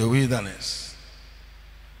in the wilderness.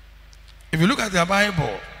 If you look at your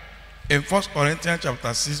Bible, in 1 Corinthians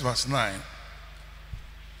chapter 6 verse 9,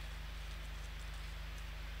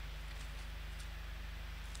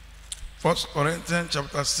 1 Corinthians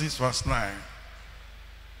chapter 6 verse 9.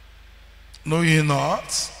 Know ye not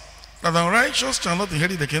that the unrighteous shall not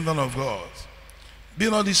inherit the kingdom of God? Be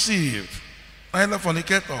not deceived, neither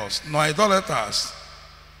fornicators, nor idolaters,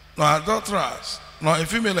 nor adulterers, nor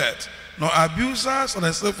effeminate, nor abusers of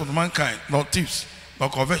the self of mankind, nor thieves, nor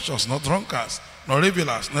covetous, nor drunkards, nor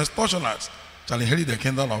revelers, nor extortioners shall inherit the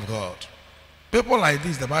kingdom of God. People like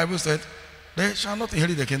this, the Bible said, they shall not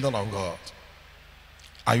inherit the kingdom of God.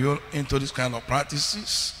 Are you into this kind of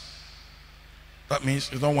practices? That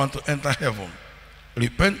means you don't want to enter heaven.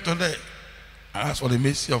 Repent today and ask for the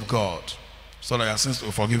mercy of God so that your sins will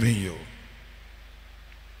be forgiven you.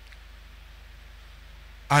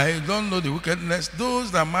 I don't know the wickedness.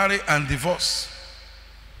 Those that marry and divorce,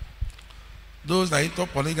 those that are into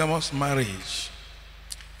polygamous marriage,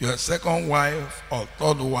 your second wife or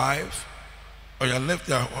third wife, or you left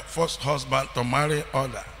your first husband to marry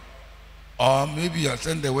other, or maybe you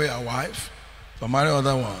send away your wife to marry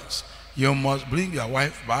other ones. You must bring your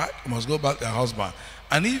wife back. You must go back to your husband.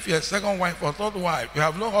 And if your second wife or third wife, you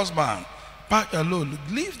have no husband, pack your load,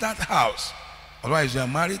 leave that house. Otherwise, you are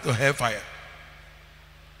married to hellfire.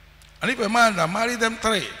 And if a man that married them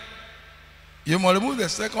three, you must remove the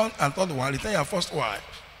second and third one, return your first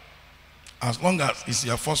wife. As long as it's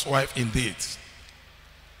your first wife indeed.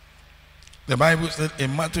 The Bible said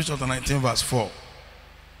in Matthew chapter 19 verse 4.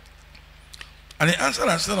 And he answered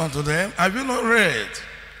and said unto them, have you not read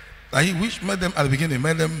that he which made them at the beginning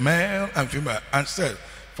made them male and female, and said,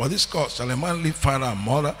 for this cause shall a man leave father and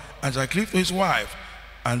mother, and shall cleave to his wife,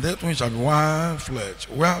 and they twins shall be one flesh.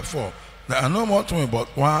 Wherefore there are no more twins but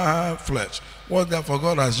one flesh. What therefore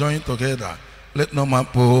God has joined together, let no man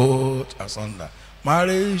put asunder.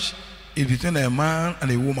 Marriage is between a man and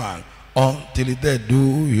a woman until they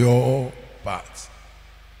do your part.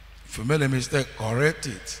 If you made a mistake, correct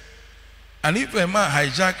it. And if a man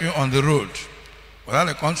hijack you on the road without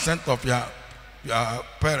the consent of your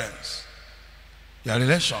parents, your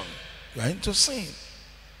relation, you are into sin.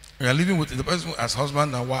 You are living with the person as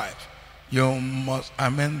husband and wife. You must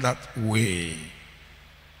amend that way.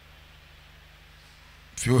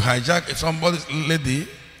 If you hijack somebody's lady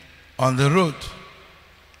on the road,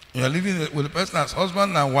 you are living with the person as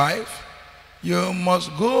husband and wife, You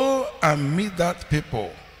must go and meet that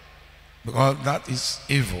people, because that is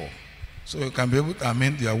evil. So you can be able to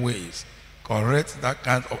amend their ways, correct that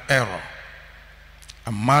kind of error,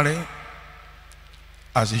 and marry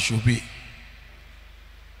as it should be.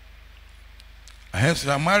 And hence,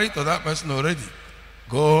 you are married to that person already.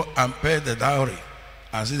 Go and pay the dowry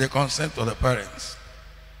and see the consent of the parents.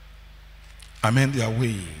 Amend their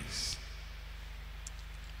ways.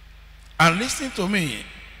 And listen to me.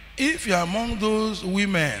 If you are among those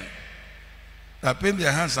women that paint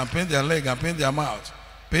their hands and paint their leg and paint their mouth,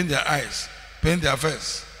 paint their eyes, paint their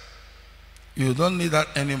face, you don't need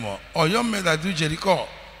that anymore. Or young men that do Jericho,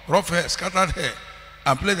 rough hair, scattered hair,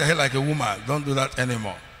 and play their hair like a woman, don't do that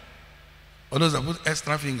anymore. Or those that put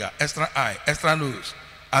extra finger, extra eye, extra nose,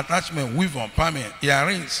 attachment, weave on, palming,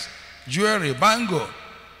 earrings, jewelry, bangle.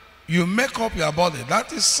 You make up your body.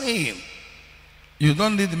 That is sin. You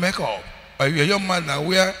don't need makeup. Or you're a young man that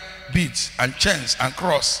wear beads and chains and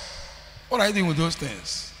cross. What are you doing with those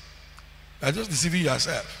things? You're just deceiving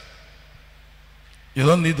yourself. You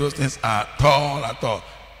don't need those things at all, at all.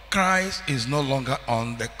 Christ is no longer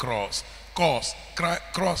on the cross. Cross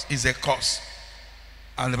is a curse.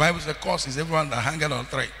 And the Bible says curse is everyone that hangeth on a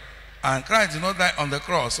tree. And Christ did not die on the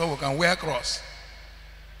cross, so we can wear a cross.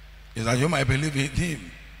 Is that you might believe in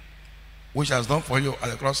him, which has done for you at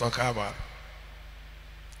the cross of Calvary.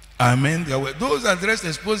 Amen. Those that dress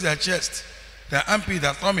expose their chest, their armpit,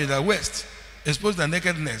 their tummy, their waist, expose their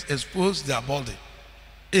nakedness, expose their body.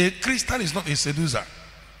 A Christian is not a seducer,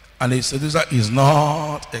 and a seducer is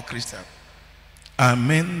not a Christian.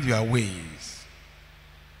 Amend your ways.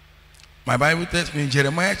 My Bible tells me in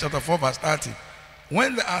Jeremiah chapter 4 verse 30,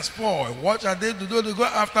 when they are spoiled, what are they to do? They go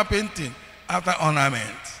after painting, after ornament.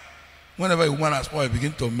 Whenever a woman is spoiled,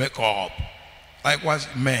 begin to make up. Likewise,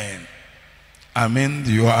 men, amend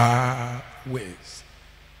your ways.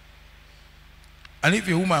 And if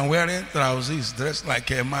a woman wearing trousers dressed like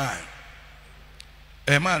a man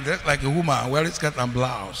dressed like a woman wearing skirt and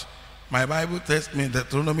blouse, my Bible tells me in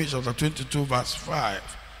Deuteronomy chapter 22 verse 5,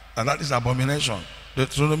 and that is abomination.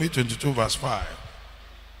 Deuteronomy 22 verse 5.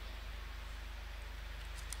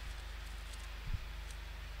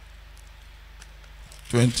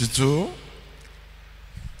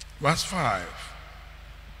 Verse 5.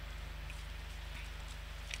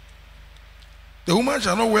 The woman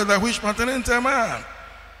shall not wear that which pertaineth to a man.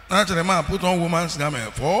 Naturally, man put on woman's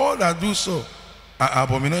garment. For all that do so are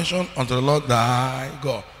abomination unto the Lord thy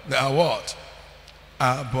God. They are what?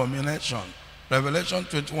 Abomination. Revelation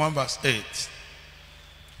 21 verse 8.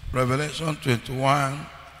 Revelation 21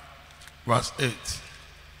 verse 8.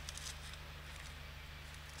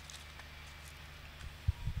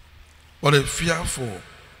 But a fearful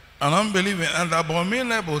and unbelieving and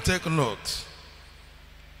abominable take note,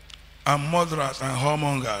 and murderers and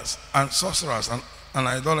whoremongers and sorcerers and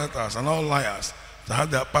idolaters and all liars to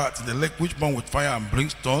have their part in the lake which burn with fire and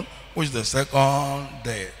brimstone, which is the second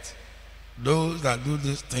death. Those that do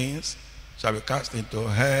these things shall be cast into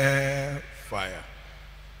hell fire.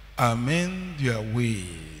 Amend your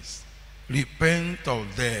ways, repent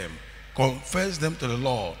of them, confess them to the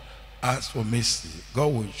Lord, ask for mercy.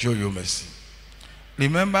 God will show you mercy.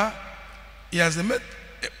 Remember, he has made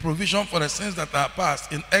a provision for the sins that are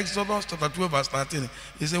past. In Exodus chapter 12 verse 13,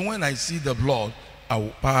 he said, when I see the blood, I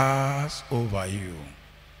will pass over you.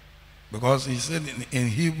 Because he said in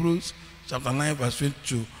Hebrews chapter 9 verse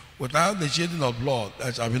 22, without the shedding of blood,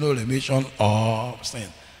 there shall be no remission of sin.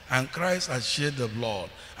 And Christ has shed the blood.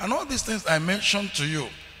 And all these things I mentioned to you,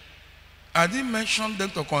 I didn't mention them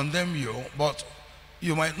to condemn you, but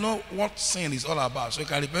you might know what sin is all about, so you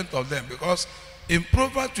can repent of them. Because in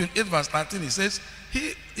Proverbs 28 verse 13, it says,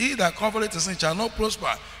 he that covereth the sin shall not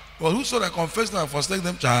prosper, but whoso that confess them and forsake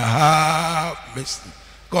them shall have mercy.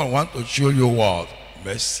 God wants to show you what?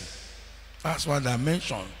 Mercy. That's why they are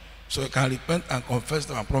mentioned. So you can repent and confess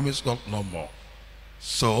them and promise God no more.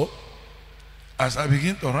 So, as I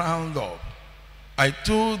begin to round up, I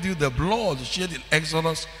told you the blood shed in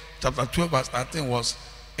Exodus chapter 12 verse 13 was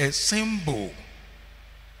a symbol.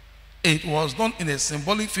 It was done in a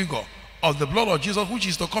symbolic figure of the blood of Jesus, which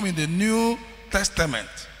is to come in the New Testament.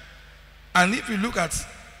 And if you look at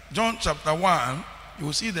John chapter 1, you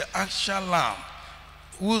will see the actual lamb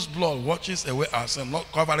whose blood washes away our sin, not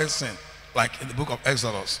covering sin, like in the book of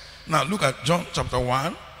Exodus. Now look at John chapter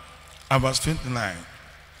 1 and verse 29.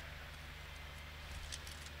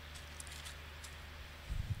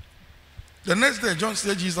 The next day John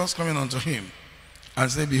said Jesus coming unto him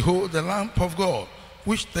and said, behold the Lamb of God,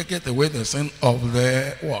 which taketh away the sin of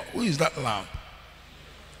the world. Who is that Lamb?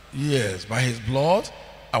 Yes, by his blood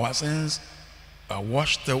our sins are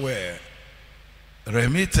washed away,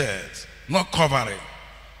 remitted, not covering.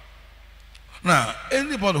 Now,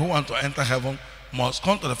 anybody who wants to enter heaven must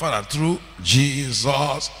come to the Father through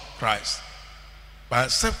Jesus Christ. By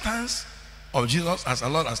acceptance of Jesus as a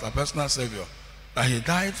Lord, as a personal Savior, that He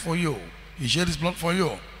died for you, He shed His blood for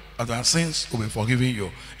you, and your sins will be forgiven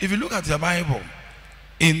you. If you look at your Bible,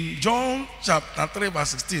 in John chapter 3 verse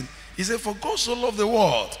 16, He said, "For God so loved the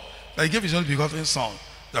world that He gave His only begotten Son,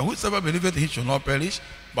 that whosoever believeth in Him shall not perish,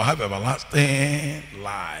 but have everlasting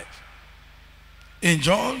life." In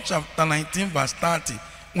John chapter 19 verse 30,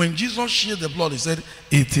 when Jesus shed the blood, He said,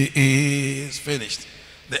 "It is finished."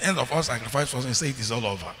 The end of all sacrifice was, He said, "It is all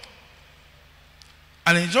over."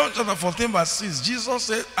 And in John chapter 14 verse 6, Jesus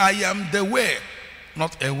said, "I am the way,"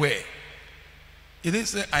 not a way. He didn't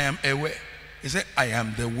say, "I am a way." He said, "I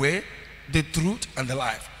am the way, the truth, and the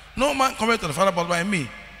life. No man cometh to the Father but by me."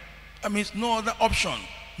 That means no other option,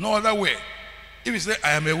 no other way. If He said,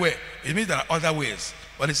 "I am a way," it means there are other ways.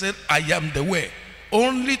 But He said, "I am the way."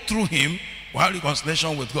 Only through Him we have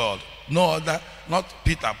reconciliation with God. No other, not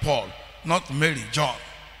Peter, Paul, not Mary, John,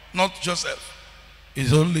 not Joseph.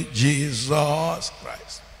 It's only Jesus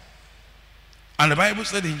Christ. And the Bible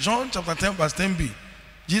said in John chapter 10 verse 10b,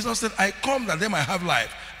 Jesus said, "I come that they might have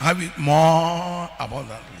life, and have it more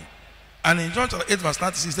abundantly." And in John chapter 8 verse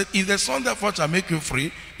 36, He said, "If the Son therefore shall make you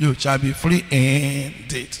free, you shall be free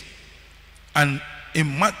indeed." And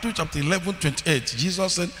in Matthew chapter 11:28,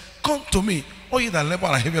 Jesus said, "Come to me, all ye that labor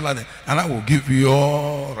and are heavy laden, and I will give you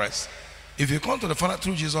your rest." If you come to the Father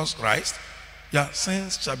through Jesus Christ, your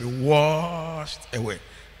sins shall be washed away.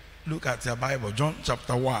 Look at your Bible, John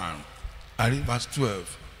chapter 1, I read verse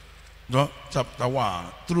 12. John chapter 1,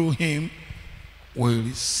 "Through Him we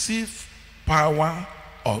receive power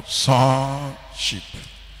of sonship,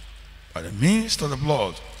 by the means of the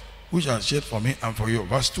blood which has shed for me and for you."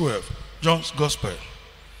 Verse 12, John's Gospel,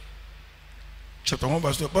 chapter 1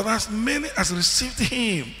 verse 12. "But as many as received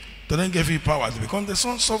Him, to them gave He power to become the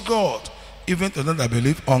sons of God, even to them that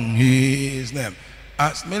believe on His name."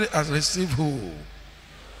 As many as received who?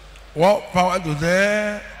 What power do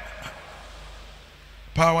they?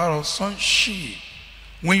 Power of sonship.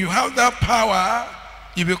 When you have that power,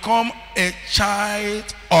 you become a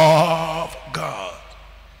child of God.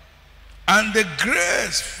 And the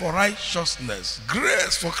grace for righteousness,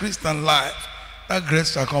 grace for Christian life, that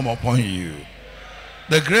grace shall come upon you.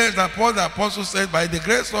 The grace that Paul the Apostle said, "By the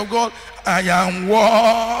grace of God, I am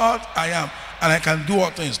what I am, and I can do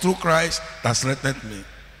all things through Christ that strengthened me."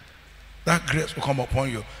 That grace will come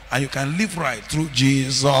upon you, and you can live right through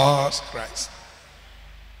Jesus Christ.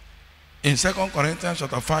 In 2 Corinthians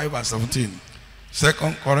chapter 5 verse 17,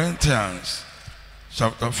 2 Corinthians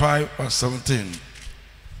chapter 5 verse 17,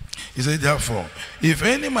 He said, "Therefore, if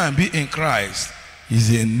any man be in Christ, he is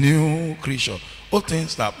a new creature. All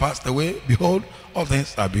things that passed away, behold, all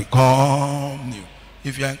things have become new."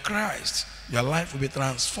 If you are in Christ, your life will be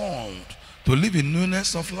transformed to live in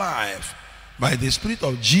newness of life by the Spirit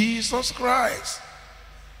of Jesus Christ.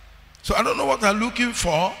 So I don't know what you're looking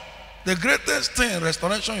for. The greatest thing,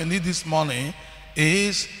 restoration you need this morning,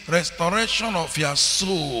 is restoration of your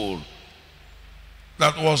soul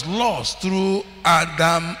that was lost through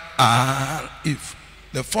Adam and Eve.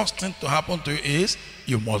 The first thing to happen to you is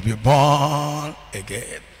you must be born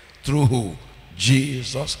again. Through who?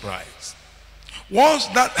 Jesus Christ. Once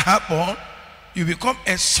that happens, you become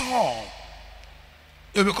a son.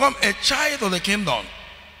 You become a child of the kingdom.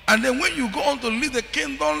 And then when you go on to live the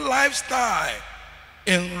kingdom lifestyle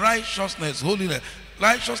in righteousness, holiness,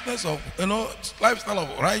 righteousness of, lifestyle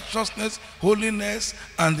of righteousness, holiness,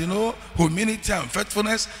 and humility and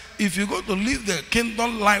faithfulness. If you go to live the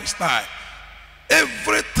kingdom lifestyle,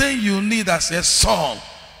 everything you need as a son,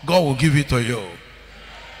 God will give it to you.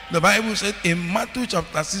 The Bible said in Matthew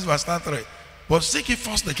chapter 6 verse 3, "But seek ye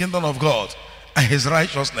first the kingdom of God and His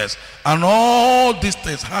righteousness, and all these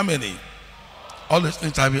things," how many? All these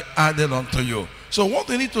things shall be added unto you. So what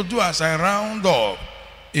you need to do as I round up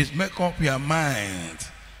is make up your mind.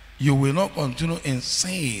 You will not continue in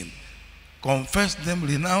sin. Confess them,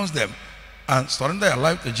 renounce them, and surrender your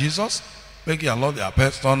life to Jesus. Make your Lord your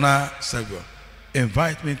personal Savior.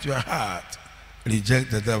 Invite me to your heart.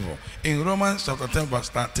 Reject the devil. In Romans chapter 10 verse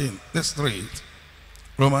 13, let's read.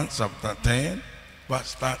 Romans chapter 10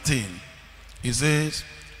 verse 13. It says,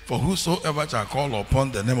 "For whosoever shall call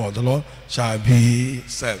upon the name of the Lord shall be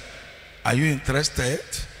saved." Are you interested?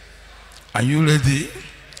 Are you ready?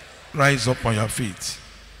 Rise up on your feet.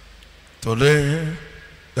 Today,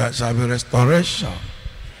 there shall be restoration.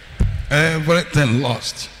 Everything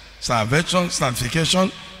lost. Salvation,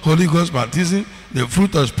 sanctification, Holy Ghost baptism, the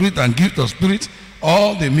fruit of Spirit and gift of Spirit,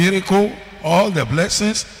 all the miracle, all the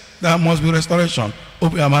blessings, there must be restoration.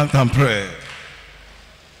 Open your mouth and pray.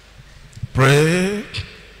 Pray.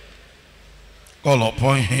 Call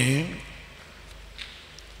upon him.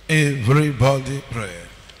 Everybody pray.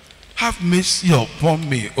 Have mercy upon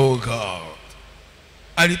me, O God.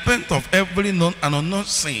 I repent of every known and unknown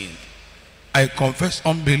sin. I confess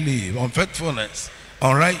unbelief, unfaithfulness,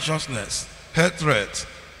 unrighteousness, hatred,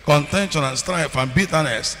 contention and strife and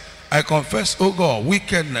bitterness. I confess, O God,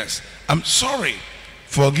 wickedness. I'm sorry.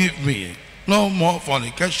 Forgive me. No more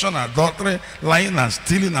fornication, adultery, lying and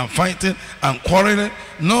stealing and fighting and quarreling.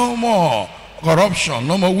 No more corruption,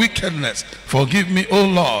 no more wickedness. Forgive me, O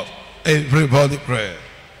Lord. Everybody pray.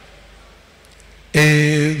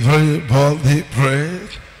 Everybody pray.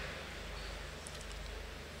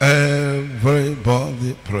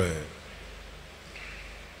 Everybody pray.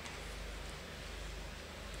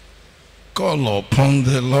 Call upon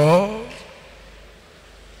the Lord.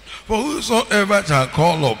 For whosoever shall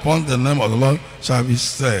call upon the name of the Lord shall be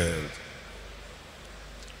saved.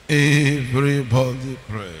 Everybody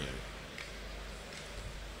pray.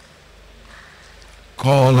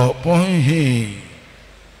 Call upon him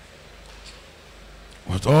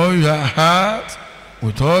with all your heart,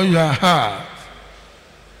 with all your heart.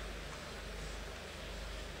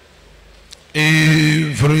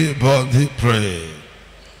 Everybody pray.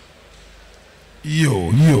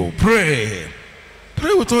 You pray.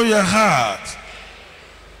 Pray with all your heart.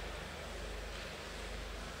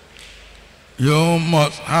 You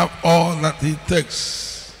must have all that it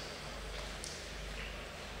takes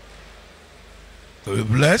to be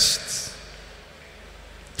blessed,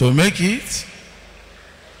 to make it.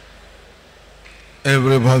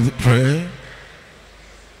 Everybody pray.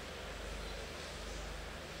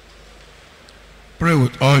 Pray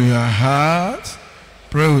with all your heart.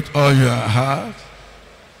 Pray with all your heart.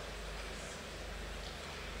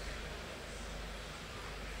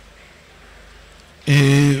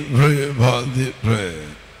 Everybody pray.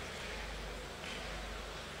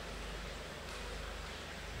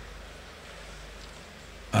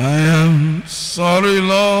 I am sorry,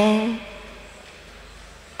 Lord.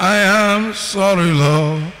 I am sorry,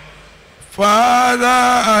 Lord. Father,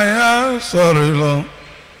 I am sorry, Lord.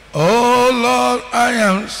 Oh, Lord, I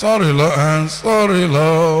am sorry, Lord. I am sorry,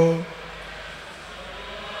 Lord.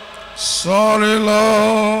 Sorry,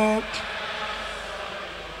 Lord.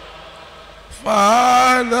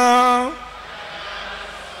 Father,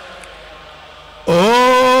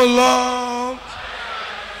 oh Lord,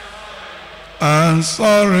 I'm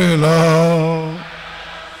sorry, Lord.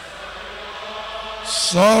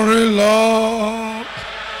 Sorry, Lord.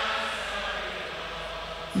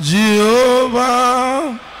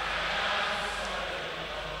 Jehovah,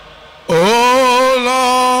 oh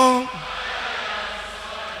Lord,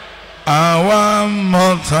 one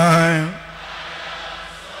more time.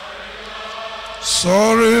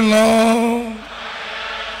 Sorry, Lord.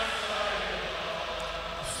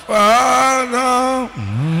 Father.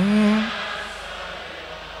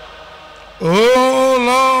 Oh,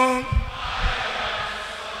 Lord.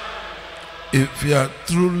 If you are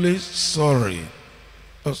truly sorry,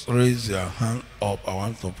 just raise your hand up. I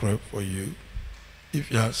want to pray for you.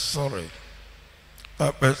 If you are sorry,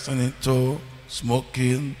 that person into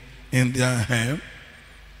smoking Indian hemp,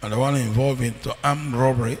 and the one involved into armed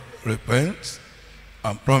robbery, repent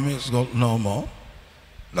and promise God no more.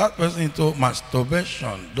 That person into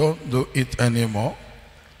masturbation, don't do it anymore.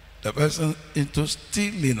 The person into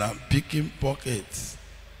stealing and picking pockets.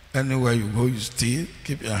 Anywhere you go, you steal.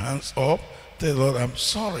 Keep your hands up. Tell the Lord, I'm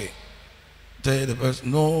sorry. Tell the person,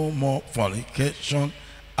 no more fornication,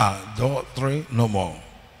 adultery, no more.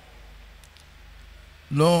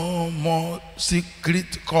 No more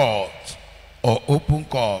secret court or open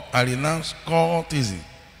court. I renounce courtesy.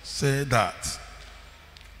 Say that.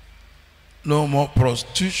 No more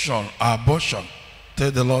prostitution, abortion. Tell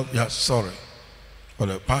the Lord, you're sorry for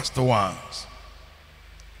the past ones.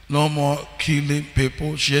 No more killing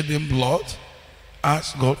people, shedding blood.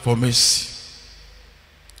 Ask God for mercy.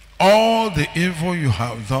 All the evil you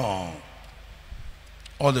have done,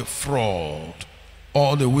 all the fraud,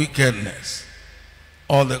 all the wickedness,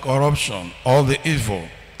 all the corruption, all the evil,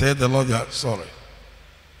 tell the Lord you are sorry.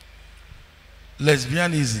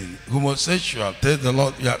 Lesbianism, homosexual, tell the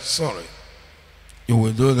Lord you are sorry. You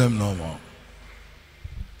will do them no more.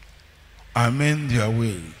 Amend their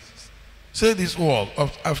ways. Say this word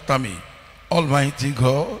after me. Almighty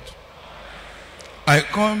God, I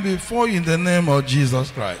come before you in the name of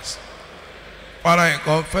Jesus Christ. Father, I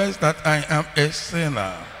confess that I am a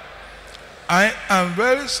sinner. I am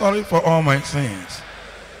very sorry for all my sins.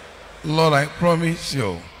 Lord, I promise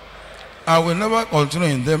you, I will never continue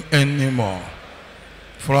in them anymore.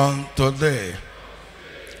 From today,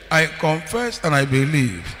 I confess and I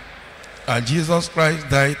believe that Jesus Christ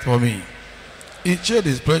died for me. He shed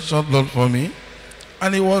his precious blood for me,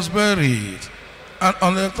 and he was buried. And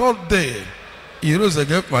on the third day, he rose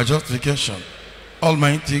again for my justification.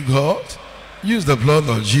 Almighty God, use the blood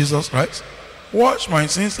of Jesus Christ, wash my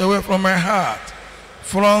sins away from my heart.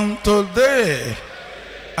 From today,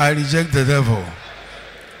 I reject the devil.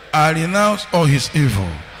 I renounce all his evil.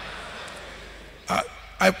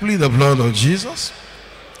 I plead the blood of Jesus.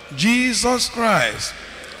 Jesus Christ,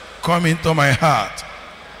 come into my heart.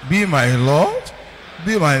 Be my Lord.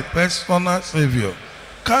 Be my personal Savior.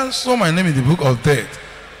 Cancel my name in the book of death.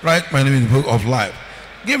 Write my name in the book of life.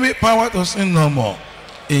 Give me power to sin no more.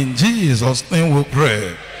 In Jesus' name we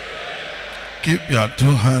pray. Keep your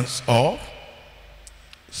two hands up.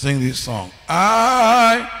 Sing this song.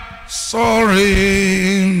 I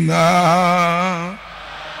surrender.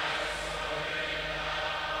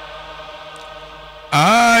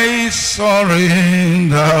 I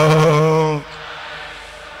surrender.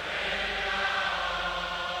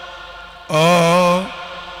 All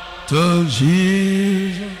to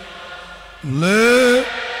Jesus. Let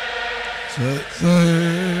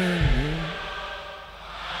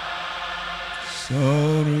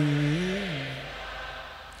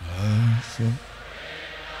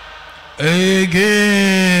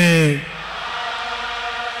again.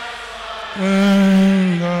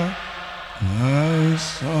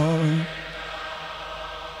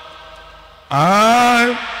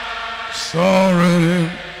 I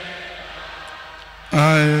surrender.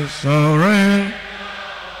 I surrender.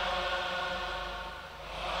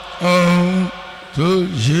 Oh, to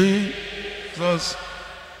Jesus.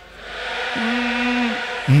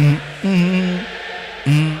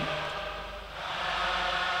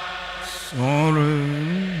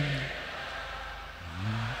 Sorry.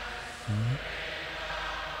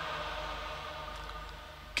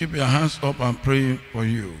 Keep your hands up and pray for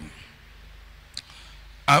you.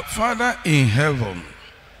 Our Father in heaven,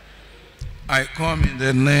 I come in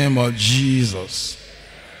the name of Jesus.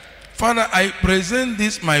 Father, I present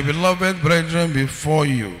this, my beloved brethren, before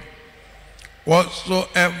you.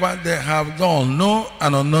 Whatsoever they have done, known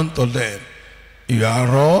and unknown to them, you are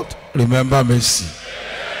wrought, remember mercy.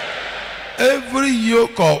 Every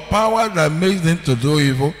yoke of power that makes them to do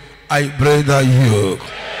evil, I break that yoke.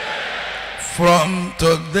 From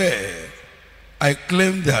today, I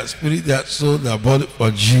claim their spirit, their soul, their body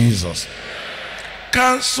for Jesus.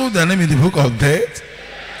 Cancel the name in the book of death.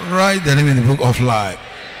 Write the name in the book of life.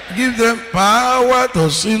 Give them power to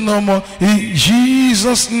sin no more. In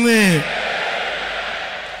Jesus' name,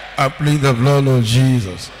 I plead the blood of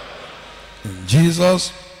Jesus. In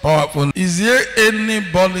Jesus' powerful name. Is there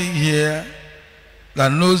anybody here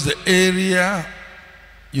that knows the area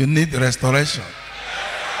you need restoration?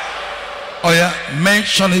 Oh yeah,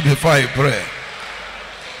 mention it before I pray.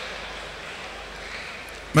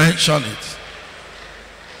 Mention it.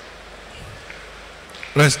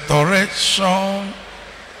 Restoration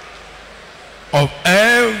of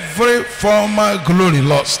every former glory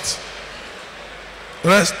lost.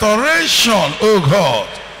 Restoration, oh God,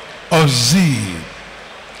 of zeal,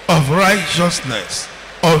 of righteousness,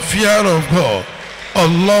 of fear of God,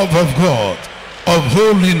 of love of God, of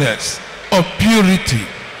holiness, of purity,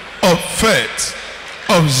 of faith,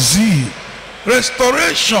 of zeal.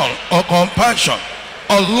 Restoration of compassion,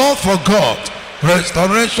 of love for God.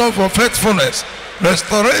 Restoration for faithfulness.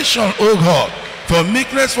 Restoration, oh God, for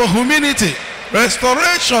meekness, for humility.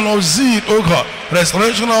 Restoration of zeal, oh God.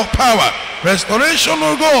 Restoration of power. Restoration,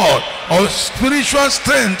 oh God, of spiritual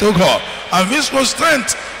strength, oh God, and physical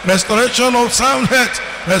strength. Restoration of sound health.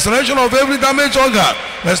 Restoration of every damaged organ.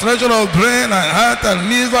 Restoration of brain and heart and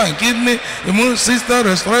liver and kidney, immune system.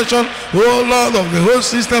 Restoration, oh Lord, of the whole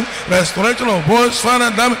system. Restoration of bones, spinal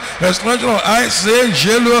damage. Restoration of eyes,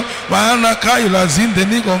 jello, manaka, ilazin, the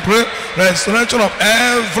knee compre. Restoration of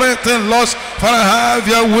everything lost. Father, have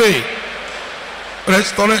your way.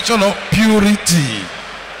 Restoration of purity.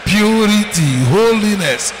 Purity,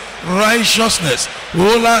 holiness, righteousness.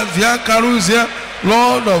 Ola via caruzia.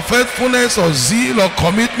 Lord of faithfulness, of zeal, of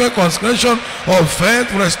commitment, consecration, of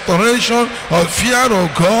faith, restoration, of fear of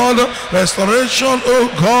God, restoration, oh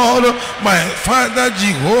God, my Father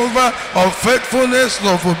Jehovah, of faithfulness,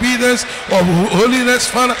 of obedience, of holiness,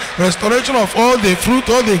 Father, restoration of all the fruit,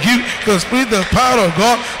 all the gift, the Spirit, the power of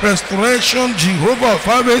God, restoration, Jehovah of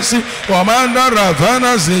Harvest, Commander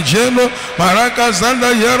Ravana, Zejeno, Maraka,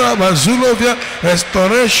 Zanda, Yara, Bazulovia,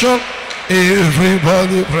 restoration,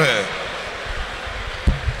 everybody pray.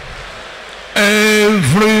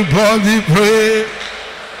 Everybody pray.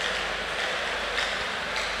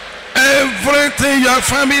 Everything your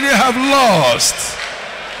family have lost,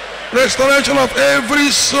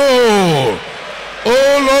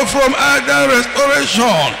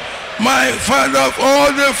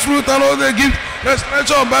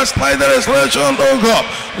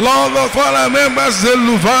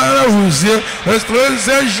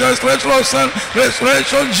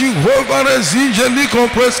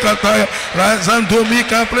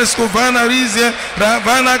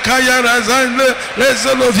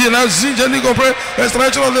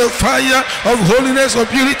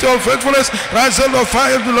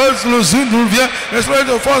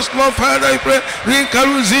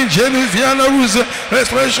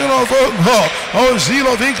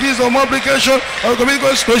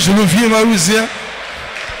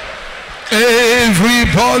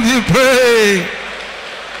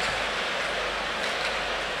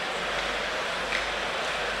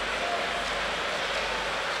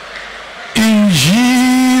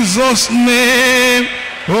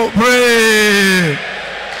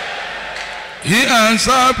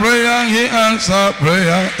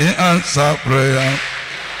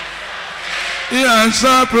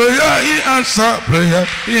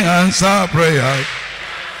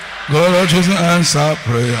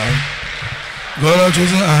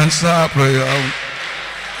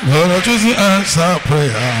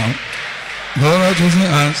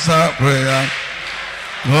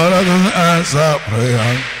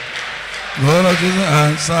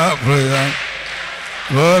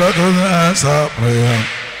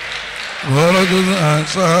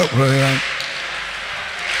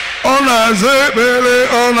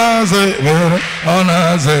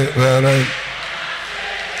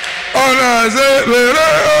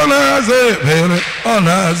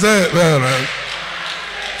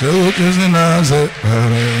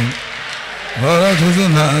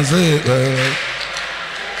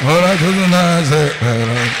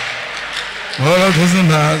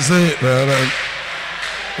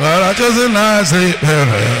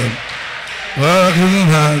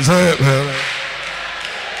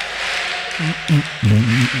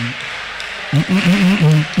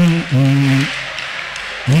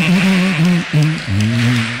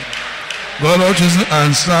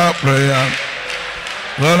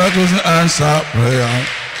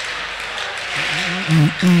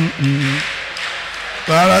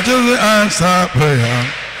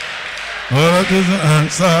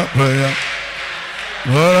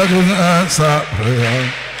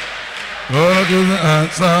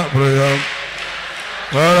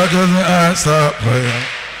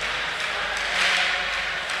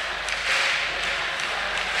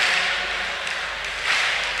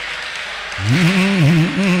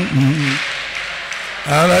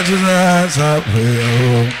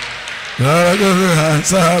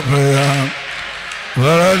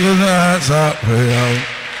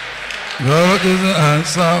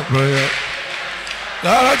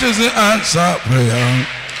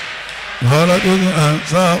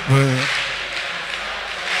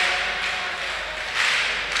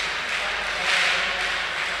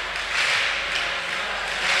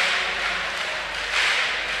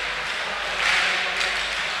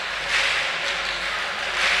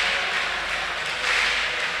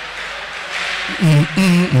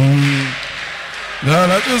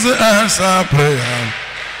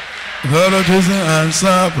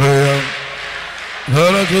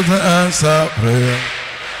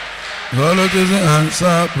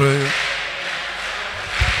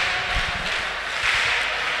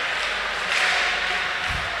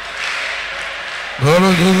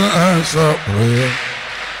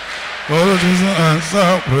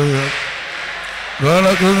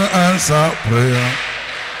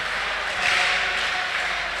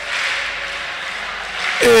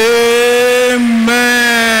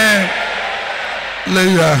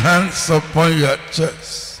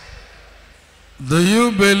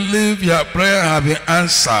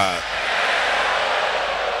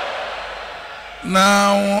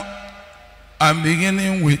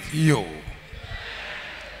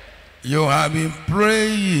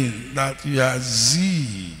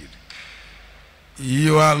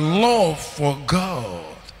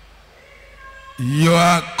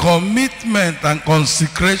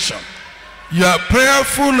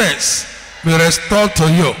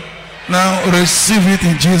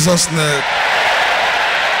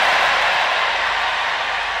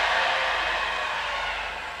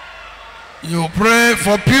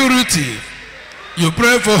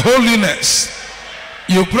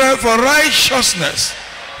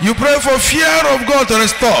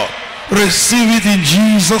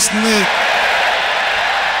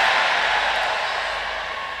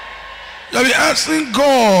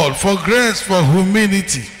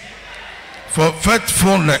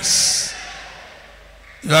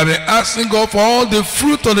 You have been asking God for all the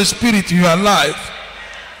fruit of the Spirit in your life.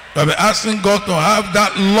 You have been asking God to have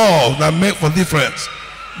that love that makes for difference.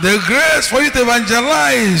 The grace for you to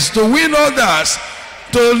evangelize, to win others,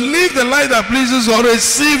 to live the life that pleases God.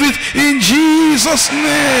 Receive it in Jesus'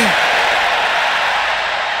 name.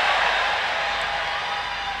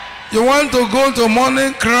 You want to go to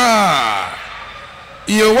morning cry.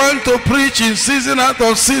 You want to preach in season out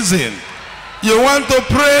of season. You want to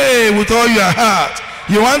pray with all your heart.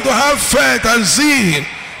 You want to have faith and zeal.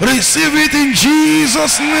 Receive it in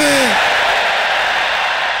Jesus' name.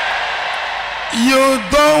 You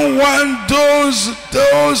don't want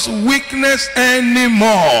those weakness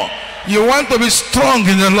anymore. You want to be strong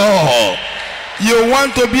in the Lord. You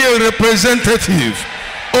want to be a representative.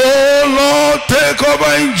 Oh Lord, take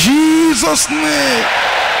over in Jesus' name.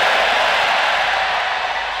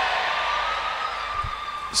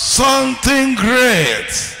 Something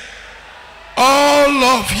great. All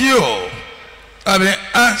of you have been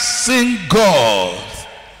asking God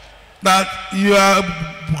that your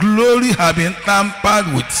glory have been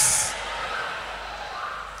tampered with.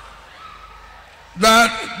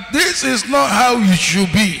 That this is not how you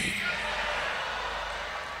should be.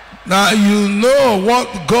 That you know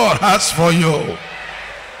what God has for you.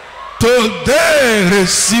 Today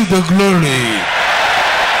receive the glory.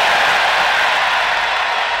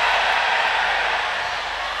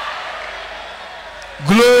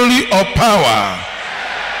 Glory of power,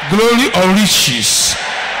 glory of riches,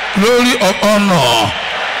 glory of honor,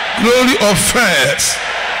 glory of faith.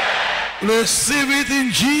 Receive it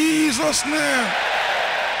in Jesus' name.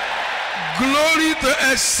 Glory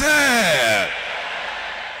to excel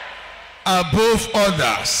above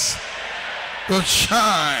others, to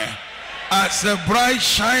shine as a bright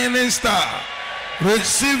shining star.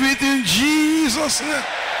 Receive it in Jesus' name.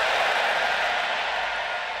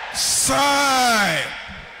 Sign.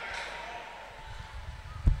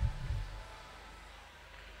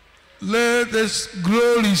 Let this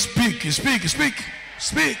glory speak.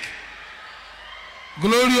 Speak.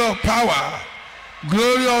 Glory of power,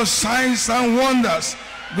 glory of signs and wonders,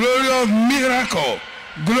 glory of miracle,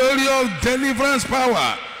 glory of deliverance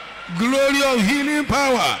power, glory of healing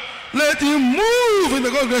power. Let him move in the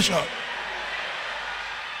congregation.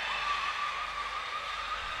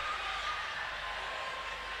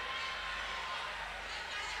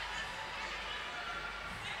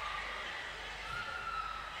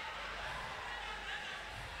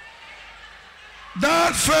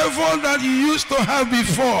 That favor that you used to have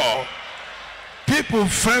before, people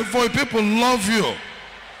favor, people love you.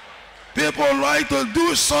 People like to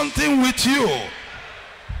do something with you.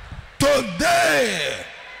 Today,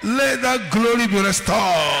 let that glory be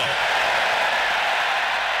restored.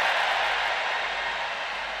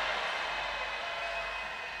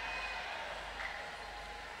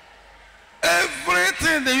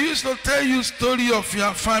 Everything they used to tell you story of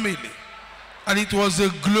your family, and it was a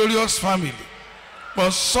glorious family.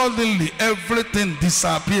 But suddenly everything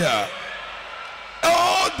disappeared.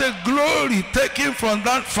 All the glory taken from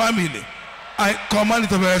that family, I command it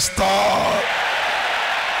to be restored.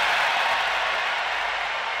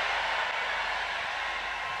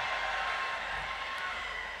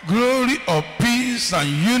 Glory of peace and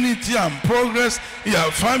unity and progress in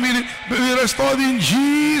your family be restored in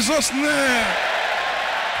Jesus' name.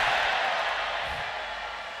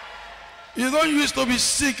 You don't used to be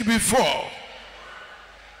sick before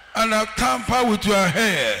and have tampered with your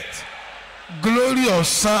head. Glory of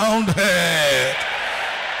sound head.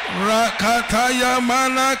 Rakataya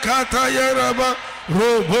manakataya raba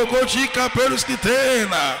robokochika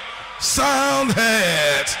peruskitena. Sound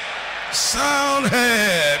head. Sound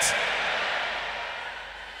head.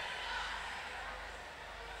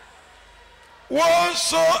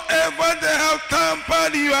 Whatsoever they have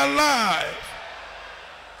tampered in your life,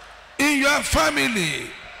 in your family,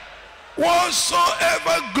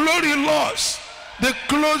 whatsoever glory lost, they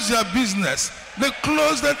close their business, they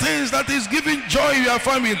close the things that is giving joy in your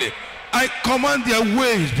family. I command their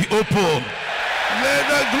ways be open. Let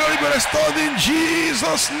the glory be restored in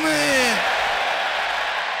Jesus' name.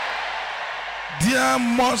 There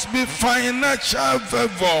must be financial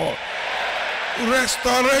favor,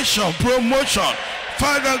 restoration, promotion.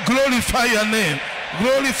 Father, glorify your name.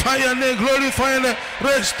 Glorify your name, glorify your name.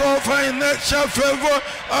 Restore financial favor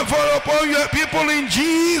and fall upon your people in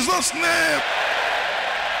Jesus' name.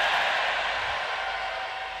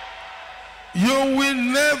 You will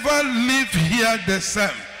never live here the same.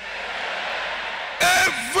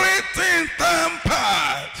 Everything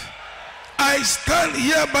tampered, I stand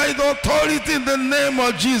here by the authority in the name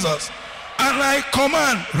of Jesus, and I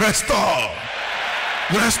command, restore,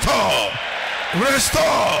 restore,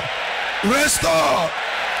 Restore. Restore.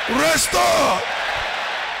 Restore.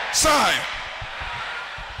 Sign.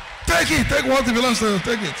 Take it. Take what belongs to you.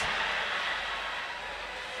 Take it.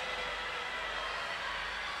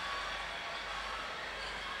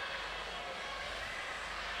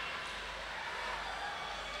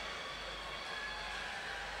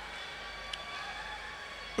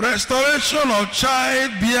 Restoration of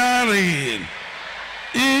childbearing,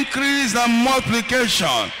 increase and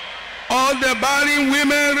multiplication. All the barren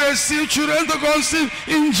women receive children to conceive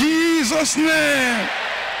in Jesus' name.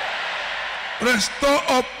 Restore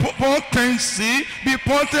of potency, be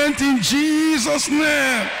potent in Jesus'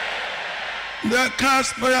 name. There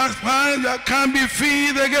can be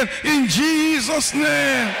feed again in Jesus'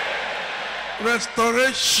 name.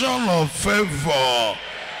 Restoration of favor.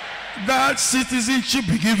 That citizenship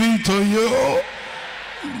be given to you.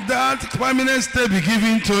 That permanent stay be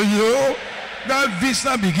given to you. That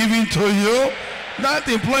visa be given to you. That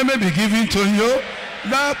employment be given to you.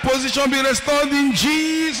 That position be restored in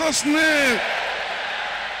Jesus' name.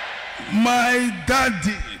 My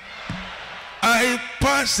daddy, I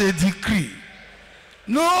pass a decree.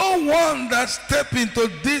 No one that step into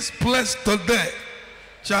this place today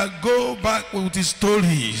shall go back with his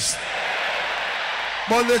stories.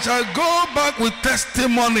 But they shall go back with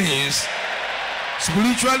testimonies.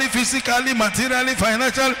 Spiritually, physically, materially,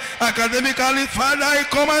 financially, academically. Father, I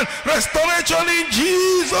command restoration in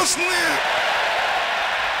Jesus' name.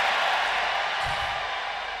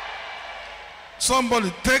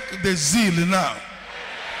 Somebody take the zeal now.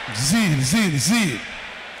 Zeal.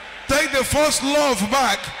 Take the first love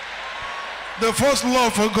back. The first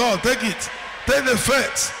love for God. Take it. Take the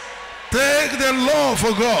faith. Take the love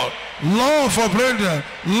for God. Love for brethren,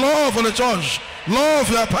 love for the church, love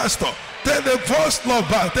for your pastor. Take the first love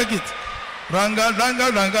back, take it. Ranga,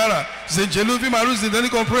 rangara. Zenjeluvi maruzi, then you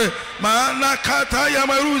can pray. Maana kataya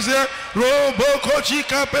maruzi, robo kochi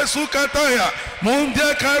kapesu kataya.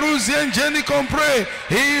 Mundia karuzi, and Jenny can pray.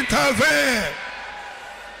 Intervene.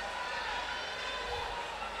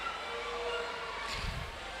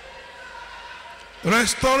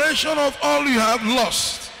 Restoration of all you have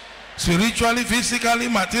lost. Spiritually, physically,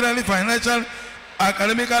 materially, financially,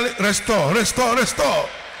 academically, restore.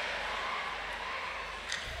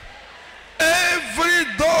 Every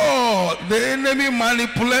door the enemy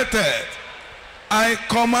manipulated, I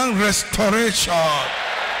command restoration.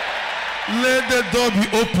 Let the door be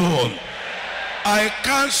open. I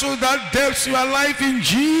cancel that death in your life in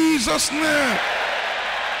Jesus' name.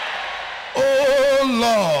 Oh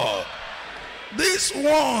Lord. These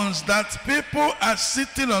ones that people are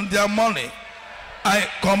sitting on their money, I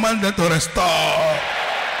command them to restore.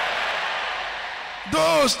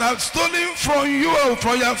 Those that have stolen from you or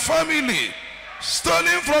from your family,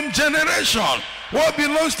 stolen from generation, what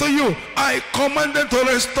belongs to you, I command them to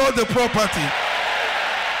restore the property,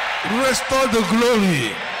 restore the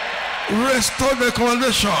glory, restore the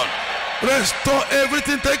commendation, restore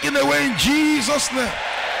everything taken away in Jesus' name.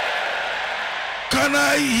 Can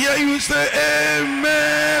I hear you say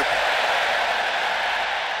amen?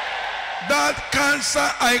 That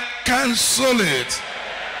cancer, I cancel it.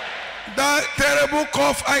 That terrible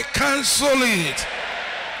cough, I cancel it.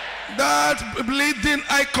 That bleeding,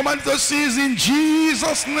 I command to cease in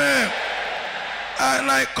Jesus' name.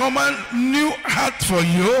 And I command new heart for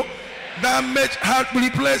you. Damaged heart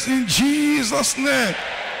replaced in Jesus' name.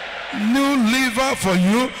 New liver for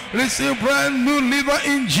you. Receive brand new liver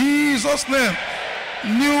in Jesus' name.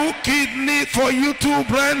 New kidney for you too,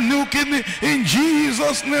 brand new kidney in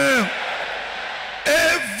Jesus' name.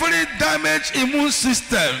 Every damaged immune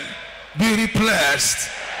system be replaced.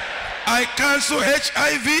 I cancel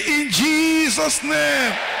HIV in Jesus'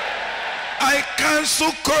 name. I cancel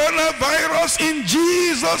coronavirus in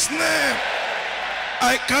Jesus' name.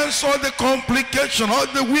 I cancel the complication, all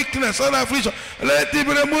the weakness, all the affliction. Let it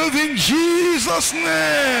be removed in Jesus'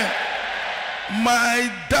 name.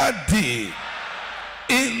 My daddy,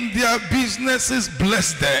 in their businesses,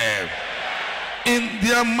 bless them. In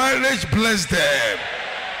their marriage, bless them.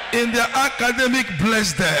 In their academic,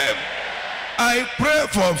 bless them. I pray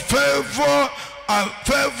for favor and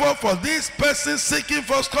favor for this person seeking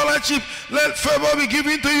for scholarship. Let favor be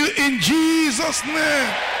given to you in Jesus'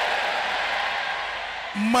 name.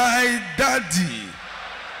 My daddy,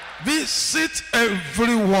 visit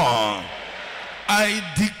everyone. I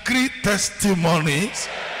decree testimonies.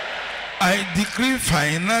 I decree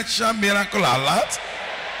financial miracle alert,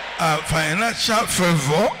 financial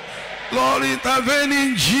favor. Lord, intervene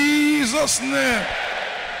in Jesus' name.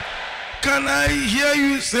 Can I hear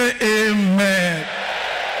you say amen?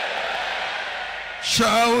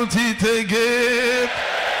 Shout it again.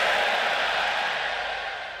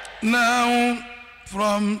 Now,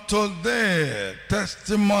 from today,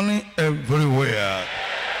 testimony everywhere.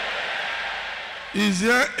 Is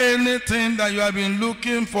there anything that you have been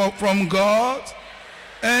looking for from God?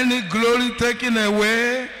 Any glory taken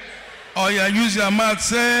away? Or you use your mouth,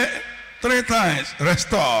 say 3 times,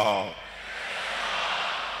 restore.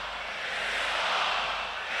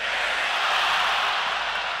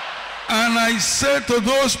 And I say to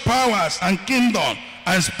those powers and kingdom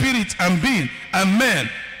and spirits and being and men,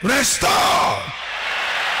 restore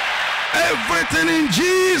everything in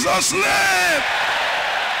Jesus' name.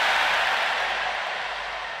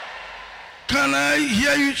 Can I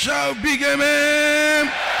hear you shout big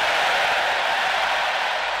amen?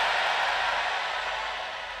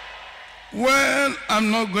 Well,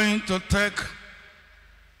 I'm not going to take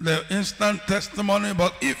the instant testimony,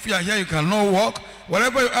 but if you are here, you cannot walk.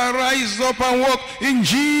 Wherever you are, rise up and walk in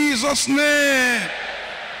Jesus' name.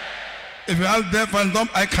 If you have deaf and dumb,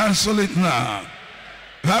 I cancel it now.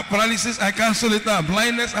 If you have paralysis, I cancel it now.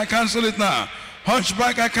 Blindness, I cancel it now.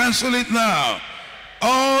 Hunchback, I cancel it now.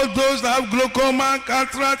 All those that have glaucoma,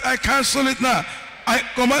 cataract, I cancel it now. I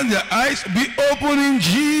command their eyes be open in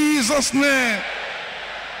Jesus' name.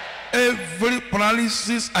 Every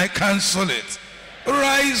paralysis, I cancel it.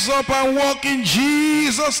 Rise up and walk in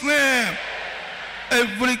Jesus' name.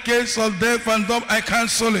 Every case of deaf and dumb, I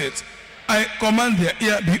cancel it. I command their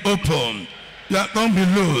ear be open. Your tongue be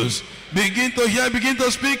loose. Begin to hear, begin to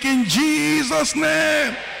speak in Jesus'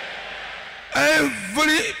 name.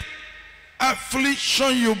 Every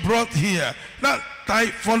affliction you brought here, that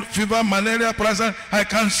typhoid fever, malaria, present, I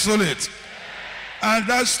cancel it. And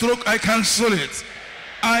that stroke, I cancel it.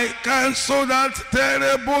 I cancel that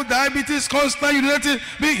terrible diabetes, constant urinating,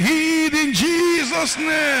 be healed in Jesus'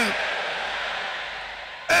 name.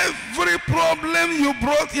 Every problem you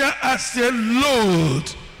brought here as a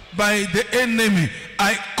load by the enemy,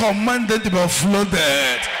 I command it to be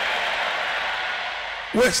flooded.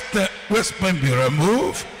 Waist pain be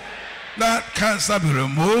removed. That cancer be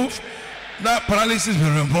removed. That paralysis be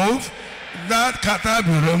removed. That catarrh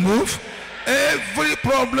be removed. Every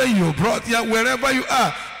problem you brought here, wherever you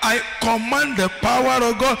are, I command the power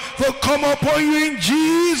of God to come upon you in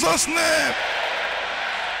Jesus' name.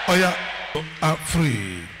 Oh yeah, you are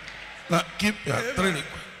free. Now keep your 3 requests.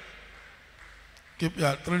 Keep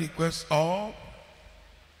your 3 requests up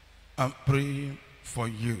and pray for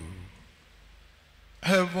you.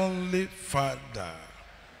 Heavenly Father,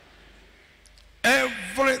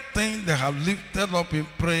 everything they have lifted up in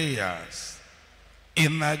prayers,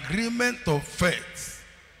 in agreement of faith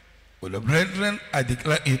with the brethren, I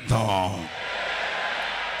declare it done.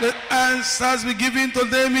 The answers be given to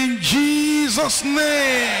them in Jesus'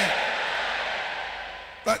 name.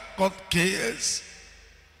 That court case,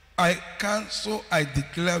 I cancel, I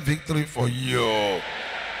declare victory for you.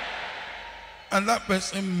 And that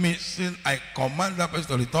person missing, I command that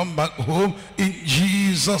person to return back home in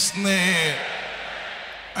Jesus' name.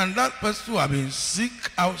 And that person who have been sick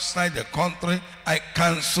outside the country, I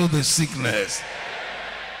cancel the sickness.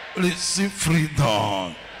 Receive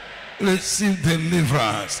freedom. Receive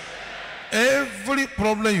deliverance. Every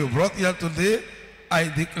problem you brought here today, I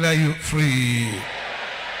declare you free.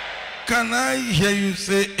 Can I hear you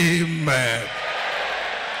say amen?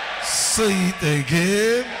 Say it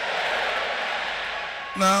again.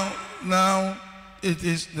 Now, it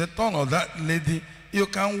is the turn of that lady. You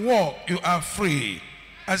can walk, you are free.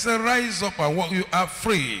 I said, rise up and walk, you are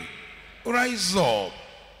free. Rise up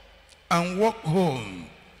and walk home.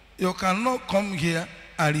 You cannot come here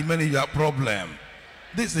and remain in your problem.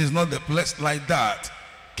 This is not the place like that.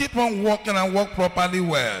 Keep on walking and walk properly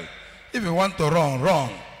well. If you want to run.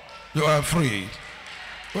 You are free.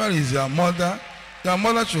 Where is your mother? Your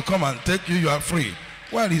mother should come and take you. You are free.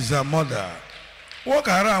 Where is your mother? Walk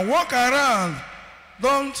around.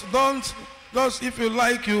 Don't. If you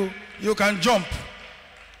like, you can jump.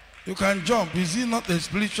 You can jump. Is it not a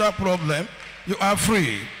spiritual problem? You are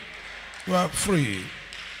free. You are free.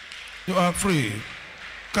 You are free.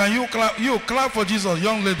 Can you clap? You clap for Jesus,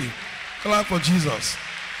 young lady. Clap for Jesus.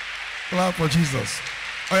 Clap for Jesus.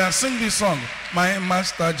 Oh yeah, sing this song. My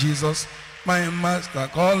master Jesus, my master,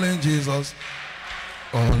 calling Jesus,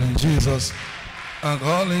 calling Jesus, and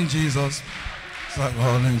calling Jesus, and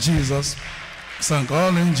calling Jesus, and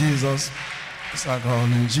calling Jesus, and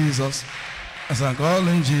calling Jesus, and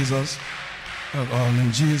calling Jesus, and calling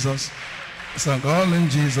Jesus, and calling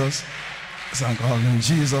Jesus, and calling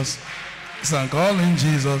Jesus, and calling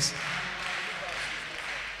Jesus.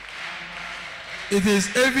 It is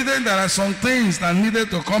evident there are some things that needed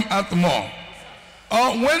to come out more.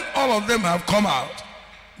 Or when all of them have come out,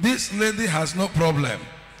 this lady has no problem.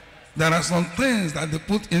 There are some things that they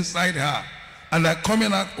put inside her, and they're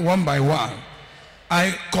coming out one by one.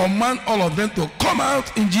 I command all of them to come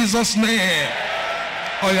out in Jesus' name.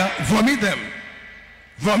 Oh yeah, vomit them.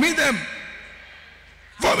 Vomit them.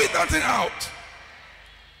 Vomit that thing out.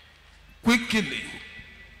 Quickly.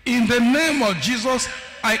 In the name of Jesus,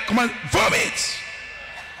 I command, vomit.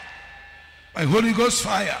 My Holy Ghost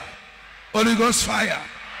fire. Holy Ghost fire.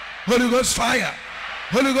 Holy Ghost fire.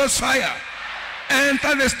 Holy Ghost fire.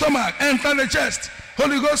 Enter the stomach. Enter the chest.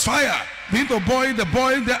 Holy Ghost fire. Begin to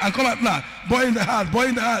boil there and come out now. Boil the heart.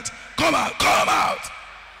 Boil the heart. Come out. Come out.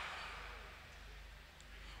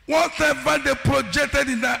 Whatever they projected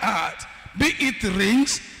in that heart, be it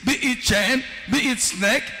rings, be it chain, be it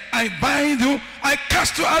snake, I bind you, I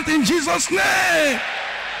cast you out in Jesus' name.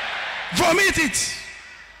 Vomit it.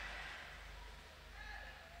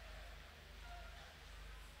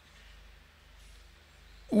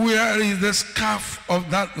 Where is the scarf of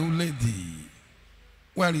that lady?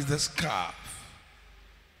 Where is the scarf?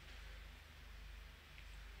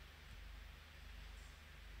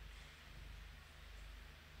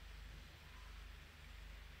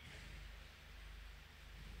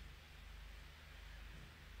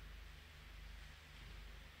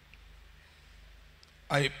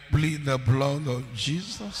 I plead the blood of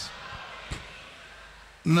Jesus.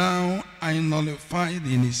 Now I nullify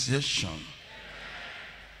the initiation.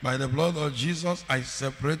 By the blood of Jesus, I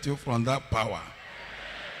separate you from that power.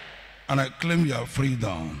 And I claim your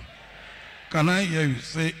freedom. Can I hear you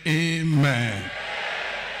say amen?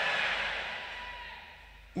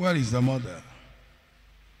 Where is the mother?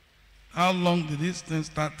 How long did this thing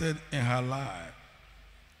started in her life?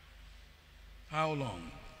 How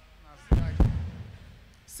long?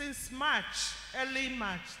 Since March, early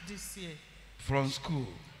March this year. From school?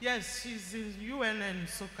 Yes, she's in UNN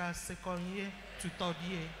Muoka, second year to third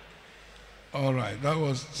year. All right, that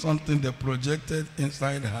was something they projected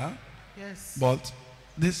inside her. Yes. But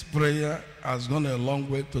this prayer has gone a long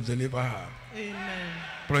way to deliver her. Amen.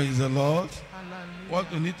 Praise the Lord. Hallelujah.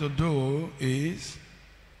 What we need to do is,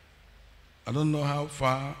 I don't know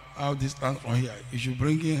how distant from here. You should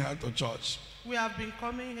bring her to church. We have been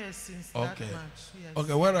coming here since that March. Yes.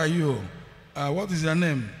 Okay, where are you? What is your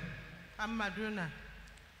name? I'm Madrona.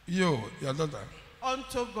 You, your daughter.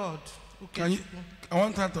 Unto God. Okay. I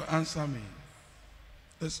want her to answer me.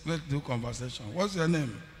 Let's do conversation. What's your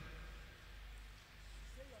name?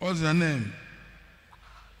 What's your name?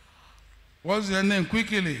 What's your name?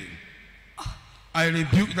 Quickly. I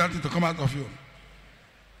rebuke that thing to come out of you.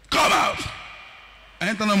 Come out!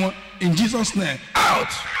 Enter no more. In Jesus' name.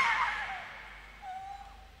 Out!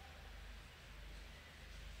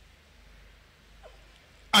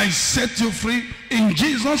 I set you free in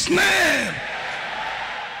Jesus' name.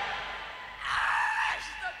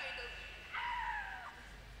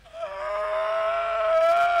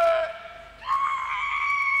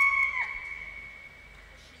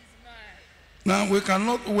 Now we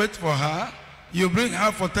cannot wait for her. You bring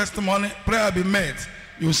her for testimony, prayer be made.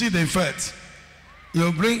 You see the effect.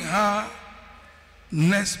 You bring her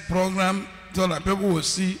next program so that people will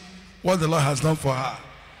see what the Lord has done for her.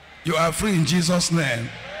 You are free in Jesus' name.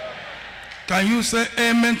 Can you say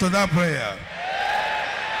amen to that prayer?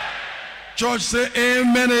 Church, say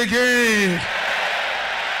amen again.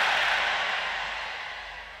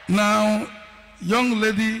 Now, young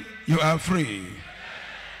lady, you are free.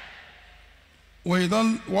 We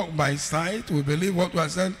don't walk by sight. We believe what we are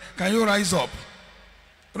saying. Can you rise up?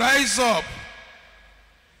 Rise up.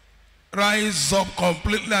 Rise up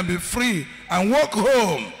completely and be free and walk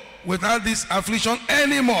home without this affliction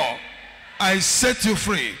anymore. I set you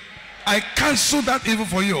free. I cancel that evil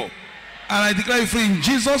for you. And I declare you free in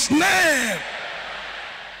Jesus' name.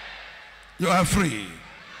 You are free.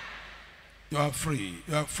 You are free.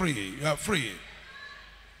 You are free. You are free.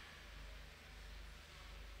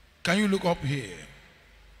 Can you look up here?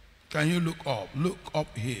 Can you look up? Look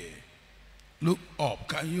up here. Look up.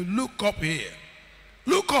 Can you look up here?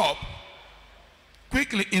 Look up.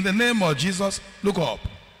 Quickly, in the name of Jesus, look up.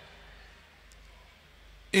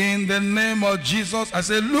 In the name of Jesus, I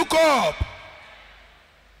say, look up.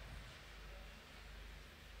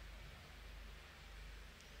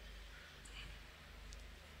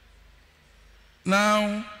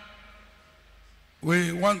 Now,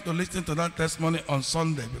 we want to listen to that testimony on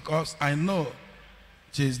Sunday because I know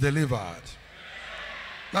she is delivered.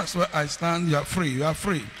 That's where I stand. You are free. You are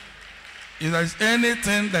free. If there is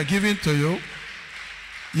anything they're giving to you,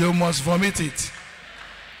 you must vomit it.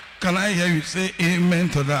 Can I hear you say amen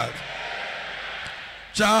to that?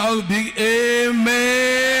 Child, big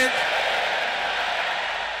amen.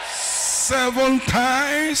 7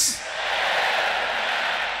 times.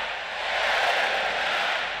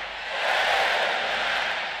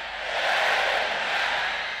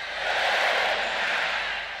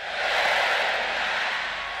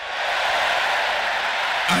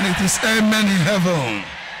 it is amen in heaven.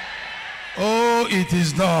 Oh, it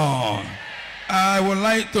is done. I would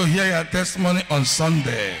like to hear your testimony on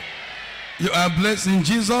Sunday. You are blessed in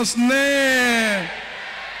Jesus' name.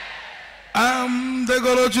 I'm the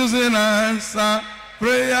God of choosing answer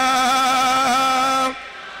prayer.